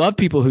music. He loved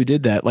people who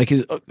did that. Like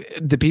his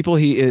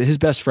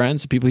best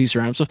friends, the people he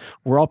surrounded himself,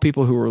 were all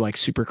people who were like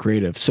super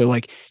creative. So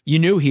like,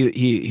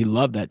 he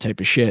loved that type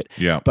of shit.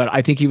 Yeah. But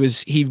I think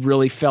he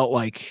really felt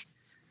like,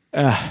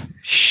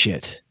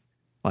 shit.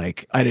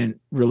 Like I didn't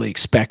really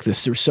expect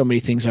this. There were so many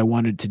things I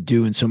wanted to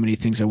do and so many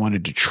things I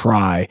wanted to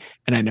try,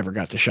 and I never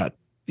got to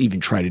even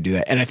try to do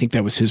that. And I think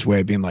that was his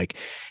way of being like,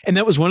 and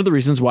that was one of the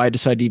reasons why I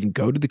decided to even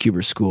go to the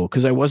Cuber school,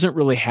 because I wasn't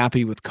really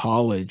happy with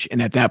college.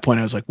 And at that point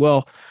I was like,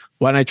 well,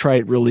 why don't I try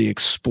really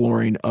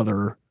exploring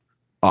other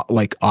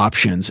like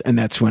options? And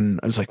that's when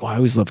I was like, well, I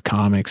always loved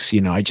comics.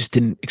 I just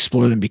didn't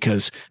explore them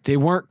because they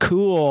weren't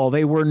cool.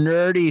 They were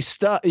nerdy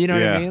stuff. You know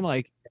what I mean?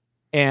 Like,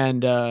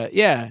 and I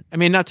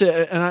mean,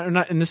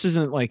 and this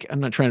isn't like, I'm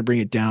not trying to bring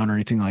it down or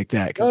anything like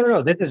that.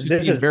 No, this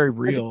is very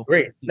real. This is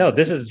great. No,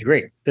 this is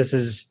great. This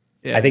is,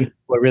 I think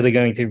we're really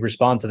going to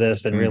respond to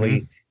this and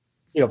really,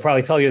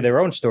 probably tell you their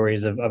own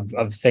stories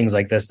of things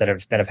like this that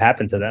have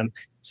happened to them.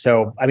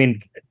 So, I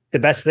mean, the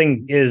best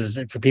thing is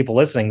for people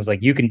listening is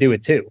like, you can do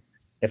it too.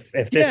 If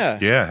this,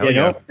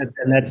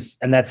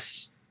 and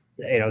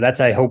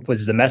that's I hope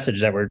was the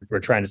message that we're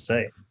trying to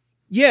say.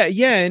 Yeah.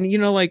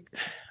 And like,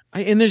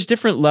 and there's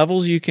different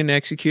levels you can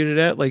execute it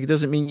at. Like, it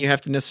doesn't mean you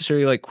have to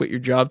necessarily like quit your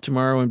job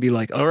tomorrow and be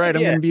like, all right,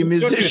 I'm going to be a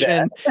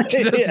musician. I'm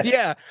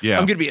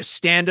going to be a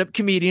stand-up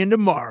comedian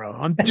tomorrow.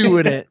 I'm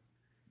doing it.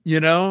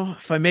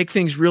 If I make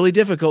things really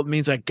difficult, it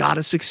means I got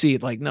to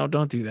succeed. Like, no,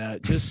 don't do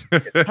that. Just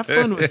have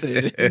fun with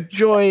it.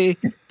 Enjoy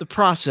the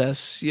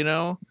process.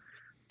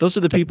 Those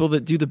are the people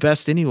that do the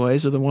best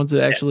anyways, are the ones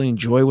that actually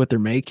enjoy what they're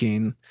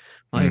making.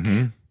 Like,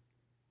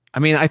 I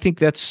mean, I think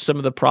that's some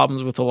of the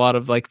problems with a lot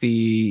of like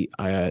the,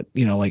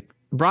 like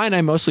Brian and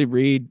I mostly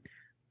read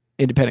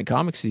independent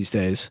comics these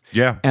days.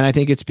 Yeah. And I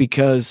think it's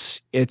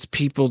because it's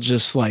people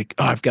just like,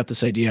 oh, I've got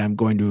this idea. I'm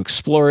going to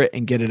explore it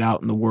and get it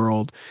out in the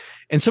world.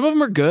 And some of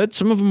them are good.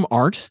 Some of them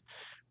aren't.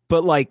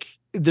 But like,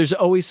 there's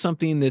always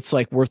something that's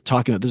like worth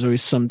talking about. There's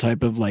always some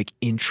type of like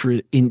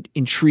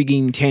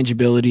intriguing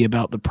tangibility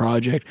about the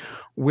project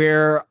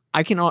where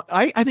I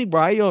think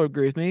Brian, you'll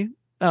agree with me.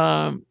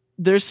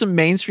 there's some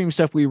mainstream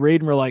stuff we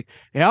read and we're like,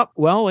 yeah,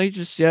 well, they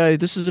just,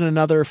 this isn't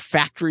another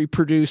factory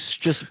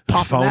produced, just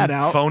popping that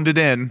out. Phoned it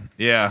in.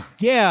 Yeah.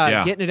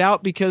 Getting it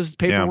out because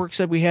paperwork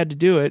said we had to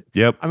do it.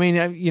 Yep. I mean,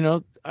 I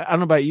don't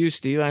know about you,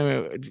 Steve. I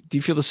mean, do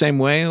you feel the same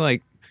way?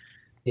 Like,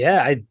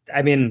 yeah,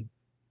 I mean,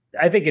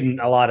 I think in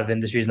a lot of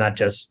industries, not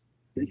just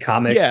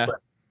comics,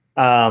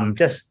 but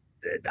just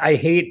I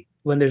hate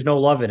when there's no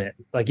love in it.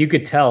 Like you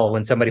could tell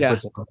when somebody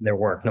puts love in their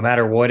work, no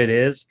matter what it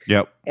is.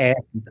 Yep. And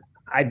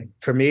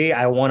for me,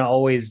 I want to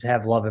always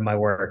have love in my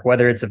work,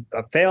 whether it's a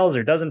fails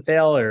or doesn't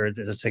fail or it's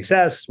a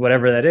success,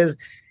 whatever that is,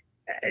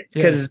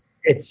 because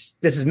this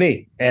is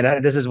me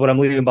and this is what I'm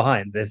leaving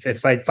behind.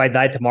 If I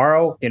died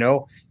tomorrow,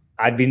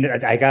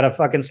 I got a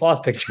fucking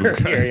sloth picture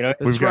here.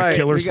 We've got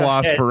killer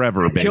sloths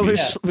forever, baby. We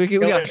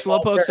got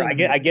slowpokes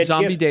and I get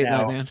zombie date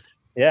now. night, man.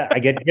 Yeah, I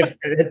get gifts,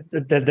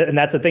 and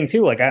that's the thing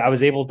too. Like I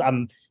was able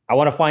to, I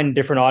want to find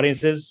different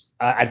audiences.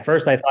 At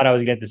first, I thought I was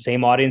going to get the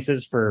same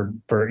audiences for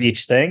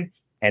each thing,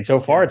 and so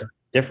far it's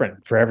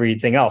different for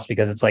everything else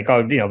because it's like,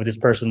 this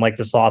person likes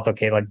the sloth,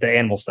 okay, like the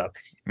animal stuff.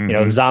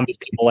 The zombies,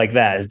 people like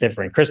that is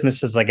different.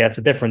 Christmas is like that's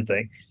a different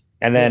thing,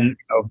 and then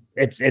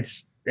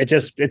it's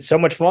so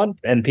much fun,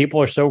 and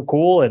people are so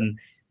cool, and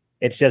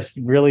it's just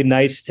really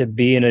nice to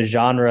be in a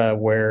genre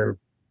where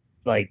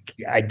like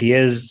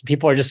ideas,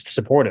 people are just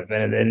supportive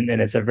and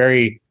it's a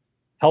very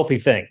healthy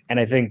thing. And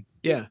I think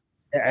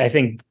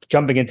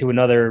jumping into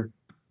another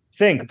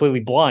thing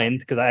completely blind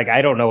because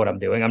I don't know what I'm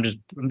doing. I'm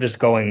just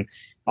going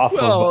off.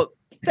 Well,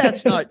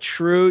 that's not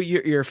true.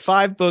 You're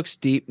 5 books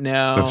deep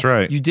now. That's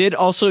right.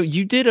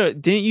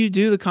 Didn't you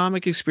do the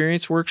comic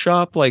experience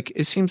workshop? Like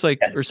it seems like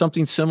or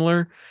something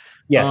similar.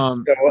 Yes.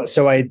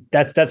 So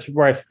that's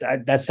where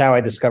that's how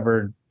I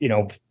discovered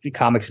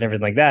comics and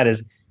everything like that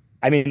is.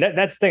 I mean,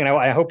 that's the thing. And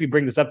I hope you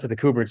bring this up to the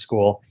Kubert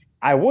School.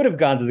 I would have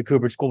gone to the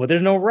Kubert School, but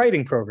there's no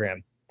writing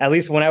program, at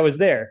least when I was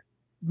there.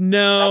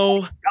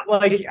 No.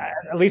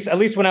 At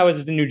least when I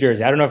was in New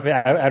Jersey. I don't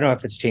know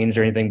if it's changed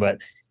or anything, but.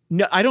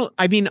 No, I don't.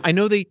 I mean, I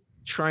know they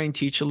try and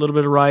teach a little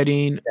bit of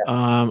writing.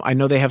 Yeah. I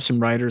know they have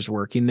some writers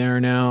working there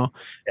now.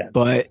 Yeah.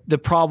 But the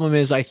problem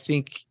is, I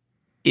think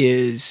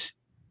it's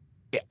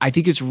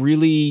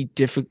really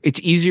difficult. It's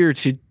easier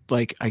to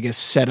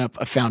set up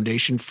a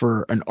foundation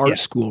for an art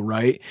school,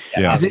 right?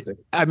 Yeah.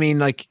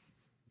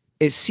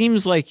 It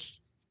seems like,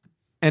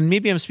 and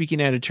maybe I'm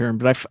speaking out of turn,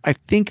 but I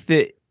think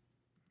that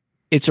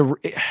it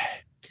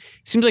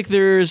seems like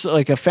there's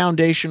like a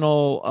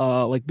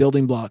foundational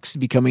building blocks to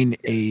becoming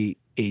I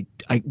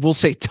will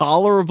say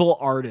tolerable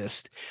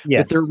artist,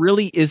 but there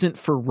really isn't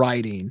for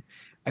writing.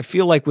 I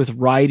feel like with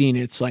writing,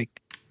 it's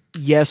like,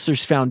 yes,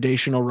 there's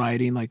foundational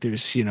writing. Like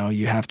there's,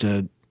 you have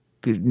to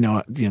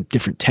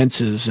different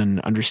tenses and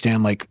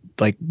understand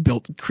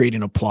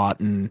creating a plot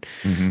and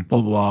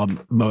blah, blah,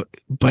 blah.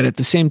 But at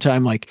the same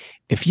time, like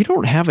if you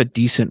don't have a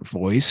decent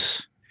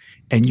voice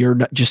and you're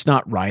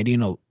not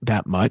writing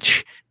that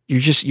much,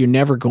 you're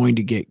never going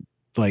to get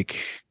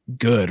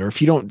good. Or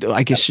if you don't,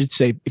 I guess I should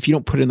say, if you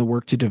don't put in the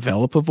work to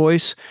develop a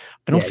voice,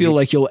 I don't feel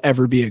like you'll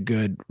ever be a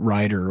good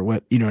writer or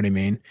what, you know what I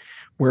mean?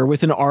 Where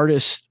with an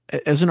artist,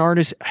 as an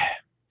artist,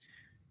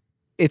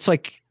 it's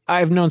like,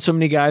 I've known so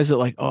many guys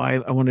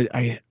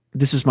that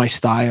this is my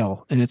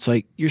style. And it's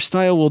like, your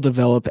style will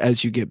develop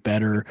as you get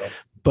better.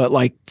 But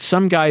like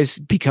some guys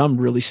become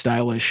really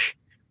stylish,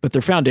 but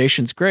their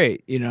foundation's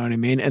great. You know what I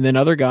mean? And then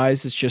other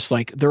guys, it's just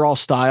like, they're all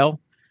style,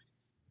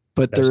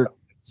 but there's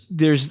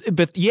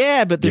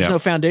no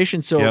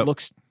foundation. So it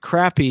looks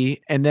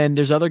crappy. And then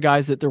there's other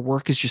guys that their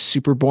work is just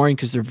super boring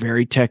because they're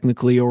very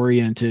technically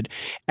oriented.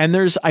 And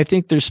I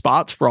think there's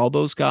spots for all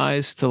those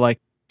guys to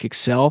like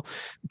excel,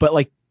 but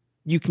like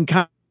you can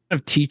kind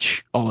of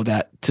teach all of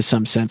that to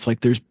some sense. Like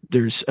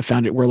there's a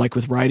foundation where like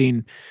with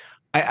writing,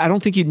 I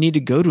don't think you'd need to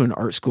go to an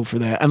art school for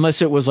that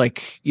unless it was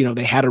like,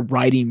 they had a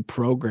writing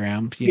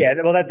program.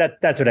 Well,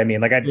 that's what I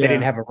mean. Like they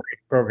didn't have a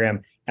writing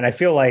program. And I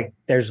feel like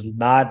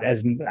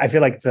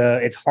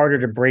it's harder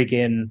to break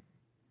in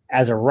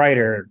as a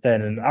writer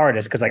than an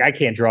artist. Cause like, I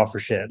can't draw for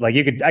shit. Like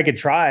I could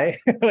try,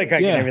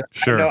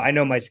 sure. I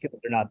know my skills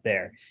are not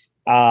there.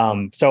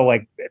 So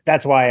like,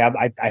 that's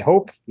why I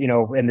hope,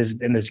 in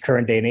this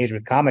current day and age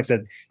with comics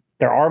that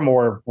there are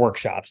more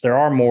workshops, there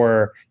are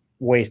more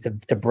ways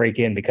to break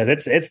in because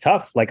it's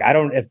tough. Like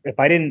if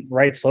I didn't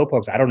write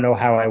Slowpokes, I don't know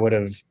how I would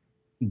have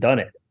done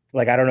it.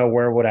 Like, I don't know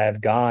where would I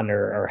have gone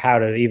or how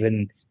to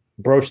even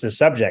broach the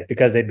subject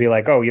because they'd be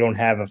like, oh, you don't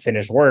have a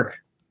finished work.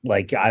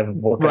 Like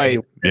right.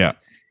 Yeah.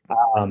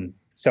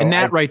 So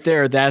right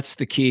there, that's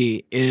the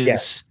key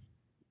is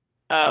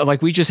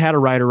like we just had a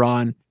writer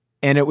on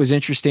and it was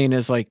interesting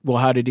as like, well,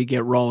 how did he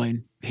get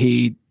rolling?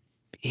 He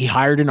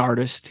hired an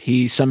artist.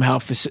 He somehow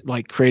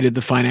created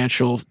the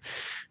financial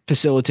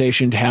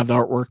facilitation to have the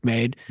artwork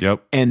made.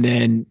 Yep. And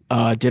then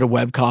did a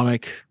web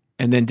comic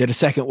and then did a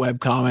second web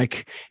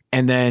comic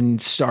and then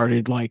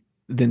started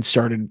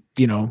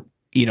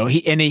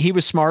he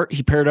was smart.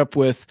 He paired up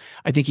with,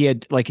 I think he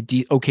had like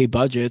okay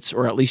budgets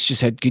or at least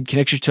just had good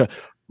connections to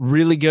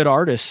really good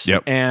artists.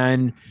 Yep.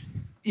 And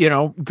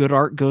good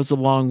art goes a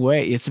long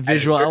way. It's a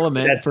visual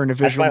element for an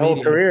visual That's my whole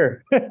medium.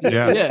 career.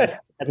 Yeah. Yeah.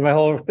 That's my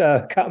whole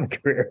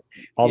comic career.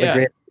 All the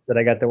great artists that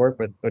I got to work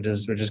with, which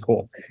is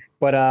cool.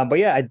 But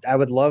yeah, I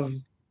would love,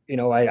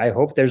 I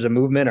hope there's a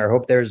movement, or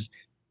hope there's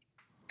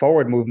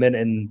forward movement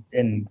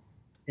in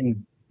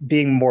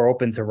being more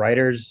open to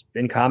writers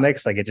in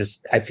comics. Like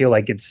I feel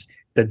like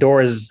the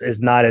door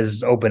is not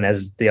as open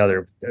as the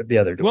other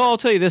door. Well, I'll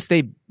tell you this: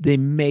 they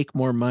make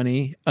more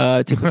money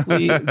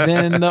typically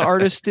than the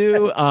artists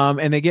do,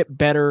 and they get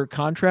better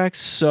contracts.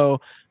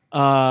 So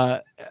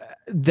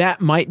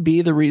that might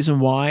be the reason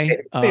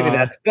why. Maybe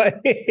that's why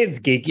it's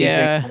geeky.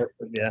 Yeah.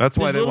 That's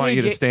why they want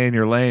you to stay in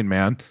your lane,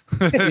 man.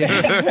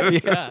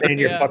 Yeah. Stay in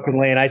your fucking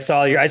lane. I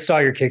saw your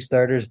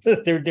Kickstarters.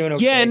 They were doing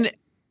okay. Yeah, and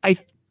right.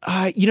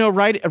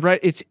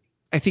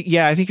 I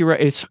think you're right.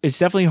 It's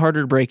definitely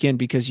harder to break in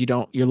because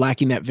you're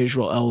lacking that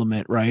visual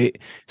element, right?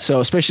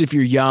 So especially if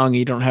you're young,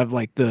 you don't have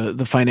like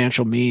the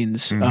financial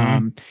means.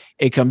 Mm-hmm.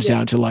 It comes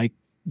down to like,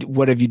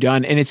 what have you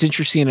done? And it's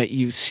interesting that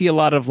you see a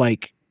lot of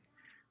like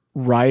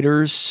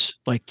writers,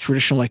 like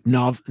traditional like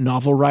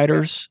novel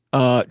writers,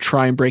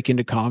 try and break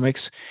into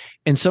comics,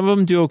 and some of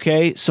them do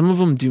okay, some of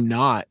them do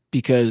not,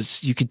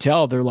 because you could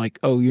tell they're like,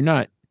 oh,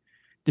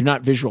 they're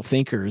not visual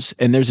thinkers,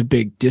 and there's a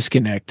big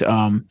disconnect.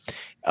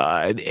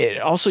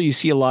 Also, you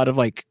see a lot of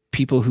like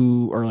people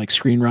who are like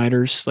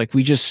screenwriters. Like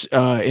we just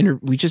had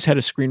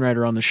a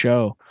screenwriter on the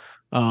show,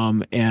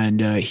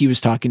 and he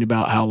was talking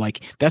about how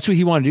like that's what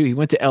he wanted to do. He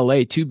went to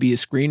LA to be a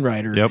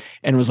screenwriter. Yep.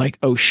 And was like,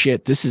 oh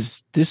shit, this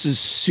is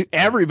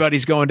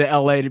everybody's going to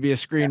LA to be a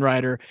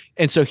screenwriter.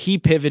 And so he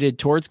pivoted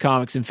towards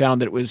comics and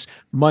found that it was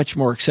much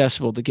more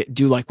accessible to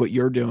do like what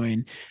you're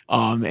doing.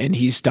 And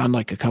he's done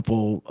like a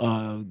couple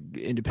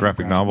independent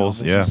graphic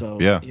novels. Yeah. So,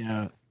 yeah.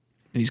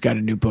 And he's got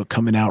a new book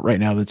coming out right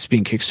now that's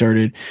being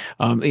kickstarted.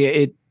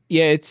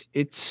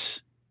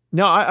 It's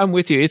no, I'm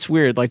with you. It's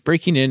weird. Like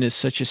breaking in is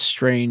such a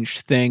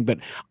strange thing, but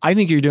I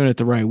think you're doing it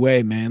the right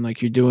way, man.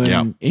 Like you're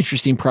doing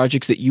interesting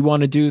projects that you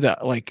want to do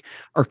that like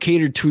are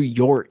catered to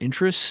your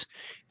interests,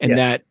 and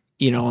that,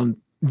 and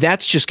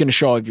that's just going to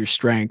show all of your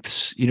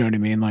strengths. You know what I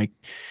mean? Like,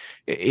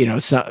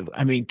 it's not,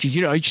 I mean, cause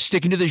you're just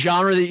sticking to the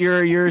genre that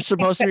you're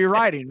supposed to be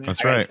writing, man.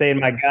 That's right. Stay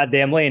in my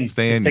goddamn lane.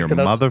 Stay in your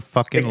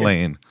motherfucking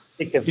lane.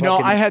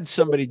 I had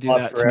somebody do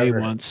that to me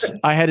once.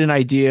 I had an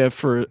idea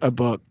for a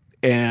book,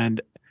 and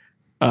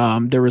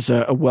there was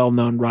a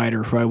well-known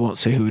writer who I won't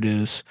say who it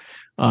is.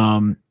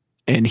 And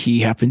he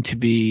happened to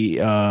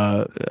be,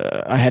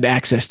 I had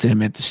access to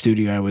him at the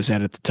studio I was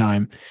at the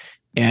time.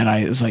 And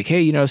I was like,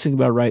 hey, I was thinking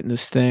about writing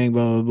this thing,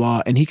 blah, blah,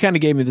 blah. And he kind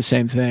of gave me the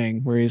same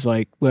thing where he's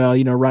like, well,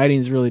 writing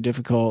is really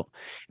difficult.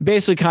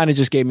 Basically kind of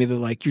just gave me the,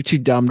 like, you're too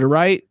dumb to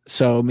write.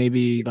 So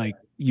maybe like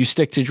you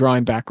stick to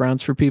drawing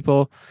backgrounds for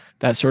people,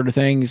 that sort of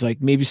thing. He's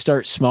like, maybe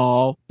start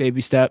small,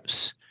 baby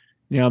steps.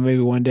 Maybe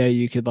one day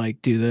you could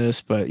like do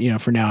this, but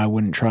for now I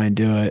wouldn't try and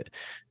do it.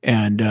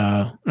 And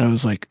I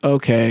was like,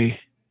 okay,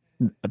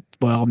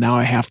 well, now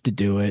I have to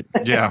do it.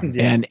 Yeah.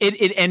 And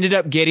it ended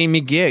up getting me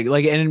gig.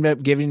 Like it ended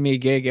up giving me a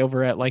gig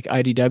over at like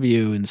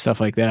IDW and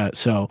stuff like that.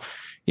 So,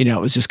 it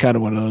was just kind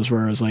of one of those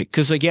where I was like,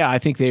 cause like, yeah, I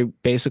think they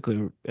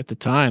basically at the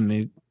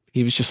time,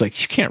 he was just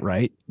like, you can't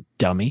write,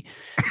 dummy,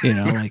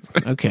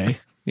 like, okay.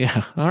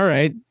 Yeah. All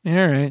right.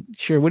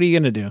 Sure. What are you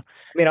going to do? I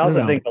mean, I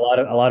also think a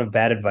lot of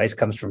bad advice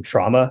comes from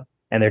trauma,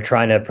 and they're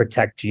trying to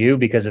protect you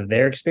because of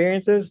their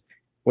experiences,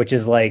 which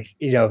is like,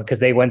 because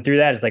they went through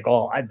that. It's like,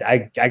 oh,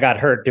 I got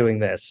hurt doing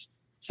this,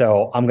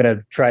 so I'm going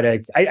to try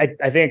to, I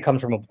think it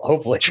comes from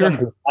hopefully, some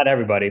people, not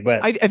everybody,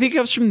 but I think it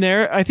comes from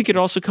there. I think it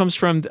also comes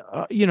from,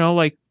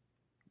 like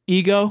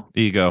ego.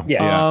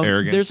 Yeah.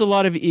 Arrogance. There's a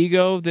lot of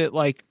ego that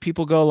like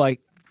people go like,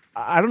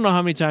 I don't know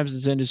how many times in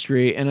this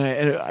industry, and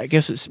I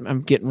guess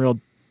I'm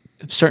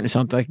starting to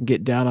sound like I can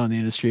get down on the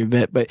industry a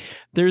bit, but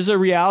there's a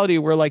reality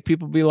where like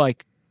people be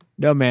like,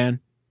 no, man,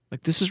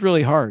 like this is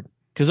really hard.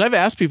 Cause I've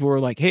asked people who are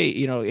like, hey,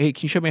 hey,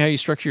 can you show me how you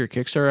structure your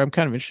Kickstarter? I'm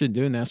kind of interested in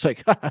doing that. It's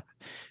like,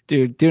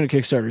 dude, doing a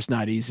Kickstarter is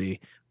not easy.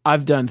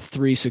 I've done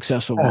 3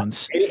 successful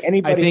ones.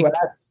 Anybody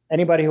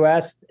who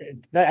asks,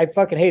 I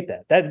fucking hate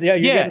that.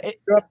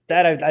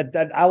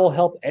 I will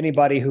help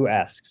anybody who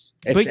asks.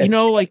 But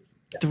like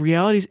the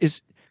reality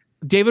is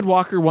David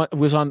Walker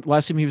was on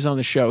last time he was on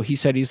the show. He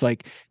said he's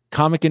like,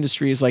 comic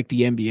industry is like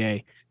the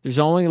NBA. There's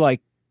only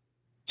like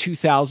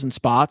 2,000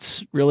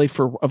 spots really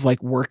of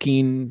like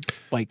working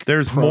like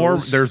there's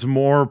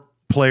more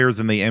players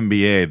in the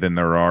NBA than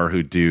there are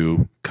who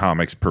do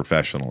comics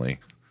professionally.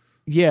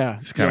 Yeah,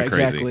 it's kind of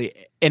crazy. Exactly.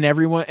 And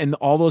everyone and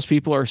all those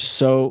people are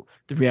the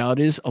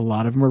reality is a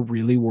lot of them are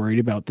really worried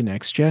about the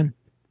next gen.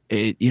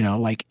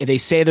 Like they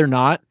say they're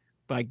not,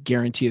 but I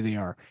guarantee you they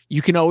are.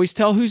 You can always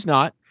tell who's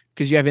not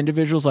because you have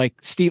individuals like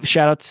Steve.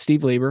 Shout out to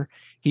Steve Lieber.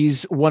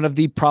 He's one of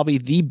probably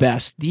the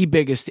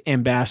biggest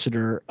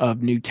ambassador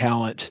of new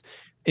talent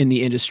in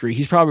the industry.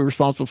 He's probably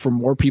responsible for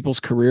more people's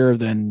career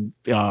than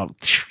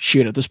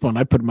shit at this point.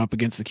 I'd put him up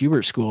against the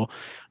Kubert School.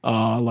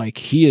 Like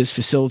he has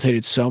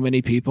facilitated so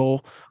many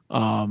people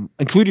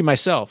including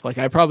myself. Like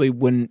I probably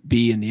wouldn't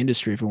be in the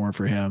industry if it weren't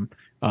for him.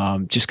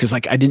 Just because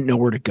like I didn't know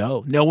where to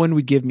go. No one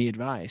would give me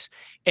advice.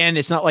 And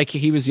it's not like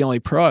he was the only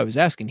pro I was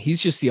asking.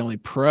 He's just the only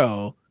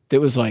pro that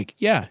was like,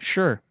 yeah,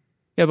 sure.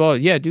 Yeah, well,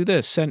 yeah, do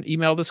this.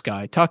 Email this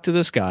guy, talk to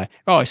this guy.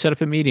 Oh, I set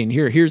up a meeting.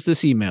 Here's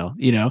this email,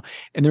 you know.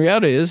 And the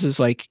reality is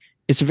like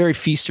it's a very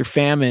feast or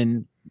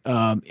famine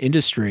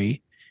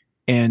industry.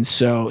 And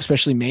so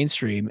especially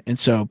mainstream. And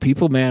so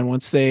people, man,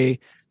 once they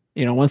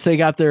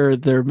got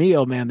their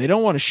meal, man, they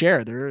don't want to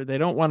share. They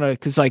don't want to,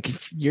 because like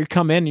if you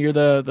come in, you're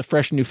the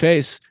fresh new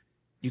face,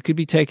 you could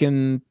be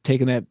taking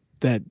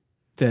that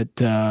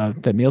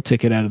meal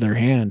ticket out of their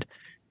hand,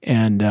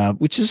 and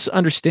which is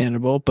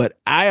understandable. But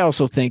I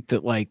also think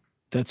that like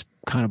that's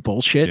kind of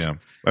bullshit. Yeah,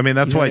 I mean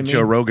that's why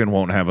Joe Rogan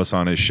won't have us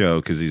on his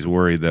show because he's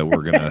worried that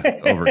we're gonna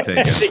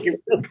overtake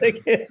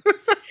it.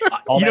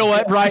 You know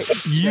what, right?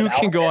 You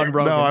can go on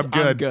Rogan's. No,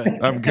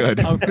 I'm good.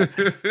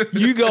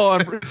 You go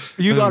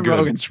on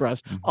Rogan's for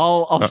us.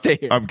 I'll stay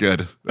here. I'm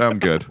good.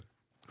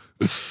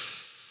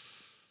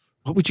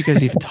 What would you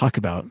guys even talk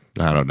about?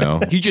 I don't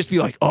know. You'd just be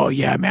like, oh,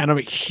 yeah, man, I'm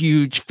a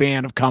huge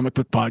fan of comic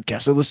book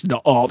podcasts. I listen to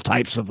all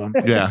types of them.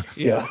 Yeah.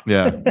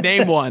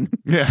 Name one.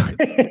 Yeah.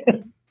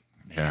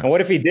 And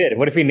what if he did?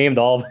 What if he named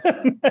all of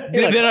them?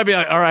 Then I'd be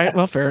like, all right,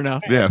 well, fair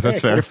enough. Yeah,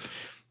 that's fair.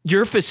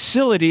 Your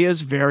facility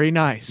is very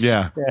nice.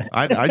 Yeah.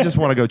 I just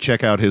want to go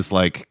check out his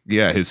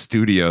his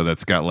studio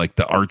that's got like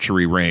the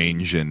archery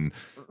range and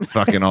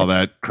fucking all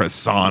that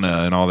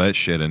sauna and all that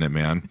shit in it,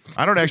 man.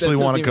 I don't actually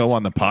want to go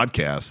on the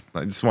podcast.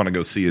 I just want to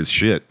go see his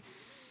shit.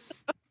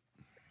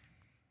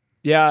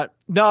 Yeah.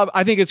 No,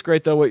 I think it's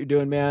great though what you're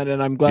doing, man.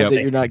 And I'm glad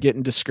that you're not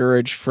getting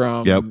discouraged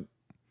from.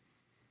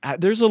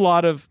 There's a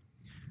lot of,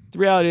 the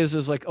reality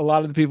is like a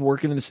lot of the people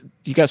working in this,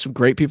 you got some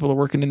great people that are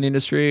working in the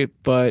industry,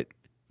 but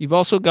you've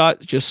also got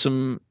just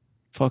some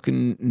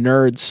fucking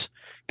nerds,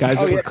 guys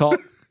that were called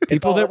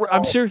people that were,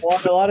 I'm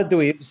serious. A lot of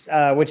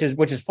dweebs,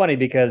 which is funny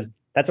because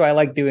that's why I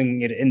like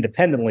doing it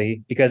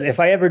independently, because if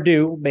I ever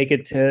do make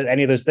it to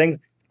any of those things,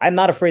 I'm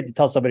not afraid to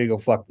tell somebody to go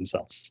fuck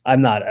themselves.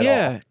 I'm not at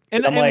all.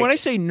 And like, when I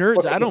say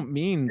nerds, I don't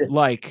mean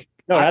like,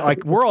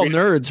 we're all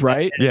nerds,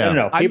 right? Yeah.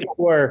 No. People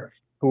who are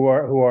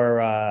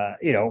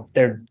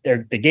they're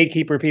the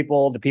gatekeeper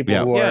people, the people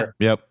who are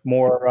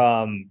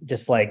more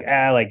just like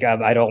I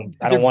don't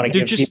want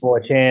to give people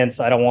a chance.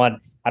 I don't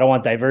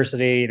want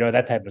diversity,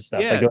 that type of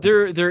stuff. Yeah,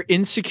 they're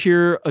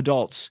insecure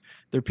adults.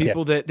 They're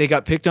people that they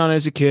got picked on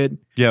as a kid.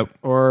 Yep.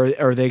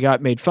 Or they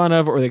got made fun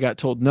of, or they got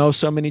told no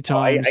so many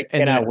times. I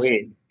cannot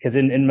wait, because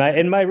in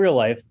my real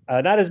life,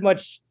 not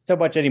so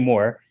much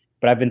anymore.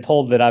 But I've been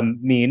told that I'm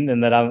mean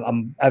and that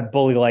I've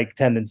bully-like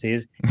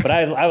tendencies. But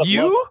I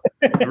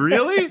would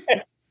really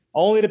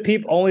only the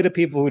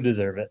people who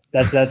deserve it.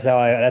 That's how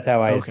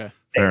I. Okay.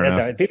 Fair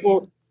enough.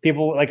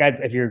 People like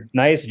if you're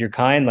nice and you're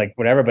kind, like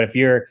whatever. But if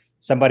you're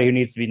somebody who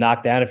needs to be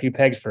knocked down a few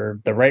pegs for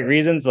the right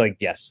reasons, like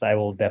yes, I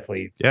will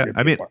definitely. Yeah,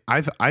 I mean,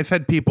 I've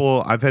had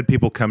people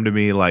come to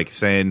me like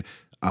saying,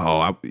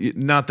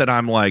 not that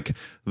I'm like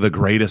the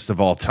greatest of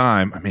all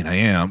time. I mean, I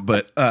am,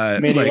 but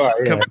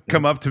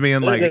come up to me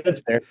and like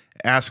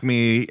ask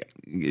me,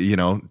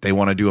 they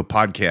want to do a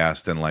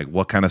podcast and like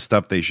what kind of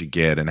stuff they should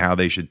get and how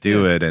they should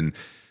do it. And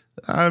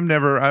I've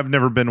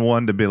never been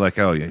one to be like,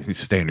 oh, yeah, you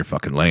stay in your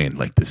fucking lane.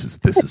 Like this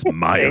is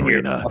my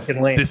arena.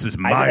 This is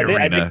my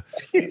arena.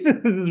 This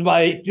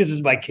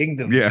is my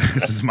kingdom. Yeah,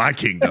 this is my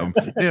kingdom.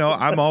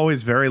 I'm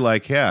always very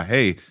like, yeah,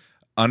 hey,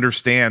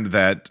 understand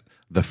that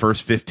the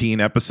first 15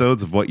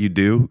 episodes of what you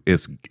do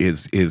is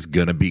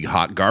going to be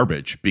hot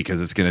garbage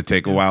because it's going to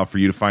take a while for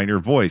you to find your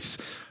voice.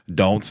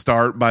 Don't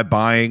start by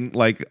buying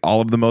like all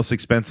of the most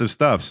expensive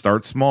stuff.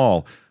 Start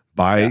small.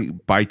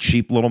 Buy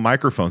cheap little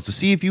microphones to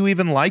see if you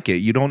even like it.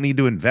 You don't need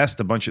to invest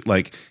a bunch of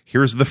like,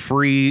 here's the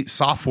free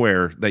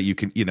software that you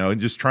can, and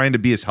just trying to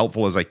be as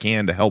helpful as I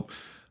can to help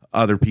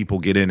other people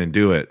get in and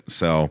do it.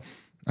 So,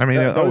 I mean,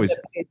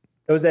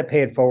 those that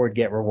pay it forward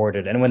get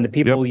rewarded. And when the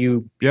people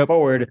you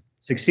forward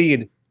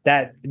succeed,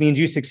 that means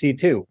you succeed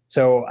too.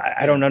 So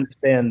I don't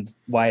understand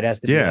why it has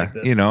to be like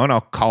this. And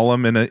I'll call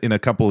them in a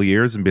couple of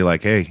years and be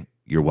like, hey,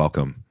 you're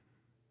welcome.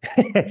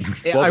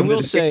 I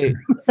will say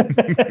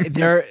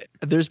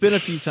there's been a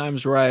few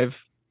times where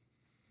I've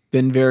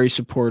been very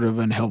supportive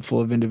and helpful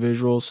of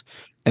individuals,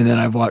 and then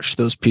I've watched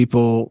those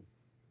people,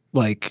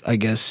 like I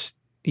guess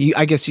you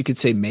could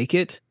say, make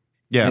it.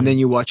 Yeah. And then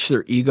you watch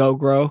their ego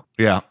grow.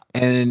 Yeah.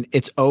 And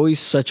it's always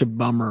such a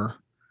bummer.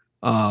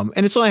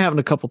 And it's only happened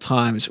a couple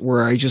times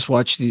where I just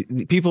watch the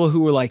people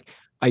who were like,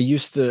 I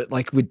used to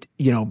like would,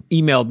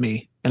 emailed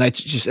me and I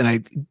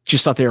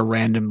just thought they were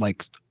random,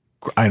 like,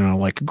 I don't know,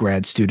 like a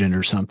grad student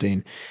or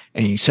something.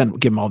 And you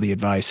give them all the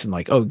advice and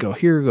like, oh, go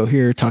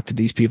here, talk to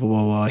these people,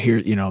 blah, blah, here,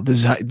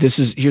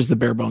 here's the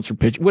bare bones for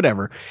pitch,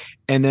 whatever.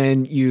 And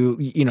then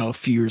a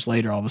few years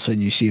later, all of a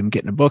sudden you see them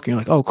getting a book and you're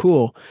like, oh,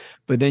 cool.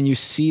 But then you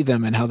see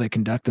them and how they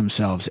conduct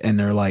themselves and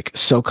they're like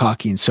so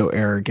cocky and so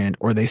arrogant,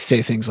 or they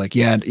say things like,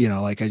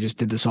 like I just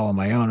did this all on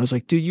my own. I was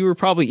like, dude, you were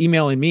probably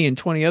emailing me and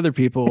 20 other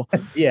people.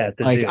 Yeah.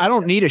 Like I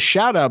don't need a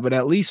shout out, but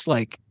at least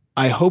like,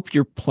 I hope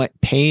you're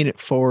paying it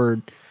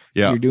forward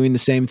Yeah. You're doing the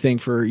same thing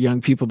for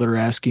young people that are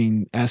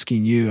asking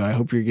you. I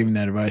hope you're giving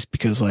that advice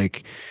because,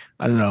 like,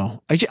 I don't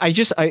know.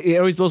 It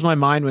always blows my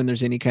mind when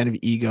there's any kind of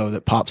ego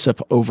that pops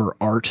up over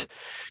art,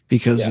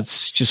 because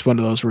it's just one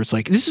of those where it's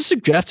like, this is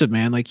subjective,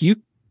 man. Like you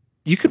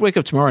could wake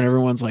up tomorrow and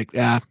everyone's like,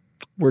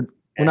 we're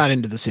not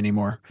into this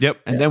anymore. Yep.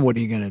 And then what are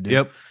you going to do?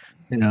 Yep.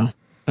 You know,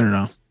 I don't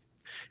know.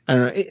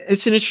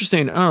 It's an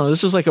interesting, I don't know.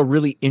 This is like a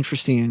really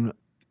interesting,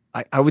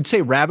 I would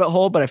say rabbit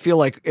hole, but I feel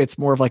like it's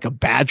more of like a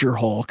badger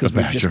hole, because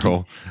we're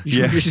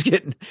just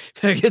getting,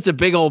 it's a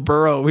big old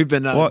burrow we've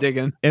been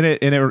digging.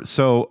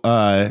 So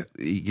kind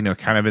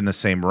of in the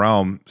same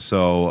realm.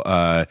 So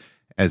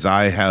as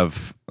I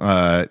have,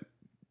 as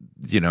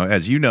you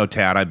know,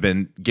 Tad, I've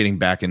been getting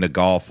back into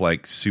golf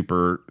like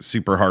super,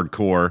 super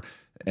hardcore.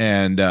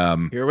 And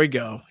here we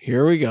go.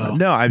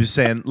 No, I'm just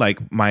saying,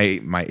 like my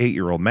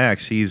 8-year-old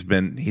Max, he's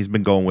been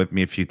going with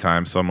me a few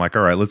times. So I'm like,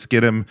 all right, let's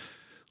get him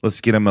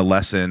a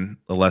lesson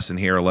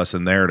here, a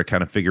lesson there, to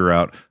kind of figure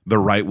out the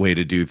right way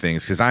to do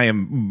things. Because I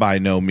am by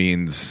no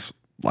means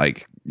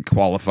like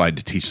qualified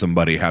to teach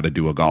somebody how to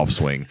do a golf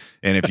swing.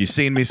 And if you've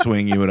seen me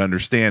swing, you would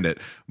understand it.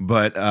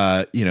 But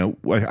I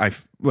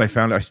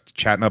found I was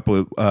chatting up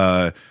with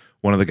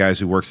one of the guys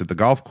who works at the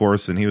golf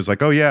course, and he was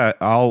like, oh yeah,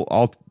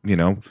 I'll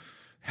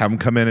have him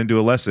come in and do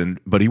a lesson.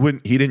 But he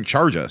didn't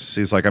charge us.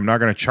 He's like, I'm not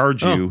going to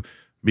charge you,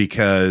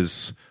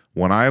 because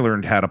when I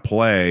learned how to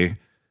play,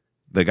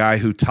 the guy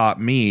who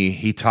taught me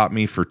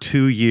for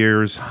 2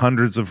 years,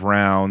 hundreds of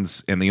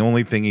rounds, and the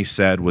only thing he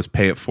said was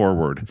pay it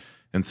forward.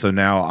 And so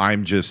now I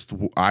just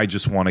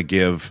want to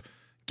give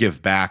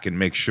back and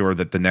make sure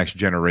that the next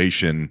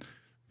generation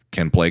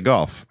can play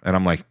golf. And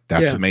I'm like,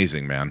 that's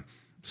amazing, man.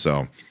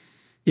 So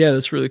yeah,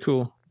 that's really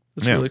cool.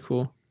 Really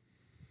cool.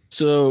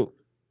 So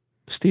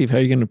Steve, how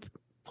are you going to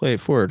play it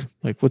forward?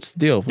 Like, what's the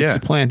deal? What's the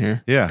plan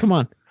here? Yeah. Come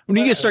on. When are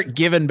you going to start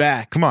giving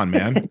back? Come on,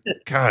 man.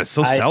 God, it's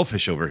so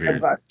selfish over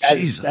here.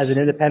 As an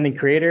independent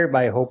creator,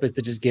 my hope is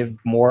to just give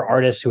more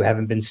artists who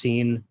haven't been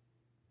seen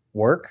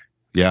work.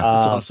 Yeah.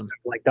 That's awesome.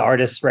 Like the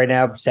artist right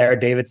now, Sarah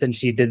Davidson,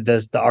 she did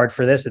the art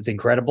for this. It's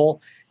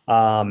incredible.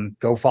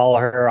 Go follow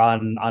her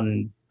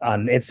on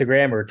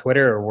Instagram or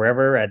Twitter or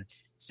wherever at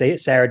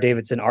Sarah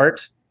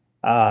DavidsonArt.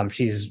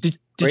 She's Did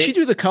she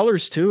do the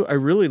colors too? I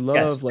really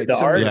love the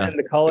art and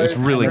the colors. It's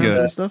really good.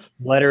 And stuff.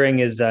 Lettering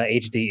is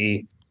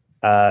HDE.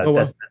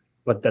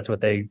 That's what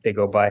they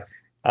go by.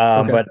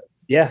 Okay. But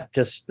yeah,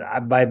 just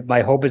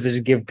my hope is to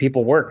just give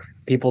people work,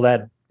 people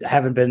that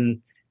haven't been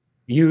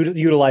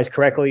utilized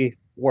correctly,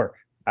 work.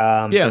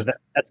 So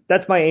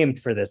that's my aim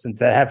for this, and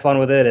to have fun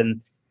with it,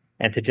 and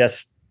to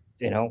just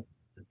to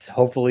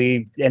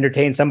hopefully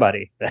entertain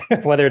somebody,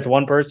 whether it's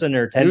one person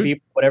or 10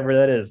 people, whatever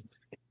that is.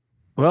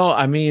 Well,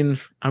 I mean,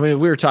 we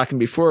were talking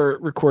before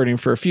recording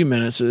for a few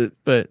minutes,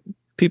 but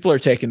people are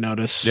taking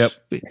notice.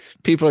 Yep.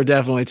 People are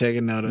definitely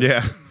taking notice.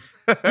 Yeah.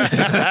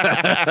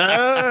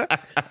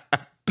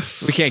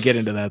 We can't get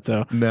into that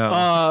though.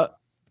 No.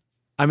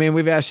 I mean,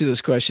 we've asked you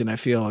this question, I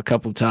feel, a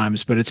couple of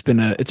times, but it's been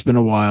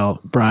a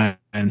while. Brian,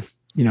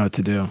 you know what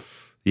to do.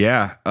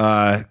 Yeah.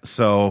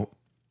 So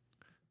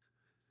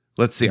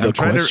let's see. I'm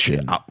trying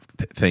to.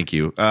 Thank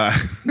you. I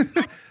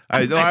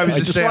was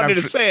just saying. Wanted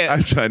to say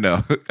it. I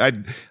know.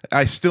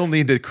 I still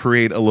need to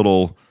create a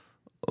little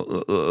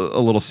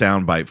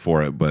soundbite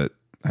for it, but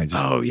I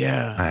just. Oh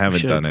yeah. I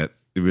haven't done it.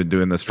 We've been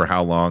doing this for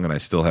how long, and I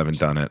still haven't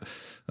done it.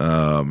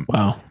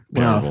 Wow.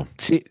 Terrible.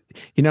 See,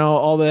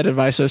 all that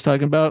advice I was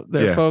talking about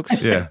there,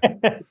 folks. Yeah.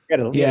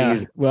 Yeah.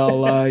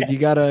 Well, you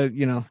gotta,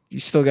 you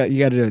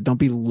gotta do it. Don't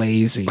be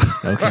lazy.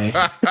 Okay.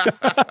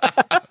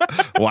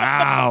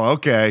 Wow.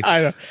 Okay.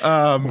 I know.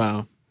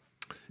 Wow.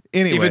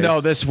 Anyways, even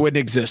though this wouldn't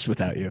exist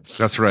without you.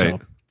 That's right.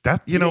 So.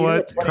 That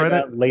what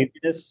credit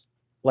laziness.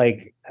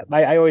 Like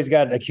I always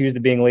got accused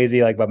of being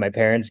lazy, like by my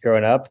parents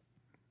growing up.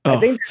 Oh, I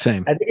think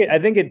same. I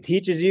think it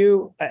teaches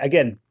you,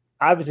 again,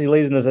 obviously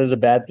laziness is a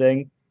bad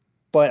thing,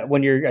 but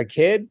when you're a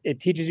kid,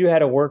 it teaches you how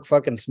to work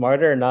fucking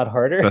smarter and not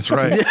harder. That's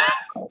right.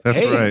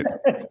 That's right.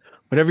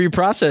 Whatever your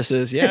process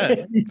is, yeah.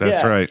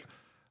 That's right.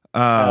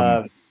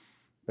 All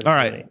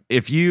right. Funny.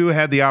 If you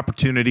had the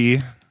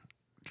opportunity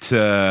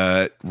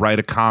to write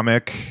a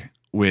comic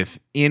with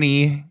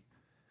any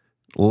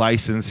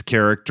licensed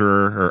character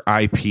or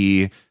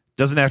IP,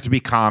 doesn't have to be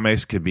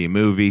comics, could be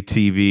movie,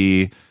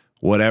 TV,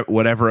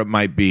 whatever it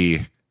might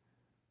be,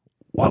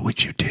 what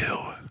would you do?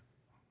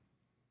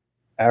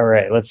 All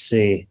right, let's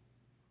see.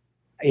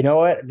 You know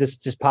what? This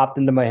just popped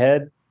into my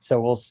head.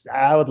 So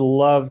I would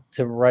love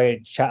to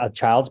write a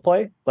child's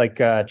play like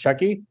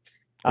Chucky.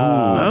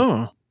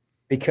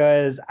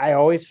 Because I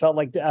always felt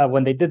like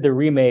when they did the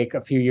remake a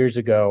few years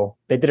ago,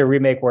 they did a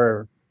remake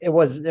where it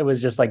was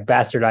just like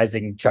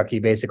bastardizing Chucky,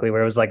 basically,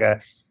 where it was like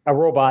a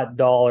robot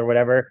doll or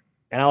whatever.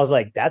 And I was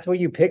like, that's what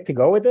you picked to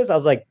go with this? I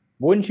was like,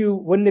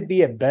 wouldn't it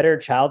be a better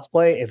child's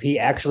play if he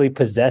actually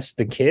possessed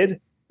the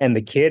kid and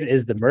the kid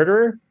is the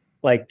murderer?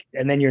 Like,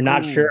 and then you're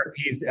not sure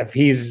if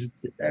he's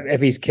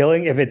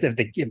killing, if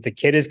the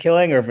kid is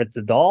killing or if it's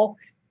the doll.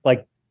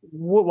 Like,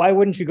 why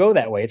wouldn't you go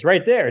that way? It's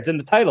right there. It's in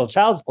the title,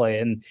 Child's Play.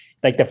 And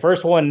like the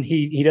first one,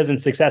 he doesn't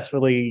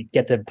successfully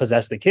get to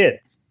possess the kid,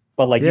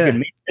 but like you can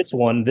make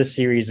this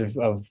series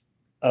of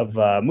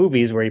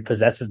movies where he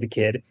possesses the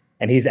kid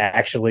and he's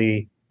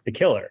actually the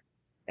killer.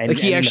 And like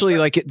he actually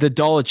like the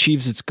doll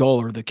achieves its goal,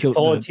 or the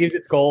doll achieves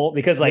its goal,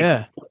 because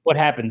like what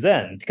happens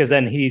then? Because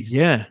then he's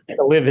to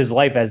live his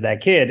life as that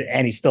kid,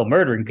 and he's still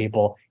murdering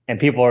people, and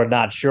people are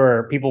not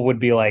sure. People would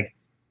be like,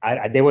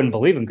 they wouldn't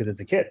believe him because it's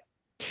a kid.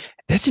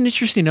 That's an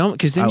interesting element,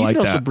 because then you can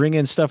also bring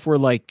in stuff where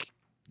like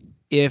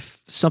if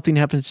something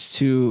happens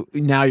to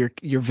now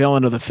your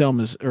villain of the film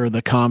is, or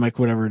the comic,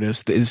 whatever it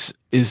is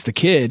the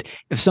kid.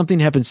 If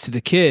something happens to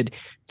the kid,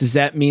 does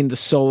that mean the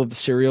soul of the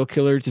serial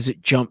killer, does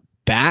it jump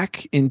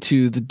back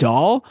into the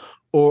doll,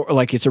 or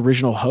like its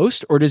original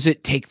host, or does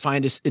it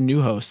find a new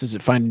host? Does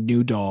it find a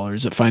new doll, or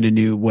does it find a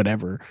new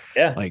whatever?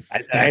 Yeah, like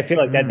I feel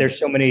like that there's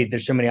so many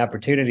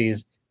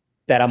opportunities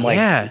that I'm like,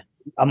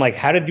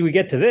 how did we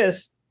get to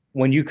this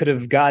when you could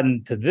have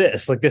gotten to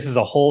this? Like this is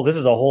a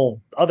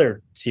whole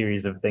other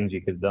series of things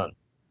you could have done.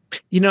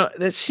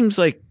 That seems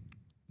like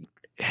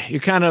you're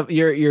kind of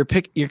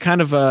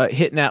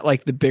hitting at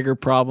like the bigger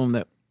problem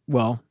that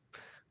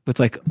with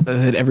like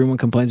that everyone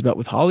complains about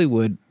with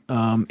Hollywood,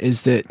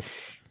 is that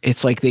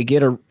it's like they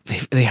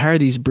hire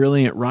these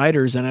brilliant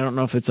writers, and I don't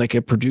know if it's like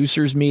a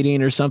producers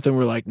meeting or something.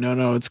 We're like,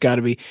 no, it's got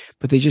to be,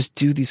 but they just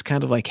do these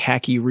kind of like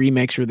hacky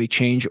remakes where they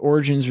change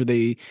origins, or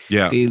they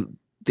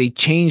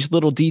change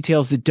little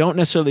details that don't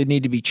necessarily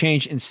need to be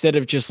changed, instead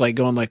of just like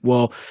going like,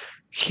 well,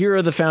 here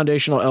are the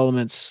foundational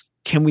elements.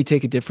 Can we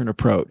take a different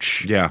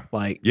approach? Yeah.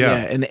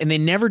 And they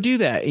never do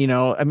that.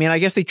 I mean, I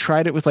guess they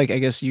tried it with like, I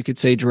guess you could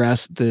say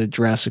the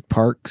Jurassic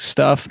Park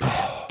stuff,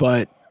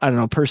 but I don't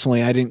know.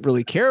 Personally, I didn't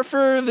really care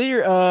for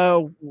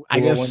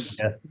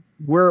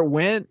where it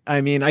went. I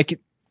mean, I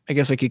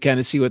guess I could kind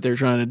of see what they're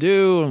trying to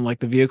do and like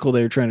the vehicle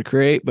they were trying to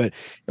create, but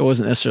it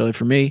wasn't necessarily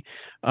for me.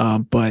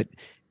 But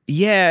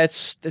yeah,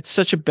 it's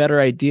such a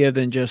better idea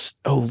than just,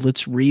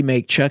 let's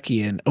remake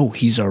Chucky and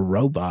he's a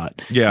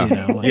robot. Yeah.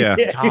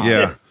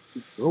 Yeah.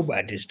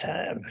 Robot this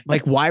time.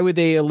 Like, why would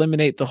they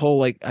eliminate the whole,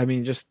 like, I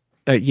mean, just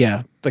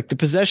like the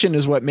possession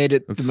is what made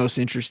it the most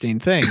interesting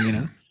thing,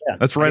 Yeah.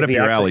 That's right up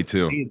your alley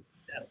too.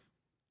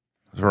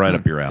 That's right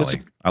up your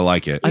alley. I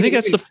like it. I think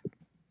that's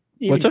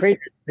what's up?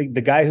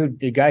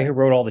 The guy who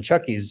wrote all the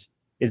Chuckies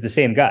is the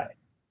same guy.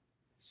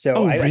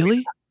 So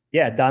really?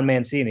 Don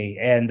Mancini,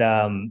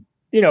 and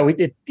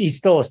he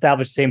still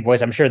established the same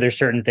voice. I'm sure there's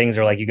certain things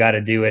where like you got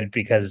to do it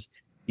because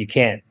you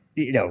can't.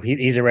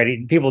 He's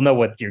already. People know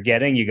what you're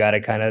getting. You got to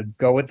kind of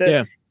go with it.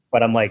 Yeah.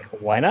 But I'm like,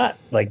 why not?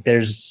 Like,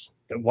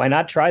 why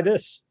not try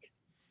this?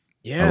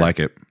 Yeah, I like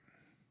it.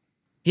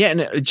 Yeah, and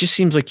it just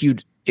seems like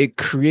it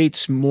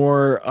creates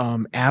more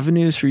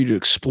avenues for you to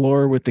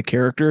explore with the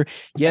character.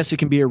 Yes, it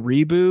can be a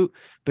reboot,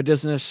 but it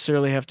doesn't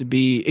necessarily have to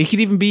be. It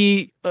could even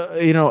be,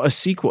 a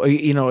sequel.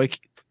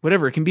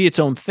 Whatever. It can be its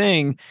own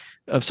thing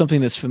of something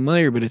that's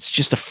familiar, but it's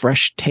just a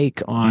fresh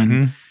take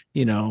on,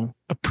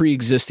 a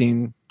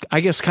pre-existing. I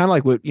guess kind of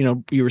like what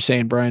you were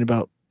saying, Brian,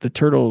 about the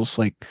Turtles.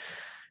 Like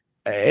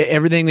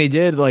everything they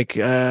did, like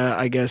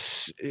I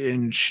guess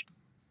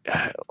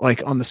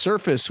like on the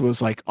surface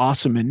was like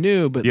awesome and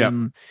new, but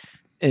then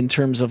in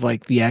terms of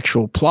like the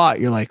actual plot,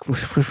 you're like,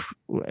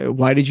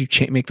 why did you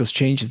make those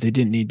changes? They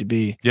didn't need to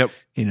be. Yep.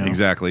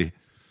 Exactly.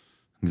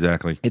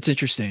 It's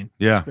interesting.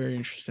 Yeah. It's very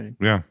interesting.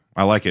 Yeah.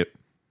 I like it.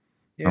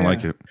 Yeah. I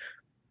like it.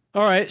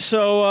 All right.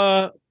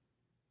 So,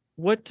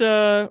 what,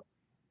 I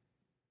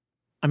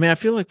mean, I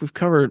feel like we've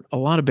covered a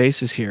lot of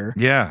bases here.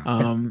 Yeah.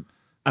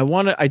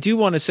 I do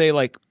want to say,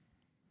 like,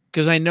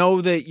 because I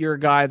know that you're a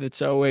guy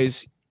that's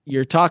always,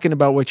 you're talking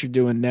about what you're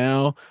doing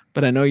now,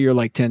 but I know you're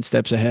like 10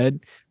 steps ahead.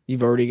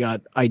 You've already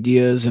got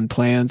ideas and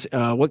plans.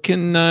 What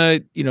can,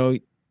 the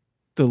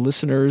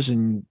listeners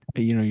and,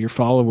 your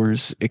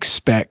followers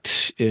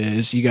expect?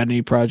 Is you got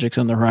any projects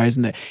on the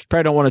horizon that you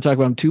probably don't want to talk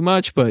about them too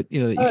much, but that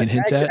you can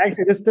hint at?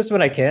 Actually, this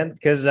one I can,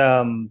 because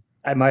I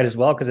might as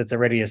well, because it's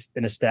already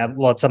an established.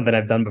 Well, it's something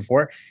I've done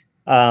before.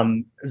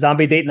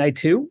 Zombie Date Night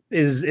 2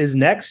 is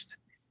next.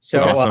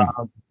 So awesome.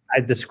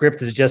 the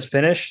script is just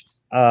finished.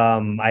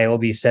 I will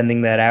be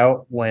sending that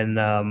out when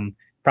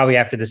probably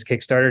after this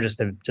Kickstarter,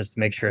 just to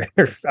make sure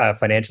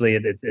financially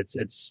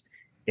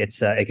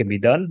it can be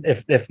done.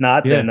 If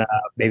not, then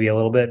maybe a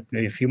little bit,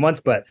 maybe a few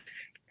months. But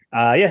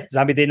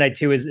Zombie Date Night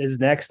 2 is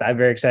next. I'm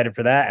very excited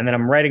for that. And then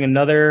I'm writing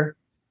another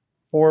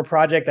horror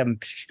project.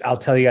 I'll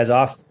tell you guys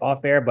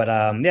off air. But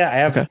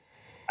I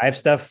have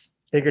stuff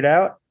figured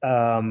out.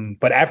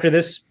 But after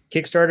this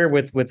Kickstarter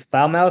with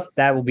Foulmouth,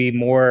 that will be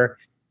more.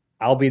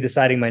 I'll be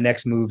deciding my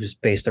next moves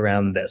based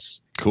around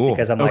this. Cool.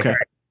 Because I'm like, all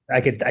right,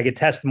 I could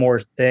test more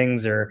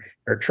things or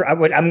try.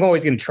 I'm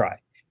always going to try.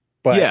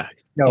 But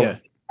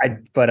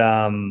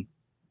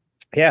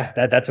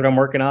that's what I'm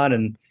working on,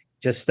 and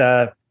just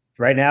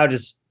right now,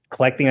 just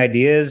collecting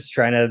ideas,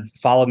 trying to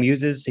follow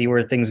muses, see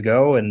where things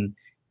go, and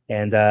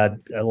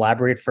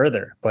elaborate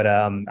further. But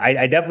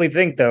I definitely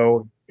think,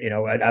 though,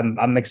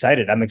 I'm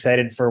excited. I'm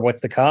excited for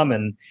what's to come,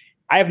 and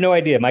I have no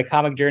idea. My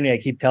comic journey, I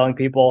keep telling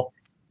people,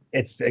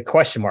 it's a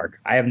question mark.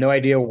 I have no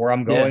idea where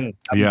I'm going,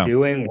 what I'm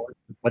doing,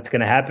 what's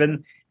going to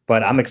happen,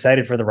 but I'm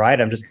excited for the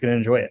ride. I'm just going to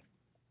enjoy it.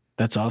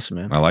 That's awesome,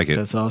 man. I like it.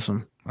 That's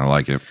awesome. I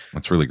like it.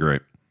 That's really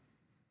great.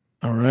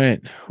 All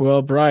right.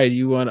 Well,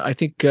 Brian, I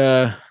think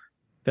that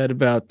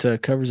about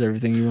covers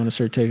everything. You want to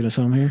start taking us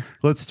home here?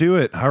 Let's do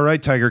it. All right,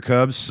 Tiger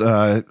Cubs.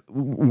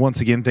 Once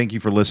again, thank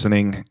you for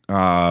listening.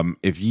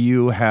 If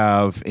you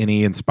have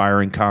any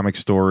inspiring comic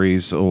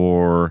stories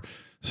or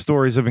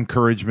stories of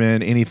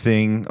encouragement,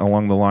 anything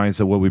along the lines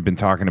of what we've been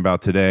talking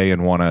about today,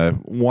 and want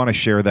to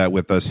share that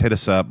with us, hit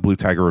us up,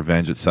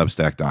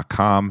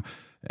 bluetigerrevenge@substack.com,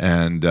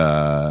 and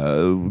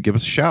give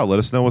us a shout. Let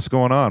us know what's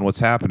going on, what's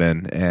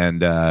happening.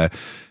 And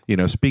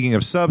speaking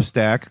of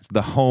Substack,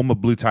 the home of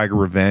Blue Tiger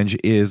Revenge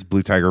is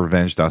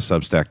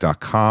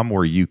bluetigerrevenge.substack.com,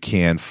 where you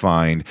can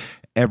find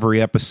every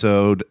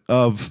episode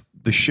of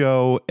the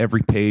show,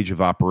 every page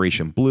of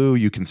Operation Blue.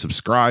 You can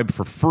subscribe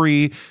for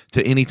free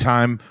to any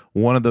time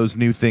one of those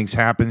new things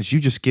happens. You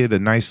just get a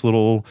nice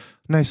little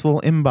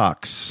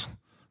inbox,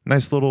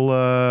 nice little.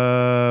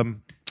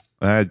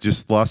 I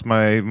just lost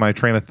my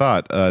train of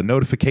thought.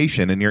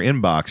 Notification in your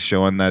inbox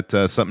showing that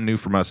something new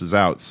from us is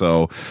out.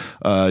 So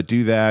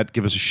do that.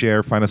 Give us a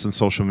share. Find us on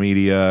social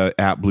media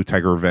at Blue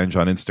Tiger Revenge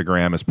on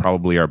Instagram is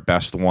probably our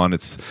best one.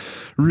 It's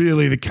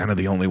really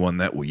the only one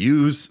that we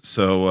use.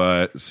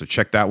 So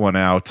check that one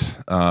out.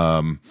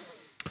 And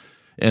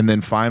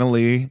then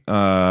finally,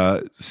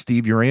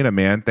 Steve Urena,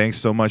 man, thanks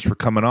so much for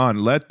coming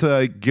on.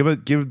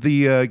 Give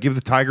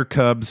the Tiger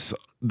Cubs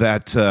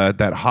that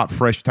hot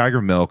fresh tiger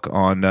milk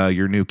on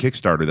your new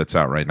Kickstarter that's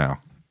out right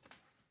now.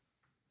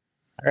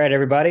 All right,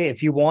 everybody.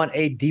 If you want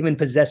a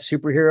demon-possessed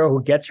superhero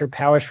who gets her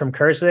powers from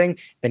cursing,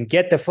 then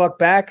get the fuck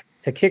back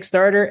to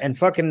Kickstarter and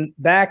fucking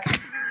back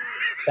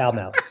Foul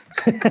Mouth.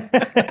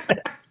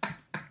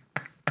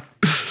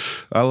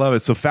 I love it.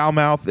 So Foul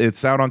Mouth,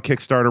 it's out on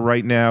Kickstarter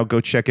right now. Go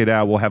check it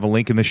out. We'll have a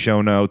link in the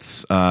show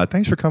notes.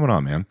 Thanks for coming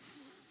on, man.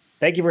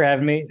 Thank you for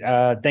having me.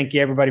 Thank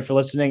you, everybody, for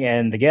listening.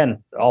 And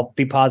again, I'll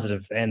be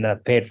positive and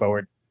pay it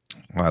forward.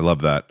 I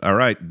love that. All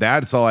right.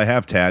 That's all I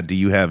have, Tad. Do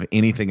you have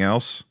anything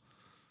else?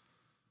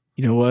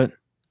 You know what?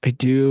 I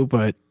do,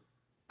 but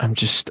I'm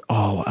just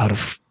all out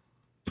of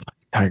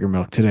tiger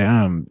milk today.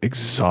 I'm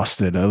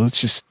exhausted. I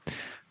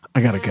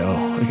gotta go.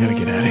 I gotta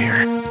get out of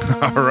here.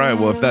 All right.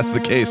 Well, if that's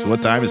the case,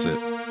 what time is it?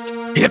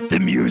 Hit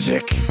the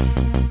music.